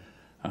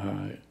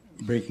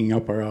 breaking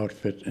up our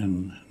outfit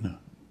and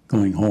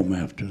going home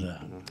after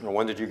that. And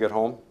when did you get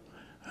home?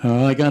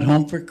 I got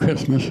home for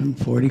Christmas in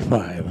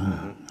 '45.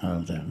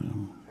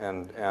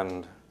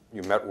 And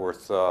you met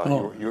with,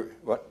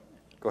 what?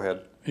 Go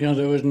ahead.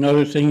 There was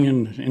another thing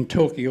in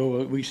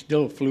Tokyo. We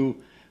still flew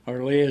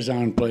our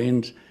liaison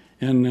planes,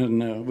 and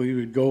then we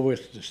would go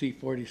with the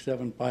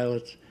C-47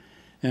 pilots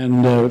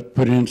and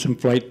put in some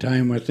flight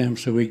time with them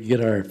so we could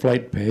get our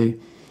flight pay.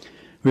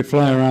 We'd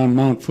fly around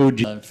Mount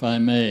Fuji. If I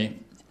may,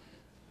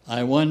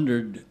 I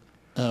wondered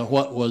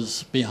what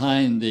was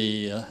behind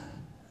the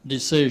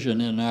decision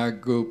in our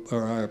group,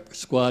 or our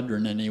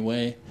squadron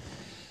anyway.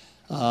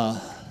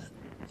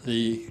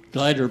 The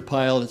glider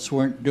pilots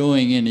weren't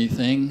doing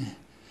anything,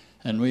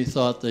 and we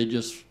thought they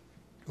just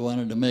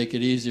wanted to make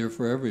it easier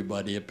for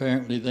everybody.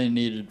 Apparently they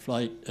needed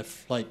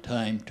flight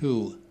time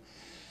too.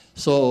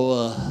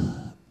 So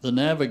the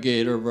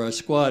navigator of our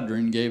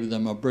squadron gave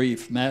them a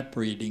brief map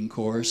reading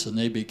course, and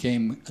they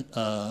became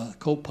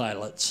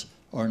co-pilots.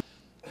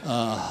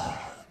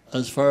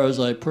 As far as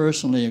I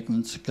personally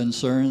am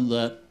concerned,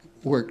 that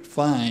worked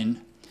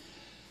fine,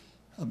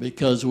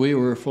 because we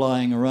were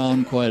flying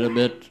around quite a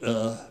bit,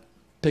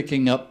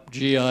 picking up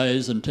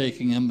GIs and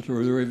taking them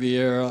through the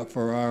Riviera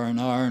for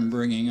R&R and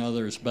bringing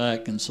others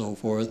back and so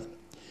forth.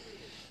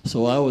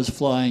 So I was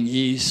flying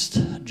east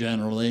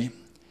generally,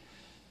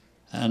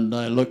 and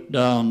I looked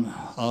down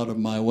out of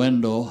my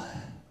window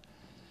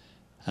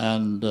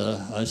and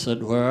I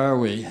said, "Where are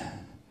we?"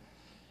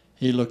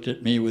 He looked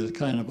at me with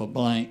kind of a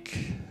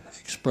blank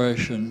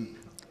expression,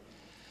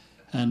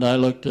 and I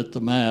looked at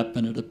the map,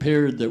 and it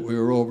appeared that we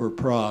were over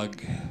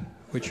Prague,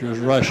 which was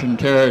Russian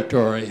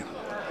territory.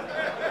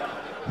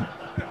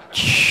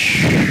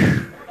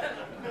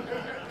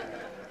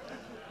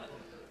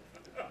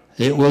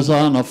 It was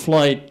on a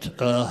flight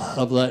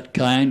of that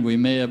kind. We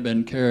may have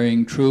been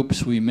carrying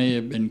troops, we may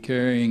have been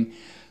carrying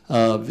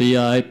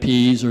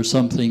VIPs or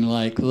something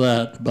like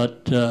that,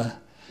 but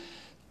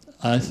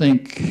I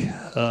think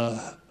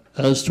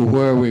as to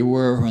where we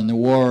were when the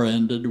war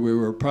ended, we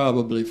were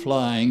probably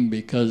flying,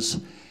 because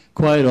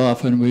quite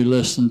often we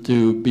listened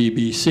to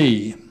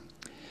BBC.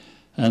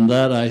 And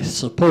that, I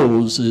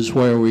suppose, is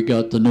where we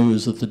got the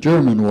news that the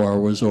German war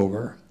was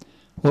over.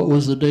 What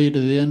was the date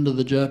of the end of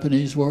the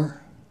Japanese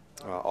war?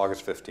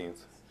 August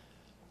 15th.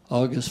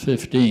 August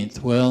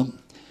 15th. Well,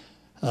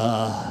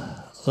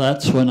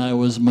 that's when I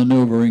was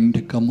maneuvering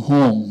to come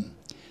home.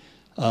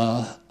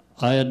 I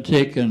had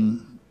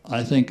taken,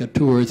 I think, a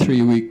 2 or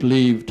 3 week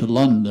leave to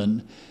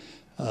London.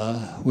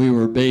 We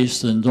were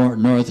based in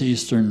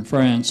northeastern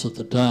France at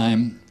the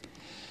time.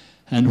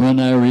 And when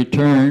I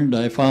returned,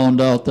 I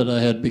found out that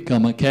I had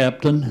become a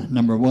captain,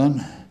 number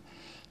one.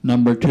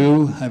 Number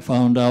two, I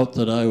found out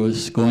that I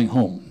was going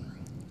home.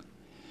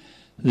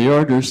 The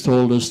orders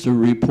told us to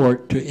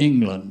report to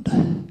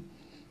England.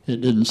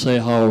 It didn't say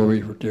how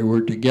we were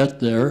to get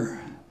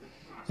there,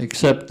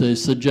 except they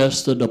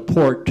suggested a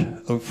port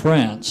of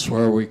France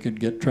where we could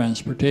get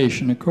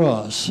transportation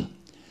across.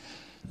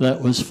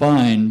 That was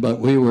fine, but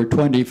we were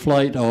 20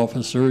 flight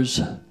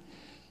officers,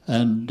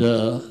 and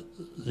the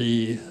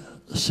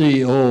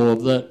CEO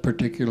of that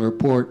particular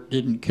port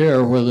didn't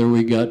care whether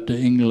we got to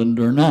England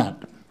or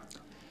not.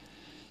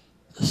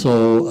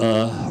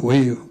 So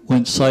we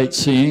went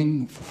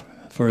sightseeing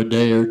for a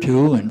day or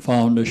two and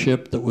found a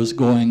ship that was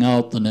going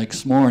out the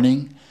next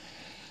morning.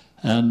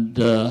 And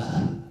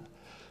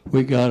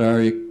we got our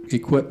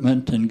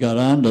equipment and got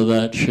onto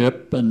that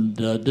ship and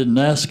didn't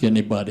ask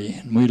anybody.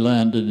 And we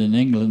landed in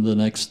England the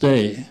next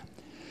day.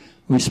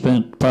 We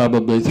spent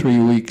probably 3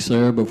 weeks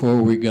there before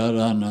we got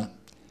on a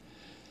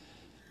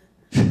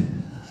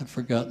I've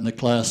forgotten the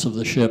class of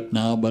the ship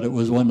now, but it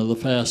was one of the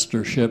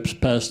faster ships,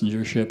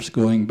 passenger ships,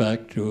 going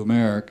back to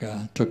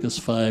America. It took us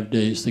 5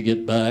 days to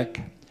get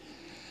back.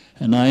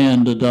 And I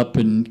ended up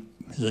in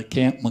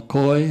Camp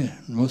McCoy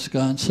in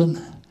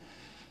Wisconsin.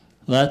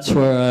 That's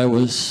where I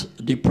was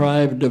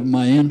deprived of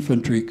my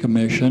infantry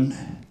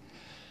commission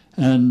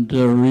and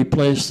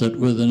replaced it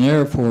with an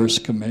Air Force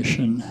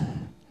commission.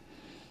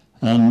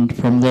 And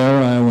from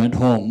there I went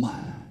home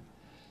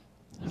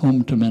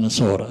to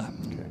Minnesota.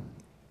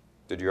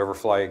 Did you ever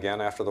fly again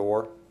after the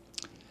war?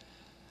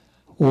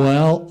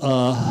 Well,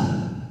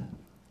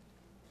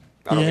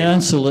 the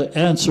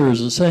answer is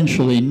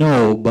essentially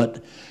no,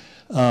 but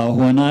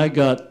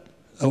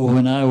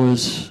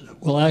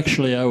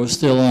actually I was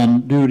still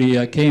on duty.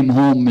 I came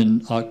home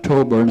in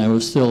October and I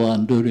was still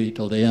on duty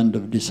till the end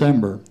of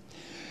December.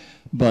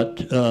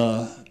 But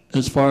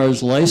as far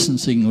as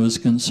licensing was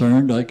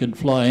concerned, I could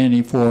fly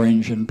any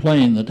 4-engine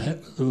plane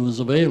that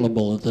was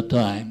available at the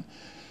time.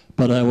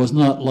 But I was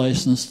not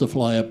licensed to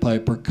fly a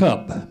Piper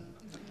Cub.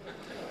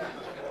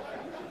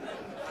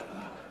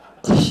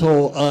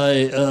 So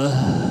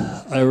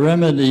I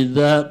remedied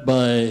that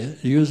by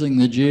using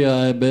the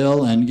GI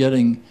Bill and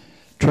getting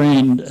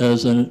trained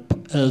as an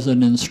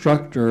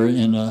instructor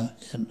in a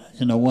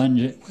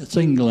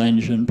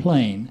single-engine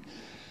plane.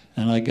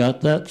 And I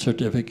got that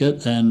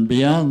certificate, and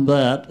beyond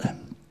that,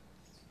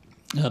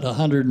 at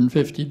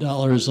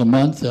 $150 a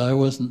month, I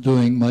wasn't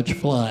doing much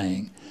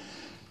flying.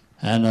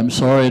 And I'm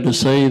sorry to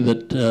say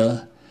that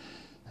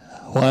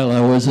while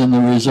I was in the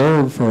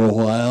reserve for a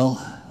while,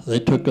 they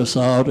took us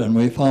out and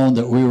we found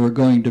that we were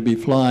going to be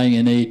flying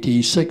in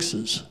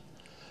AT-6s,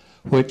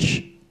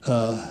 which,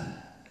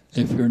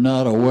 if you're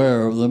not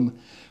aware of them,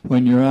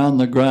 when you're on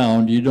the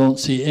ground, you don't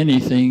see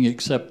anything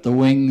except the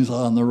wings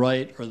on the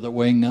right or the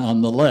wing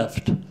on the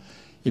left.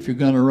 If you're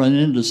going to run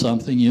into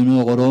something, you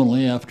know it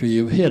only after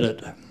you've hit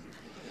it.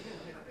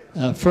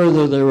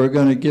 Further, they were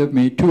going to give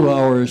me 2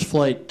 hours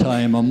flight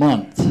time a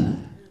month.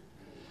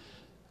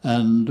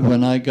 And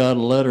when I got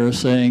a letter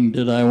saying,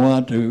 did I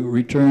want to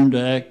return to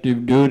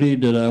active duty,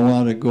 did I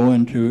want to go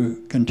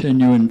into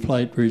continuing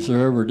flight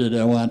reserve, or did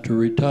I want to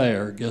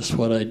retire? Guess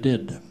what I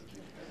did?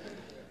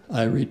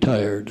 I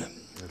retired.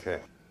 Okay.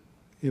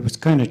 It was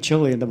kind of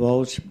chilly in the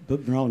bulge,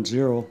 but around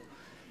zero.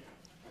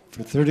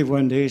 For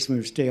 31 days,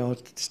 we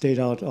stayed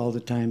out all the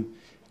time.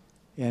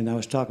 And I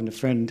was talking to a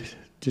friend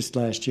just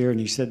last year, and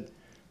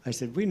I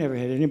said, we never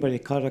had anybody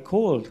caught a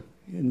cold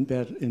in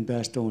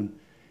Bastogne.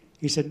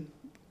 He said,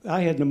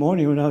 I had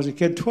pneumonia when I was a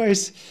kid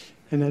twice,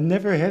 and I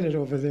never had it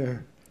over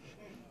there.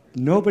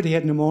 Nobody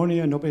had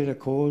pneumonia, nobody had a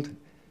cold,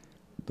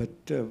 but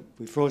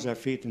we froze our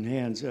feet and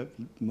hands. A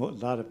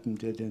lot of them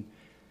did, and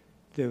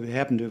they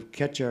happened to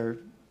catch our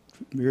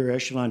rear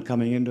echelon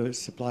coming into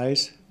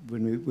supplies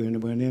when we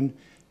went in.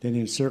 Then they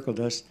encircled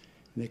us,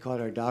 and they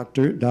caught our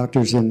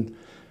doctors and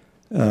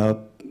a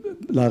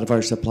lot of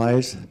our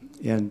supplies,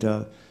 and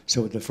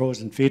so with the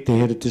frozen feet, they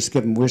had to just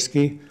give them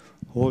whiskey,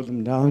 hold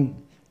them down,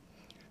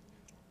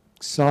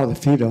 saw the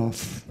feet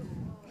off.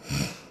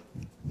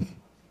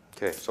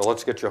 Okay, so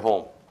let's get you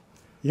home.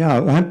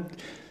 Yeah,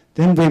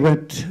 then we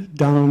went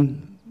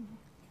down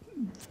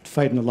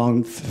fighting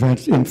along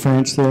in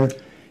France there,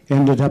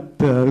 ended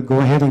up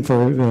heading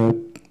for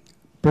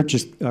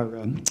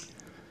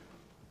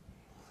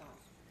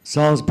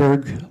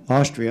Salzburg,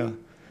 Austria,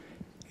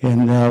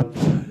 and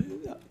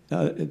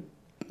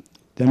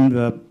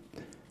then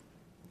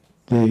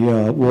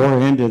the war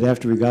ended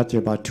after we got there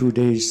about 2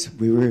 days.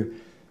 We were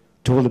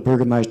told the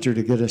Burgermeister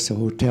to get us a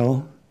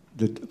hotel,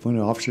 one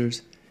of the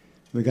officers.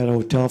 We got a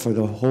hotel for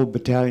the whole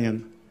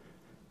battalion.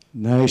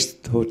 nice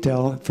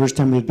hotel. First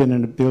time we'd been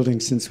in a building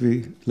since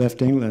we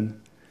left England.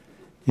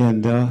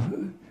 And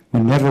we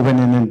never went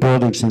in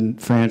buildings in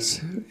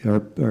France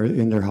or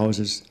in their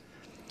houses.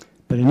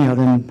 But anyhow,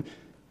 then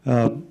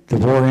the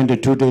war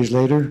ended 2 days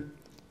later,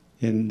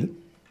 and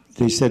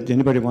they said,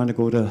 anybody want to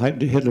go to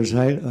Hitler's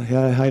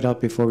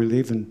hideout before we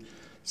leave? And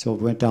so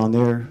we went down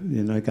there,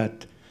 and I got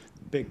a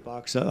big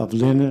box of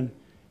linen,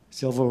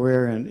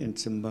 silverware, and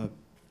some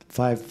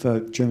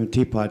 5 German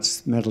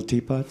teapots, metal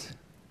teapots,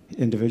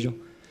 individual.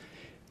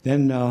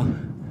 Then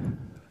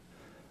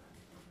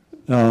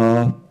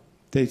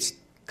they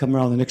come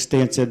around the next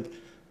day and said,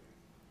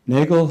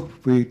 Nagel,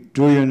 we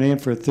drew your name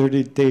for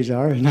 30 days in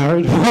our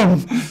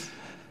home.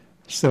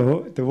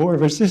 So the war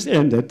was just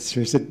ended.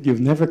 So he said, you've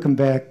never come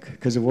back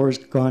because the war's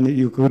gone.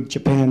 You go to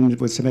Japan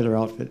with some other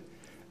outfit.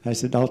 I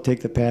said, I'll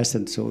take the pass.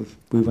 And so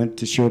we went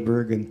to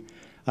Cherbourg. And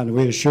on the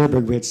way to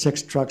Cherbourg, we had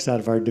 6 trucks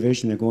out of our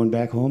division that going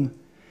back home.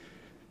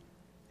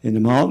 In the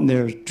mountain,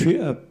 there was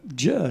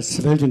a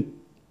civilian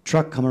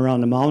truck come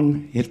around the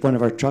mountain, hit one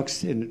of our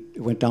trucks, and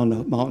it went down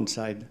the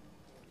mountainside.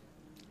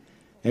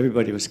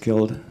 Everybody was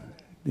killed.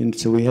 And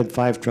so we had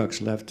 5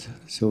 trucks left.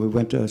 So we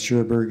went to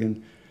Cherbourg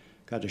and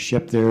got a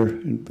ship there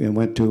and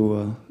went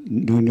to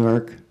New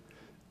York,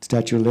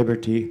 Statue of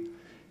Liberty.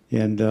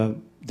 And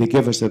they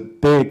give us a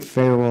big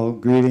farewell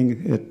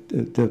greeting at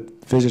the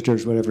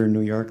visitors, whatever, in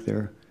New York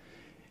there.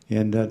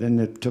 And then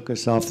it took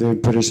us off there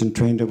and put us in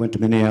train that went to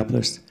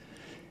Minneapolis.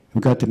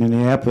 We got to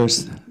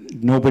Minneapolis,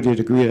 nobody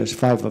to greet us,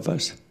 5 of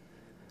us.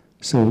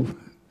 So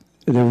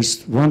there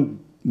was one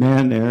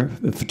man there,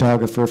 a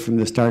photographer from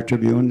the Star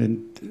Tribune,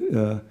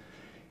 and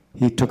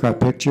he took our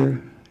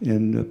picture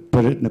and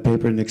put it in the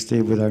paper the next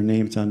day with our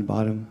names on the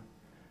bottom.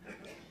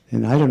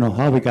 And I don't know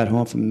how we got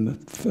home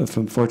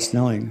from Fort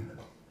Snelling.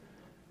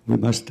 We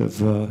must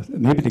have,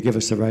 maybe they give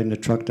us a ride in the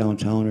truck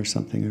downtown or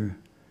something, or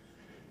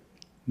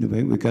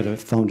we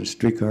found a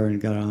streetcar and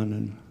got on,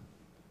 and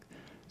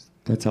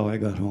that's how I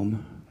got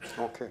home.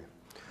 Okay.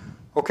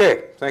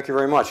 Okay, thank you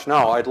very much.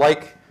 Now, I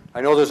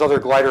know there's other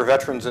glider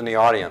veterans in the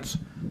audience,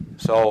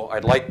 so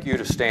I'd like you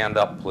to stand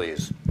up,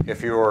 please,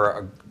 if you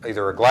are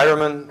either a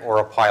gliderman or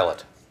a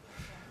pilot.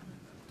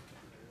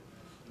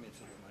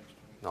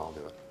 No, I'll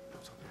do it.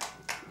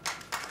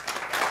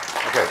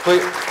 Okay,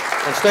 please,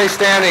 and stay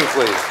standing,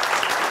 please.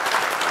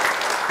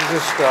 You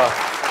just,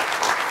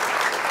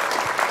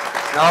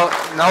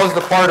 now is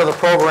the part of the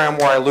program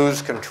where I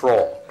lose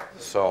control.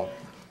 So,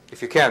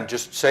 if you can,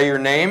 just say your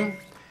name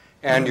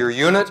and your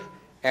unit,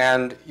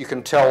 and you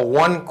can tell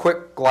one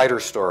quick glider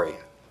story,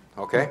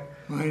 okay?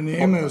 My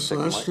name is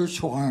Lester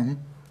Schwarm.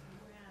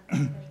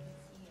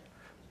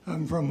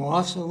 I'm from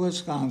Wausau,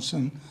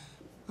 Wisconsin.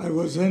 I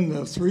was in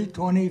the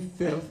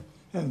 325th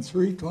and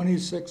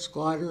 326th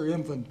Glider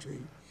Infantry.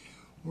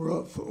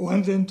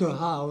 Went into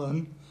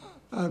Holland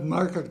at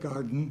Market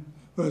Garden.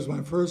 It was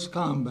my first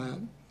combat.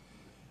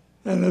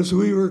 And as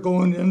we were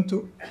going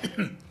into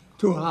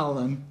to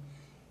Holland,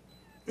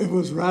 it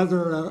was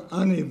rather an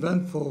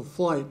uneventful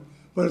flight.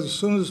 But as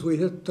soon as we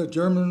hit the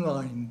German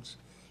lines,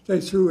 they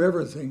threw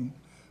everything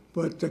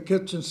but the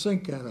kitchen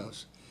sink at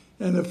us.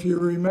 And if you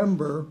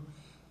remember,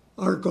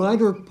 our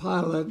glider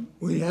pilot,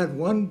 we had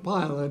one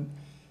pilot,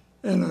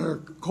 and our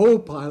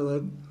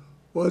co-pilot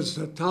was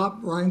the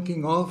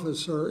top-ranking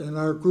officer in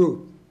our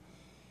group.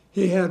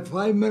 He had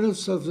 5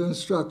 minutes of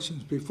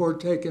instructions before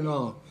taking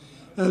off.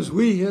 As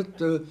we hit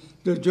the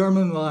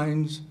German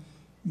lines,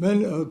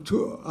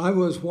 I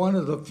was one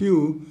of the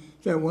few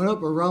that went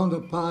up around the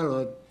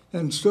pilot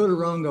and stood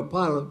around the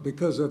pilot,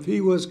 because if he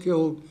was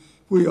killed,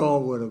 we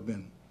all would have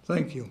been.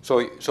 Thank you.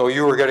 So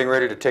you were getting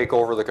ready to take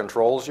over the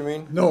controls, you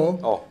mean? No,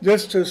 Oh.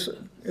 just to,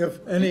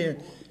 if any,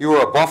 You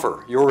were a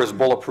buffer. You were his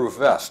bulletproof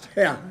vest.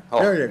 yeah,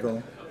 Oh. there you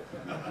go.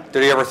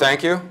 Did he ever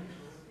thank you?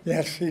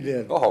 Yes, he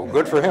did. Oh,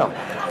 good for him.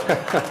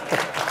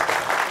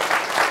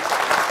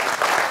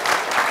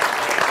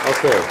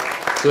 Okay,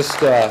 just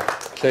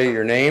say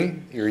your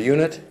name, your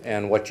unit,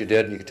 and what you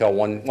did. You can tell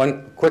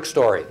one quick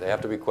story. They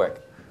have to be quick.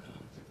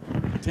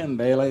 Tim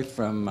Bailey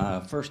from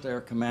 1st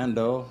Air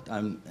Commando,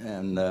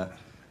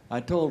 I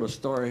told a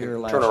story here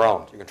last year. Turn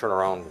around. You can turn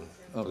around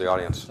for the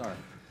audience. Sorry.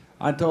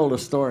 I told a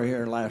story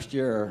here last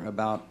year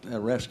about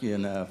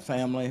rescuing a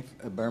family,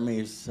 a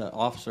Burmese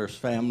officer's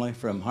family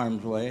from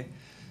harm's way.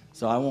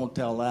 So I won't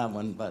tell that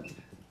one, but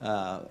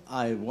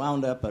I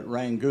wound up at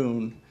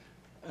Rangoon,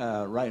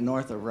 right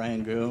north of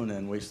Rangoon,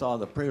 and we saw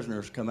the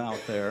prisoners come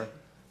out there.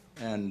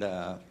 And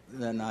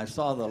then I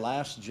saw the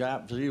last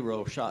Jap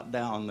Zero shot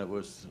down that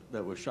was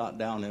shot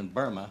down in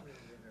Burma,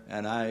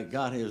 and I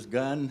got his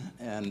gun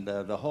and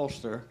the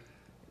holster,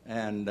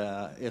 and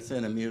it's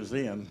in a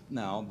museum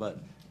now. But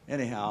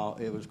anyhow,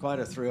 it was quite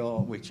a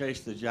thrill. We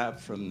chased the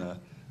Japs from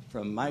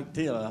Mike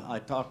Tila. I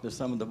talked to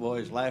some of the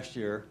boys last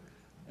year,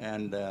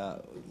 and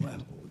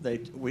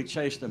we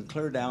chased them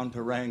clear down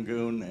to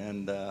Rangoon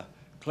and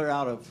clear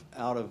out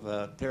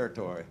of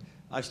territory.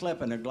 I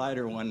slept in a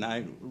glider one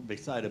night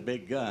beside a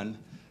big gun,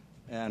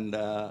 and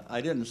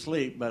I didn't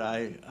sleep, but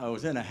I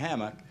was in a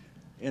hammock,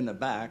 in the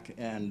back,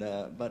 and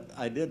but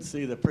I did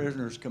see the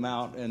prisoners come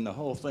out, and the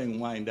whole thing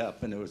wind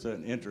up, and it was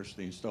an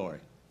interesting story.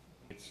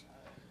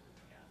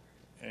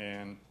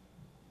 And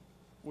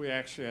we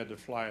actually had to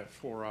fly it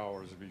 4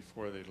 hours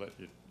before they let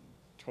you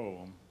tow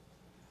them.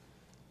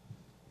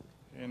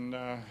 And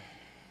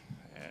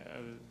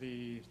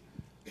the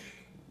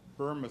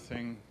Burma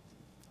thing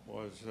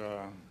was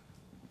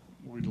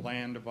we'd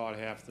land about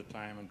half the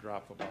time and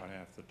drop about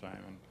half the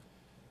time.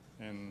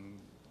 And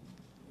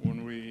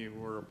when we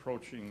were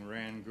approaching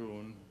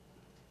Rangoon,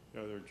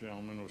 the other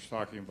gentleman was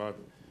talking about,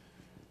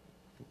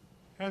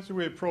 as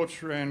we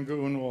approached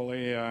Rangoon, well,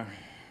 they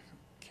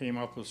came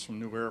up with some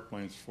new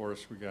airplanes for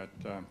us. We got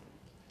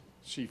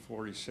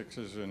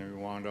C-46s, and we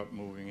wound up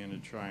moving into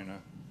China.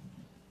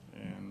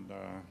 And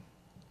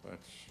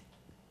that's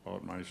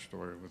about my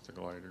story with the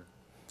glider.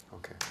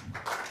 Okay.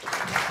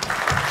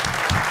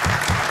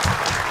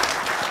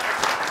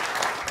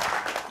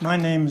 My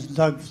name is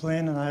Doug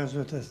Flynn, and I was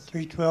with the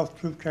 312th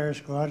Troop Carrier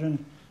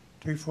Squadron,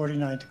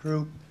 349th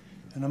Group.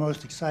 And the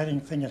most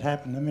exciting thing that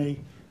happened to me,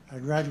 I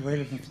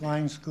graduated from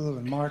flying school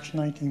in March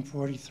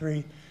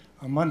 1943.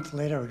 A month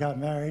later, we got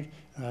married,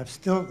 and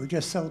we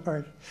just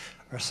celebrated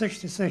our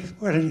 66th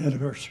wedding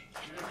anniversary.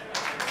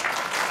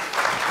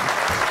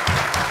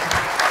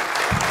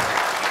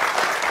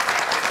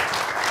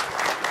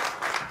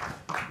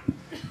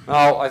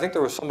 Now, I think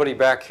there was somebody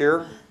back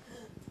here.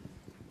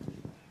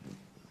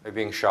 Are you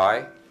being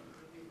shy?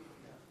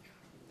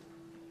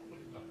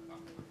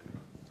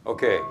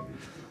 Okay.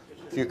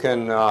 If you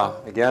can,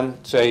 again,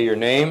 say your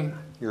name,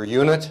 your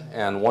unit,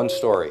 and one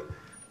story.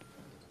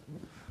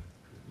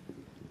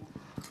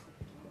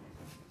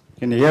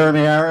 Can you hear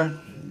me, Ira?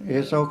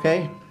 It's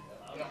okay?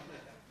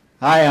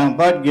 Hi, I'm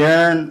Bud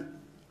Guerin.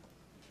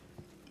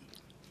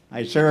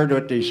 I served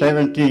with the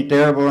 17th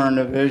Airborne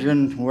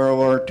Division, World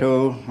War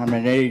II. I'm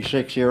an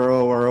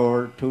 86-year-old World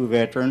War II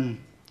veteran.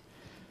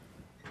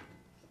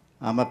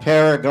 I'm a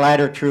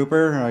paraglider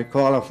trooper. I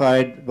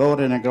qualified both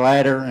in a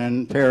glider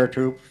and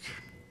paratroops.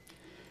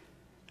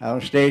 I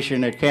was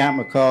stationed at Camp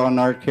McCall,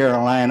 North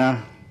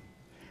Carolina,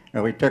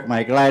 where we took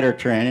my glider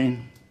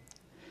training.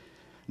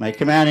 My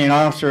commanding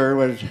officer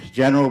was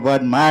General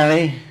Bud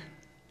Miley,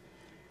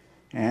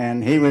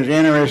 and he was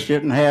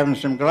interested in having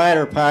some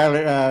glider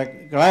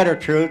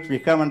troops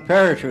becoming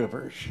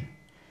paratroopers.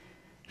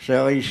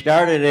 So he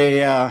started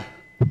a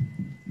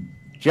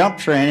jump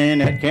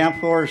training at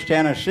Camp Forest,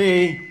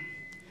 Tennessee,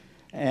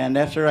 and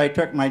that's where I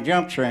took my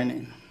jump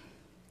training.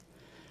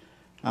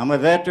 I'm a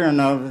veteran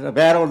of the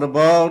Battle of the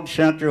Bulge,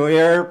 Central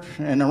Europe,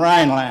 and the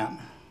Rhineland.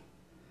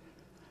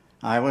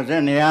 I was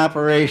in the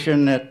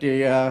operation that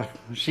the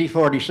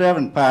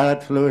C-47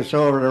 pilot flew us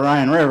over the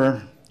Rhine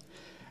River,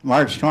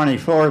 March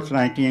 24th,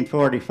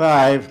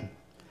 1945,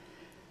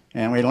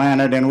 and we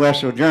landed in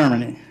Wesel,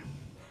 Germany.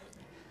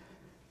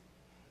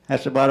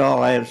 That's about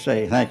all I have to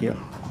say. Thank you.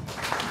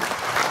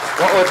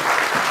 What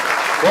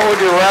would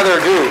you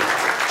rather do,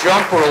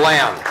 jump or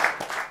land?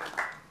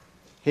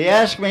 He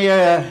asked me,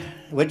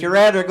 would you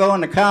rather go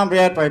into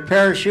combat by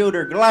parachute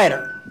or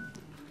glider?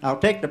 I'll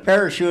take the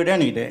parachute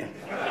any day.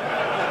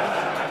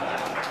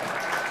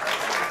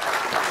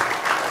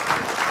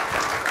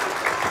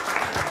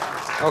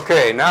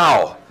 Okay,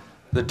 now,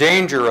 the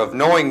danger of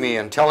knowing me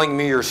and telling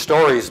me your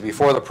stories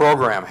before the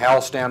program.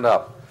 Hal, stand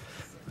up.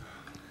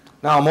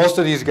 Now, most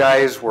of these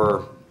guys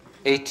were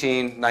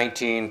 18,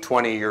 19,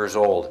 20 years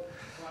old.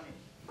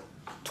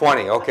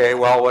 20, okay,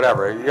 well,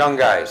 whatever, young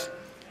guys.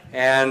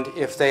 And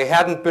if they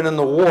hadn't been in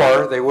the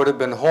war, they would have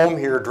been home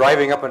here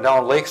driving up and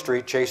down Lake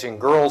Street chasing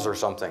girls or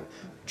something.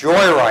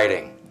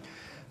 Joyriding.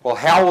 Well,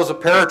 Hal was a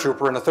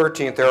paratrooper in the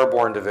 13th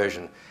Airborne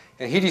Division,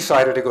 and he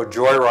decided to go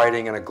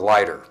joyriding in a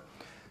glider.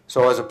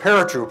 So as a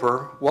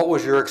paratrooper, what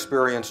was your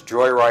experience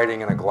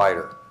joyriding in a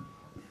glider?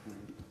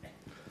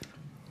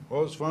 Well,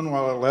 it was fun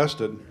while it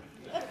lasted.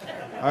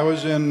 I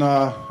was at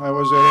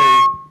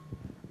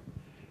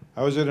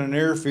an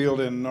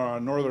airfield in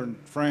northern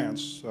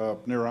France,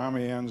 near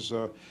Amiens.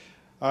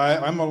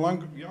 I'm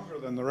younger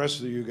than the rest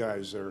of you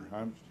guys there.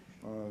 I'm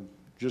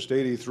just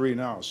 83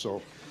 now,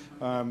 so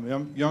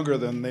I'm younger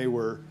than they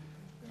were.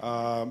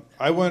 I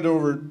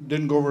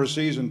didn't go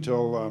overseas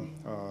until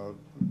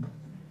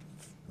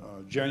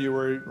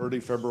January, early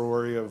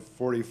February of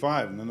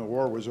 '45, and then the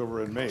war was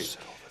over in May.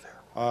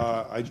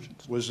 I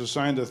was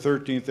assigned to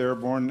 13th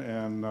Airborne,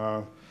 and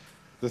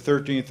the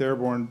 13th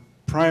Airborne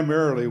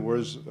primarily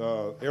was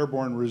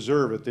Airborne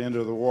Reserve at the end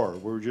of the war.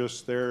 We were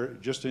just there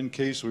just in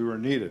case we were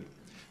needed.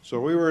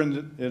 So we were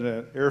in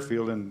an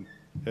airfield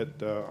at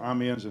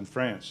Amiens in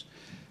France.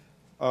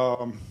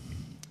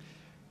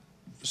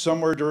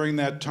 Somewhere during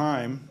that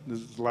time, this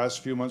is the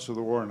last few months of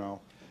the war now,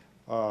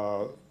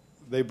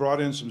 they brought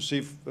in some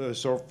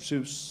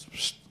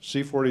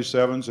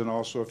C-47s and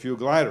also a few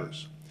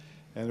gliders.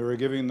 And they were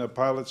giving the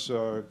pilots,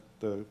 the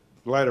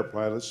glider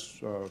pilots,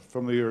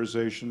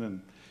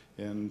 familiarization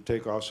and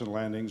takeoffs and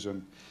landings.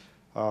 And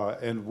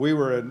we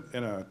were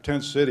in a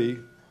tent city,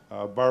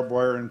 barbed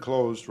wire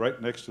enclosed, right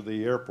next to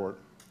the airport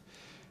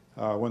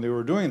when they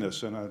were doing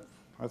this. And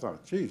I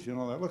thought, geez, you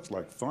know, that looks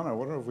like fun. I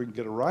wonder if we can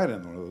get a ride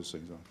in one of those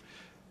things.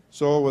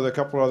 So with a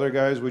couple other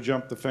guys, we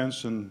jumped the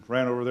fence and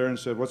ran over there and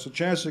said, what's the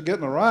chance of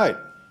getting a ride?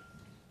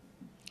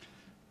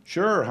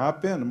 Sure,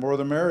 hop in, the more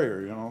the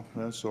merrier, you know.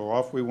 And so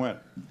off we went.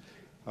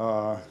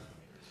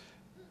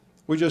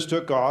 We just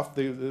took off.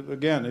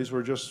 Again, these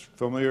were just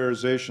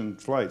familiarization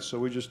flights. So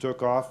we just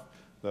took off.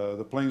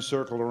 The plane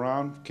circled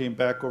around, came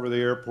back over the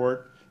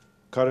airport,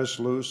 cut us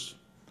loose.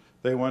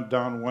 They went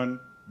down one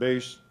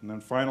base, and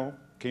then final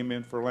came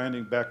in for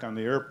landing back on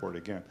the airport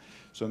again.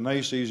 So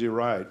nice, easy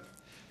ride.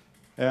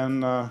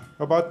 And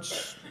about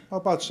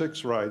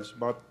 6 rides,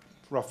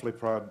 roughly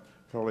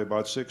probably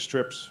about 6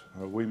 trips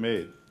we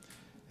made.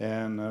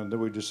 And then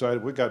we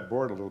decided, we got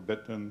bored a little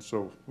bit, and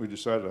so we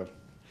decided to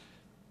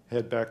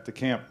head back to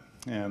camp.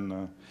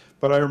 And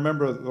but I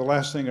remember the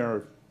last thing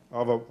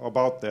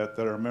about that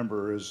I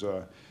remember is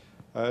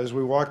as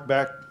we walked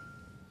back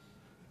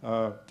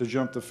to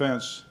jump the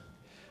fence,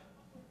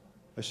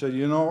 I said,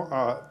 you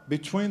know,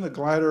 between the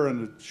glider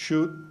and the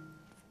chute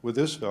with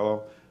this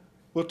fellow,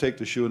 we'll take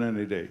the chute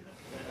any day.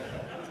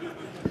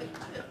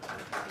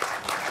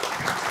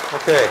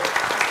 Okay,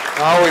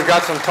 now we've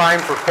got some time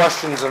for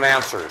questions and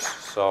answers.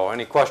 So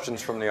any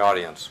questions from the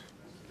audience?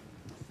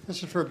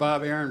 This is for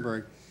Bob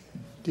Ehrenberg.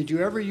 Did you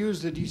ever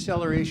use the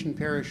deceleration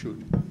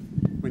parachute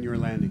when you were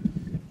landing?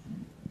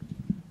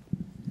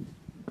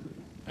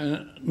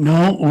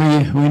 No,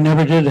 we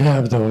never did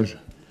have those.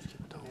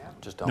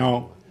 Just don't.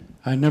 No,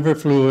 I never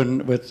flew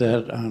in with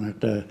that on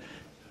it.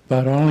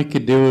 But all I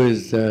could do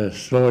is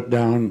slow it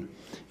down.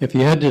 If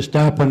you had to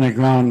stop on the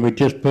ground, we'd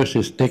just push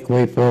the stick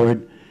way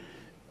forward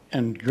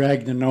and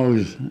drag the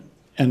nose,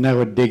 and that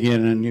would dig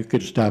in, and you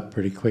could stop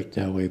pretty quick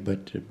that way, but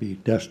it'd be a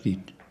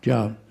dusty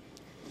job.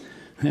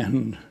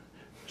 And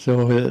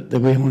so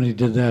we only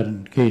did that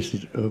in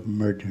cases of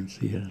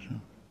emergency. Yeah, so.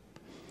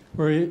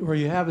 Where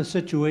you have a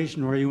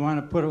situation where you want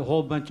to put a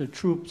whole bunch of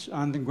troops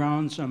on the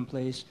ground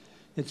someplace,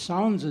 it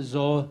sounds as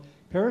though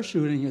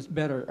parachuting is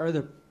better.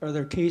 Are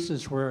there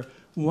cases where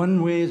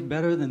one way is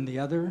better than the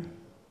other?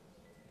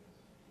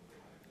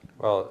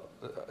 Well,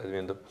 I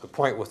mean, the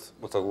point with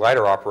the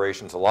glider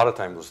operations a lot of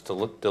times was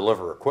to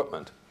deliver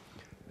equipment.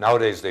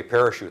 Nowadays, they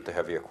parachute the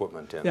heavy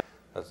equipment in. Yeah.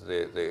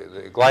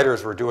 The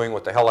gliders were doing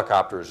what the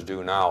helicopters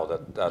do now.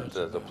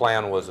 The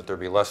plan was that there'd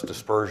be less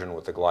dispersion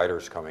with the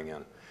gliders coming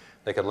in.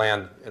 They could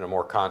land in a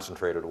more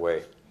concentrated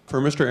way.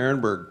 For Mr.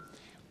 Ehrenberg,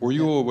 were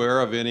you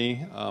aware of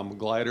any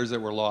gliders that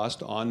were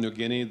lost on New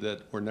Guinea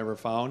that were never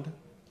found?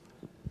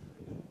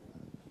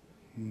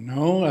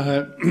 No,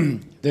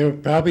 there were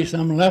probably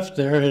some left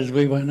there as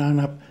we went on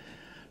up.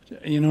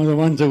 You know, the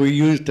ones that we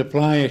used to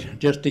fly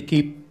just to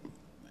keep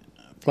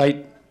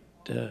flight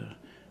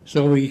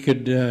so we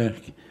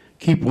could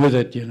keep with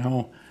it, you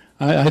know.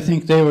 I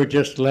think they were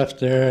just left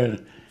there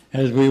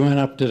as we went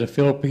up to the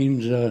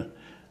Philippines.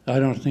 I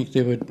don't think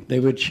they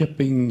would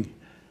shipping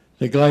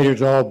the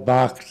gliders all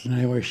boxed, and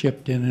they were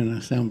shipped in and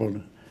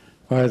assembled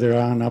farther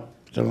on up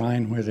the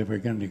line where they were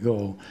going to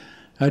go.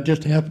 I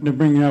just happened to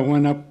bring that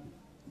one up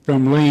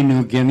from Ley,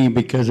 New Guinea,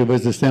 because it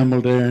was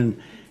assembled there,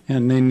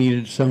 and they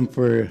needed some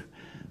for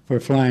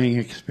flying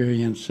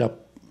experience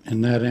up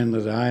in that end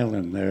of the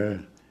island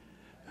there.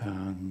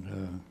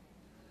 And,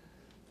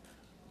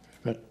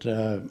 but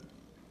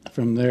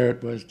from there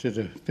it was to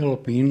the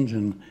Philippines,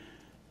 and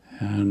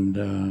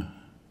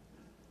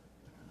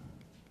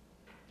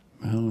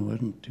well, it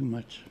wasn't too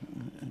much.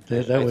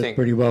 That was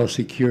pretty well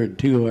secured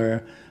too.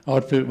 Our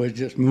outfit was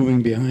just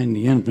moving behind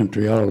the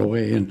infantry all the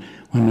way, and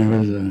when there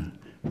was a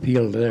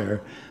field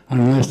there,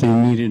 unless they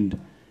needed,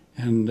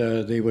 and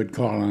they would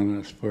call on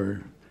us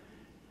for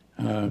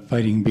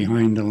fighting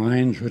behind the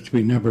lines, which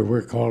we never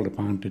were called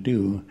upon to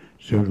do,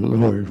 so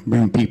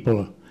bring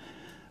people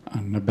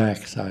on the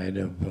backside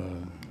of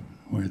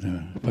where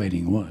the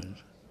fighting was.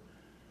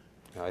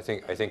 I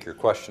think your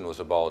question was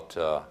about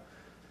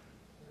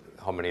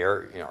how many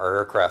are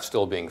aircraft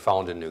still being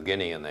found in New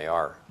Guinea, and they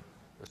are.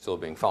 They're still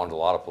being found a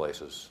lot of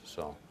places.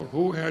 So,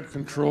 who had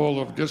control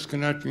of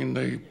disconnecting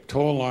the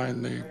tow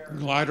line, the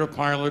glider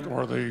pilot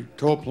or the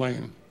tow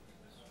plane?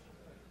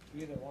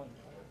 Either one.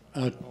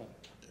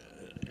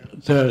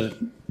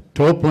 The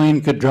tow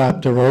plane could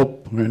drop the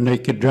rope, and they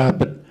could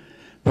drop it.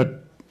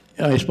 But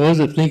I suppose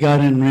if they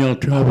got in real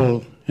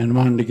trouble and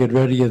wanted to get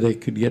rid of you, they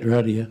could get rid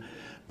of you.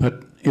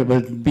 But it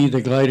would be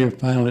the glider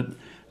pilot.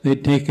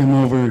 They'd take him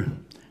over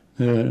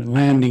the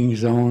landing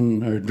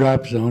zone, or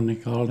drop zone, they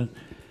called it,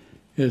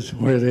 is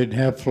where they'd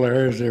have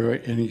flares or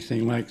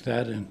anything like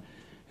that. And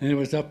it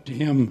was up to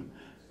him.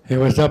 It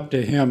was up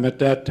to him at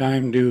that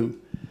time to,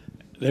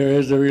 there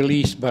is a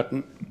release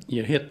button.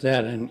 You hit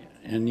that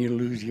and you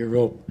lose your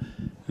rope.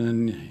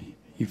 And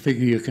you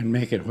figure you can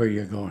make it where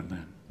you're going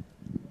then.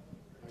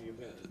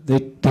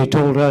 They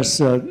told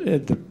us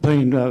at the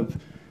plane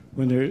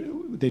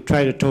when they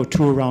tried to tow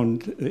 2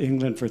 around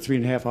England for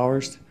 3.5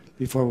 hours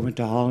before we went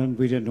to Holland.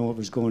 We didn't know what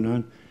was going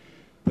on,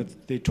 but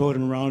they towed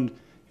him around,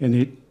 and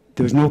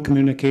there was no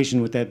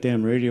communication with that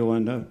damn radio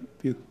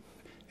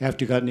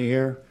after you got in the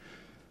air.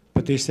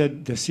 But they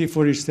said the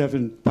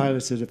C-47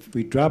 pilot said if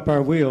we drop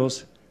our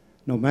wheels,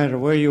 no matter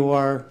where you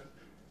are,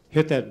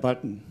 hit that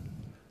button.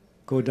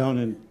 Go down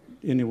in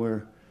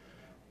anywhere,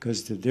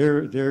 because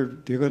they're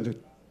going to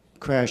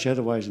crash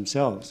otherwise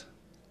themselves.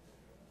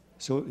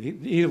 So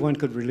either one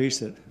could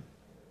release it.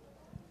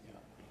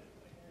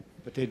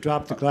 But they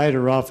drop the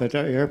glider off at the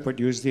airport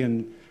usually,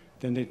 and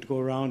then they'd go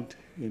around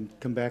and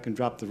come back and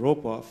drop the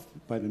rope off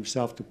by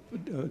themselves to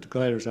put the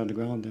gliders on the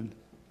ground then.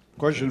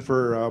 Question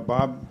for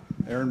Bob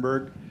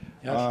Ehrenberg.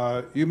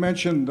 Yes. You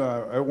mentioned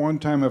at one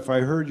time, if I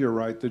heard you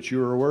right, that you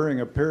were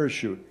wearing a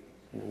parachute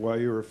while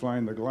you were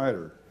flying the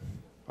glider.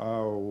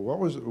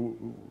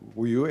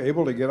 Were you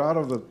able to get out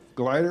of the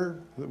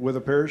glider with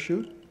a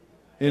parachute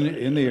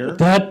in the air?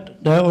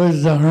 That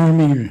was the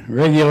Army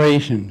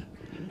regulation.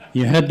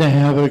 You had to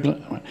have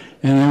and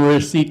there were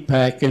a seat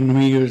pack, and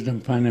we used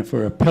them kind of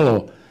for a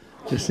pillow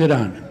to sit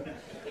on.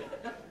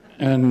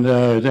 And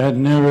that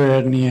never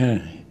had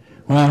any,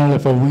 well,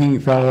 if a wing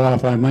fell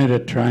off, I might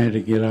have tried to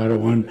get out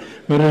of one.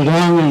 But as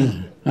long as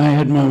I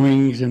had my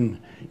wings and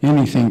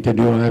anything to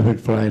do, I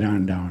would fly it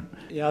on down.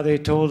 Yeah, they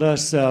told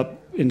us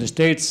in the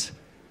States,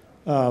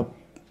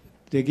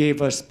 they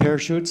gave us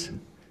parachutes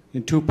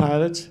and 2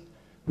 pilots.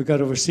 We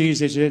got overseas,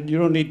 they said, you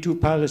don't need 2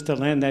 pilots to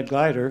land that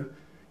glider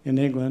in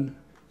England.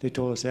 They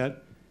told us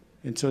that.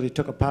 And so they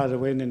took a pilot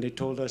away, and then they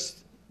told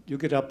us, you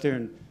get up there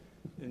and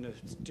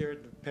steer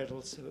the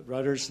pedals,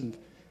 rudders, and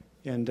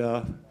then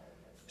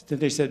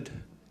they said,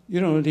 you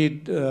don't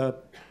need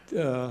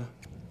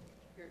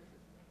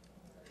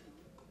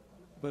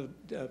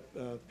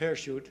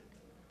parachute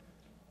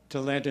to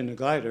land in a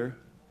glider.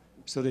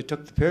 So they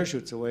took the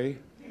parachutes away.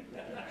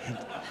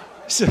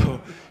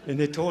 And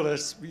they told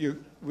us, we're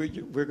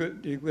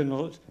going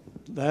to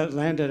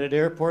land at an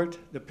airport.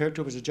 The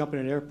paratroopers would jump in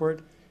an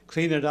airport,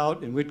 clean it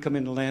out, and we'd come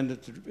in to land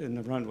in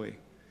the runway.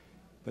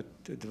 But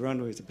the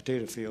runway is a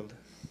potato field.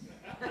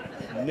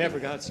 Never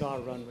saw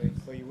a runway,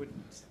 so you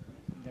wouldn't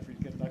never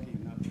get lucky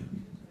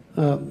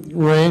enough.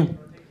 Ray,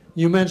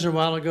 you mentioned a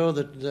while ago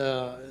that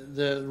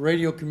the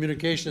radio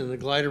communication in the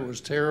glider was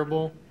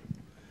terrible.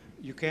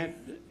 You can't.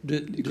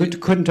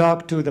 Couldn't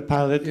talk to the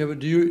pilot. Yeah, but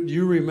do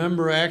you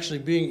remember actually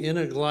being in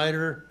a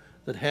glider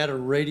that had a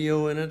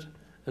radio in it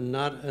and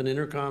not an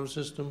intercom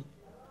system?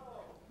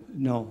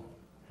 No.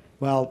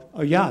 Well,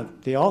 yeah,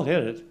 they all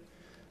hit it,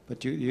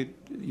 but you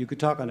could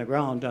talk on the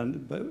ground,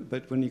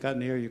 but when you got in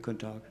the air, you couldn't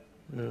talk.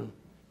 Yeah.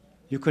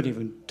 You couldn't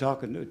even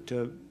talk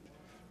to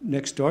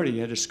next door to you.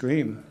 You had to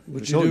scream. It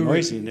But was so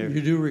noisy in there.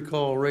 You do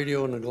recall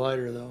radio in the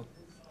glider, though.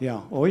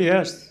 Yeah. Oh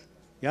yes.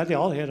 Yeah, they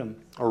all hit them.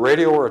 A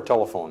radio or a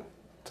telephone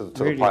to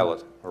the Radio.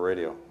 pilot? A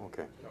radio.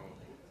 Okay.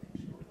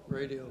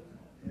 Radio.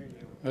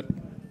 But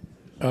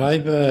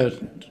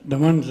the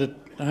ones that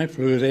I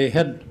flew, they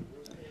had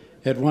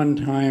at one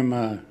time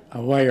a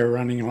wire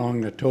running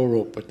along the tow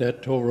rope, but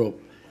that tow rope,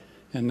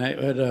 and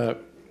it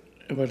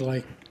was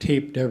like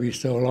taped every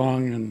so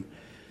long,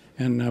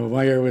 and the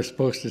wire was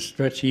supposed to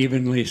stretch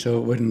evenly so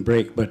it wouldn't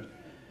break,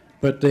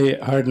 but they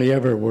hardly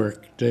ever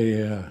worked.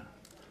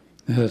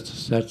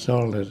 That's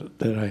all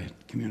that I had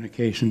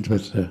communications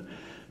with the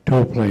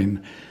tow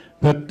plane.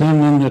 But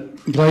then in the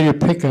glider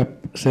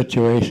pickup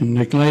situation,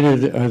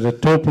 the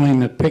tow plane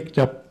that picked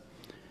up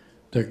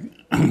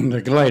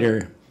the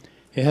glider,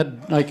 it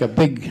had like a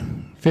big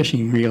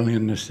fishing reel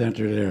in the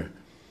center there.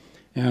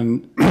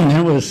 And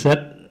it was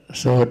set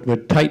so it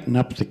would tighten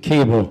up the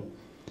cable.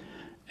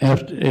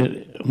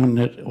 When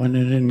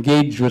it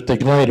engaged with the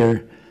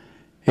glider,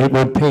 it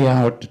would pay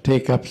out to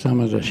take up some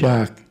of the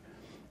shock.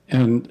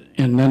 And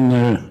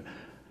then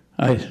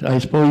I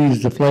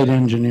suppose the flight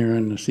engineer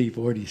in the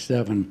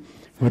C-47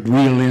 would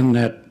reel in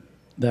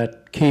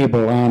that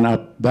cable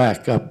on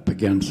back up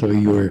again, so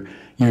your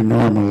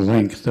normal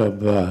length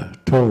of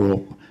tow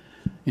rope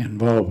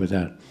involved with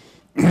that.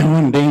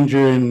 One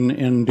danger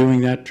in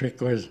doing that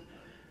trick was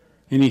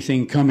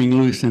anything coming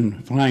loose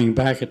and flying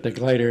back at the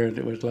glider.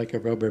 It was like a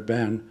rubber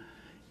band.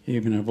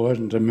 Even if it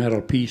wasn't a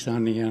metal piece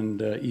on the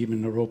end,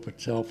 even the rope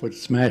itself would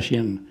smash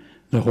in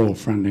the whole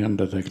front end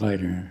of the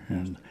glider,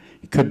 and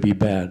it could be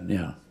bad,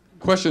 yeah.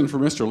 Question for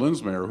Mr.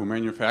 Linsmeyer, who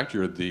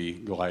manufactured the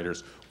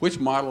gliders. Which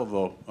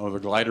model of the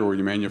glider were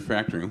you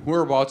manufacturing?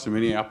 Whereabouts in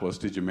Minneapolis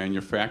did you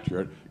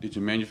manufacture it? Did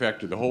you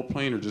manufacture the whole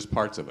plane or just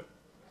parts of it?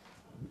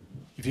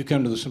 If you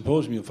come to the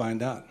symposium, you'll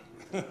find out.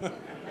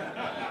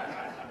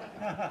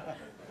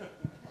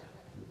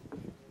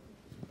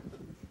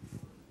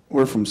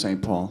 We're from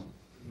St. Paul.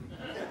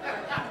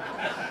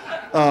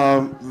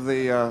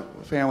 The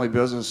family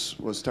business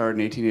was started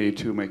in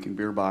 1882 making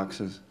beer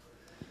boxes.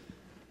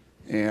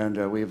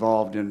 And we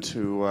evolved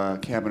into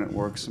cabinet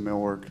works and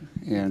millwork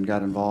and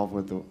got involved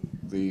with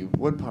the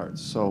wood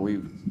parts. So we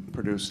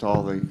produced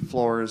all the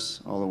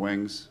floors, all the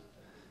wings,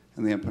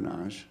 and the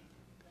empennage.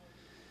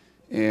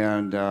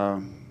 And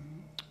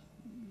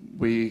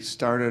we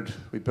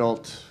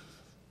built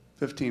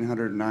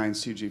 1,509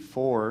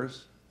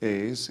 CG4s,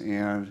 A's,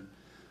 and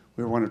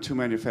we were one of 2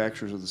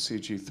 manufacturers of the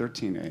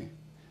CG-13A,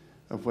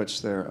 of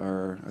which there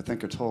are, I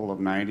think, a total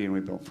of 90, and we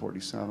built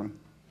 47.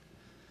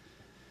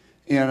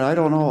 And I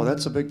don't know,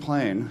 that's a big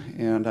plane,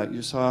 and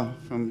you saw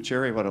from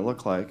Jerry what it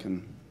looked like,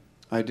 and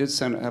I did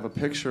have a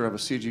picture of a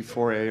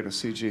CG-4A and a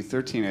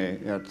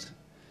CG-13A at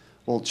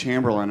Old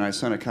Chamberlain. I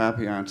sent a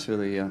copy on to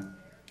the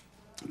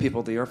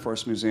people at the Air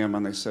Force Museum,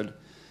 and they said,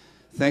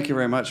 "Thank you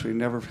very much. We've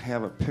never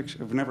had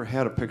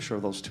a picture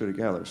of those two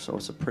together." So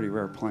it's a pretty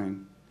rare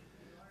plane.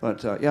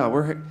 But yeah,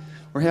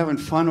 we're having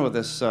fun with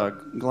this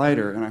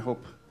glider, and I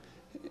hope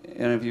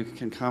any of you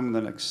can come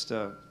the next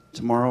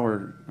tomorrow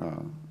or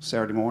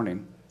Saturday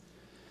morning.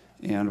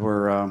 And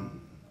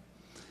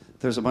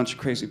there's a bunch of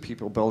crazy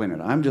people building it.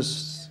 I'm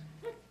just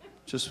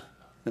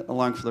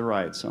along for the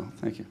ride. So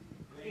thank you.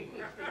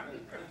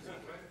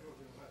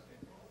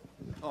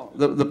 Oh,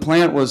 the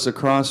plant was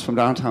across from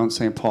downtown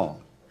St.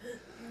 Paul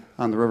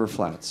on the river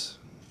flats.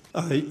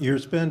 You're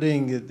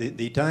spending,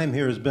 the time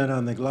here has been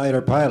on the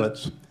glider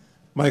pilots.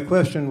 My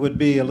question would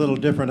be a little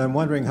different. I'm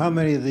wondering how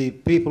many of the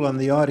people in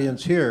the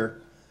audience here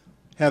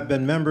have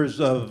been members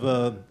of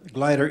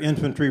glider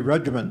infantry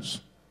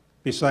regiments,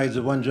 besides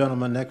the one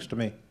gentleman next to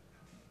me?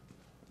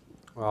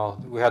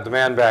 Well, we had the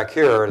man back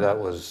here that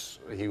was,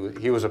 he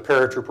was a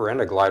paratrooper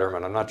and a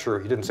gliderman. I'm not sure,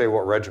 he didn't say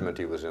what regiment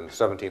he was in,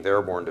 17th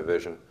Airborne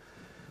Division.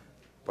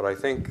 But I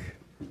think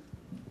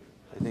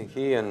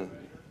he and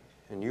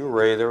you,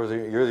 Ray,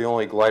 you're the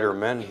only glider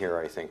men here,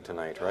 I think,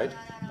 tonight, right?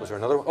 Was there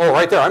another one? Oh,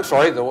 right there, I'm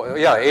sorry.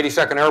 Yeah,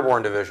 82nd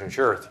Airborne Division,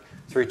 sure,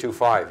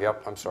 325,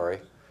 yep, I'm sorry.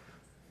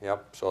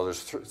 Yep, so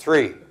there's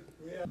three.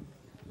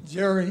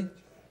 Jerry,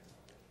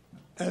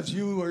 as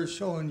you were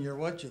showing your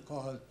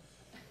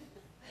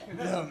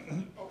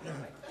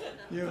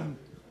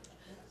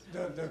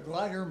the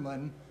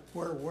glidermen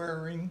were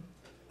wearing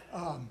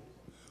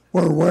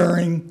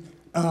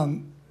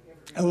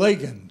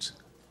leggings.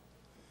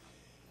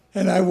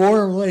 And I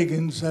wore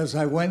leggings as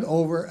I went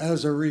over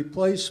as a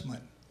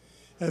replacement.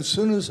 As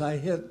soon as I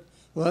hit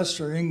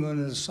Leicester, England,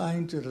 and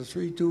assigned to the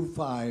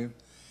 325,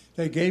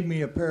 they gave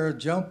me a pair of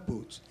jump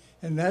boots.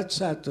 And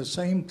that's at the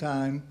same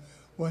time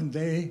when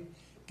they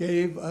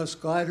gave us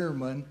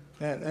glidermen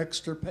that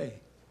extra pay.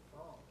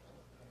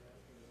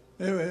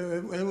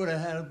 It would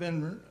have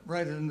been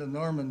right in the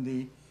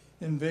Normandy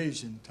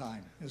invasion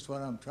time, is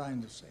what I'm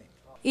trying to say.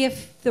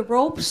 If the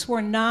ropes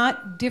were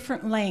not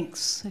different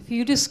lengths, if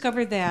you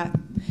discovered that,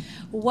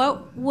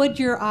 what would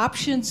your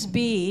options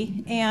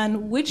be,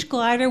 and which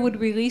glider would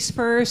release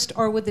first,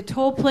 or would the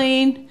tow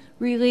plane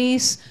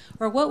release,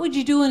 or what would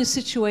you do in a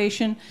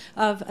situation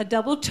of a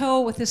double tow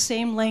with the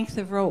same length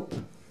of rope?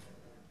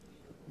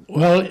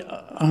 Well,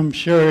 I'm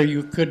sure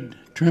you could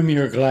trim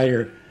your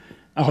glider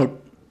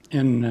out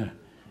and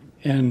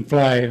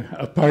fly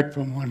apart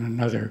from one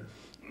another.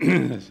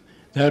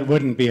 That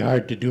wouldn't be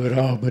hard to do at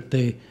all, but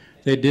they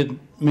did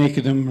make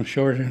them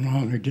shorter and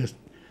longer just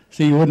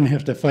so you wouldn't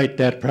have to fight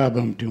that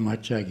problem too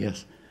much, I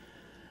guess.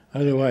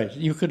 Otherwise,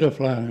 you could have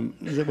flown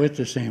them with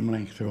the same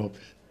length ropes.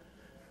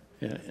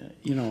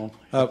 You know.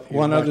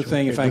 One other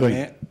thing, if I can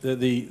add,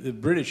 the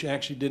British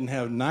actually didn't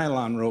have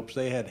nylon ropes;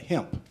 they had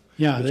hemp.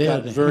 Yeah, they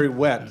got very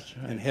wet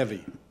and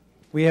heavy.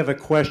 We have a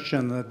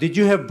question. Did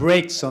you have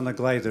brakes on the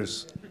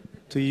gliders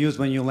to use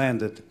when you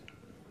landed?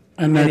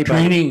 And our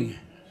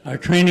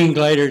training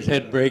gliders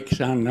had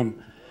brakes on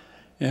them,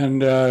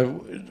 and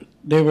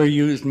they were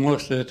used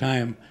most of the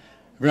time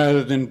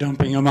rather than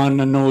dumping them on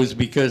the nose,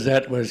 because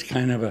that was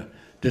kind of a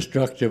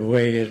destructive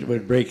way. It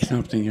would break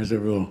something as a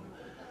rule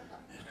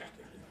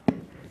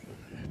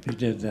if you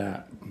did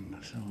that.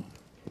 So,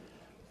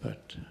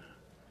 but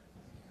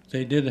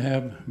they did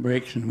have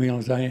brakes and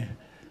wheels.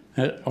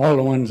 All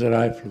the ones that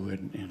I flew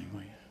in,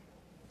 anyway.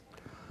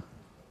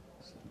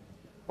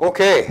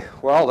 Okay,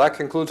 well, that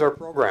concludes our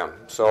program.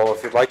 So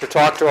if you'd like to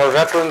talk to our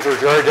veterans or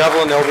Jerry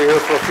Devlin, they'll be here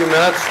for a few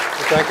minutes.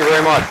 Thank you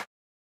very much.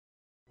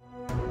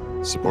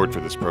 Support for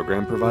this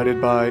program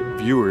provided by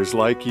viewers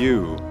like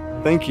you.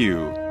 Thank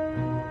you.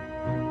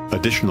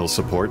 Additional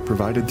support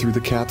provided through the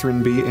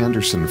Catherine B.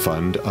 Anderson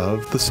Fund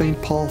of the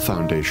St. Paul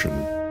Foundation.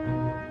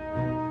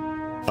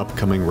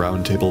 Upcoming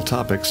roundtable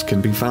topics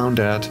can be found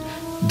at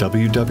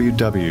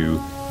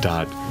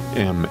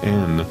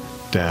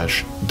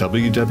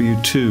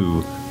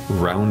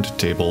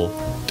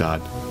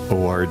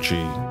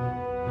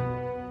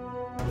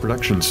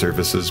Production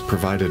services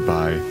provided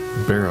by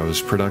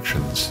Barrows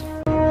Productions.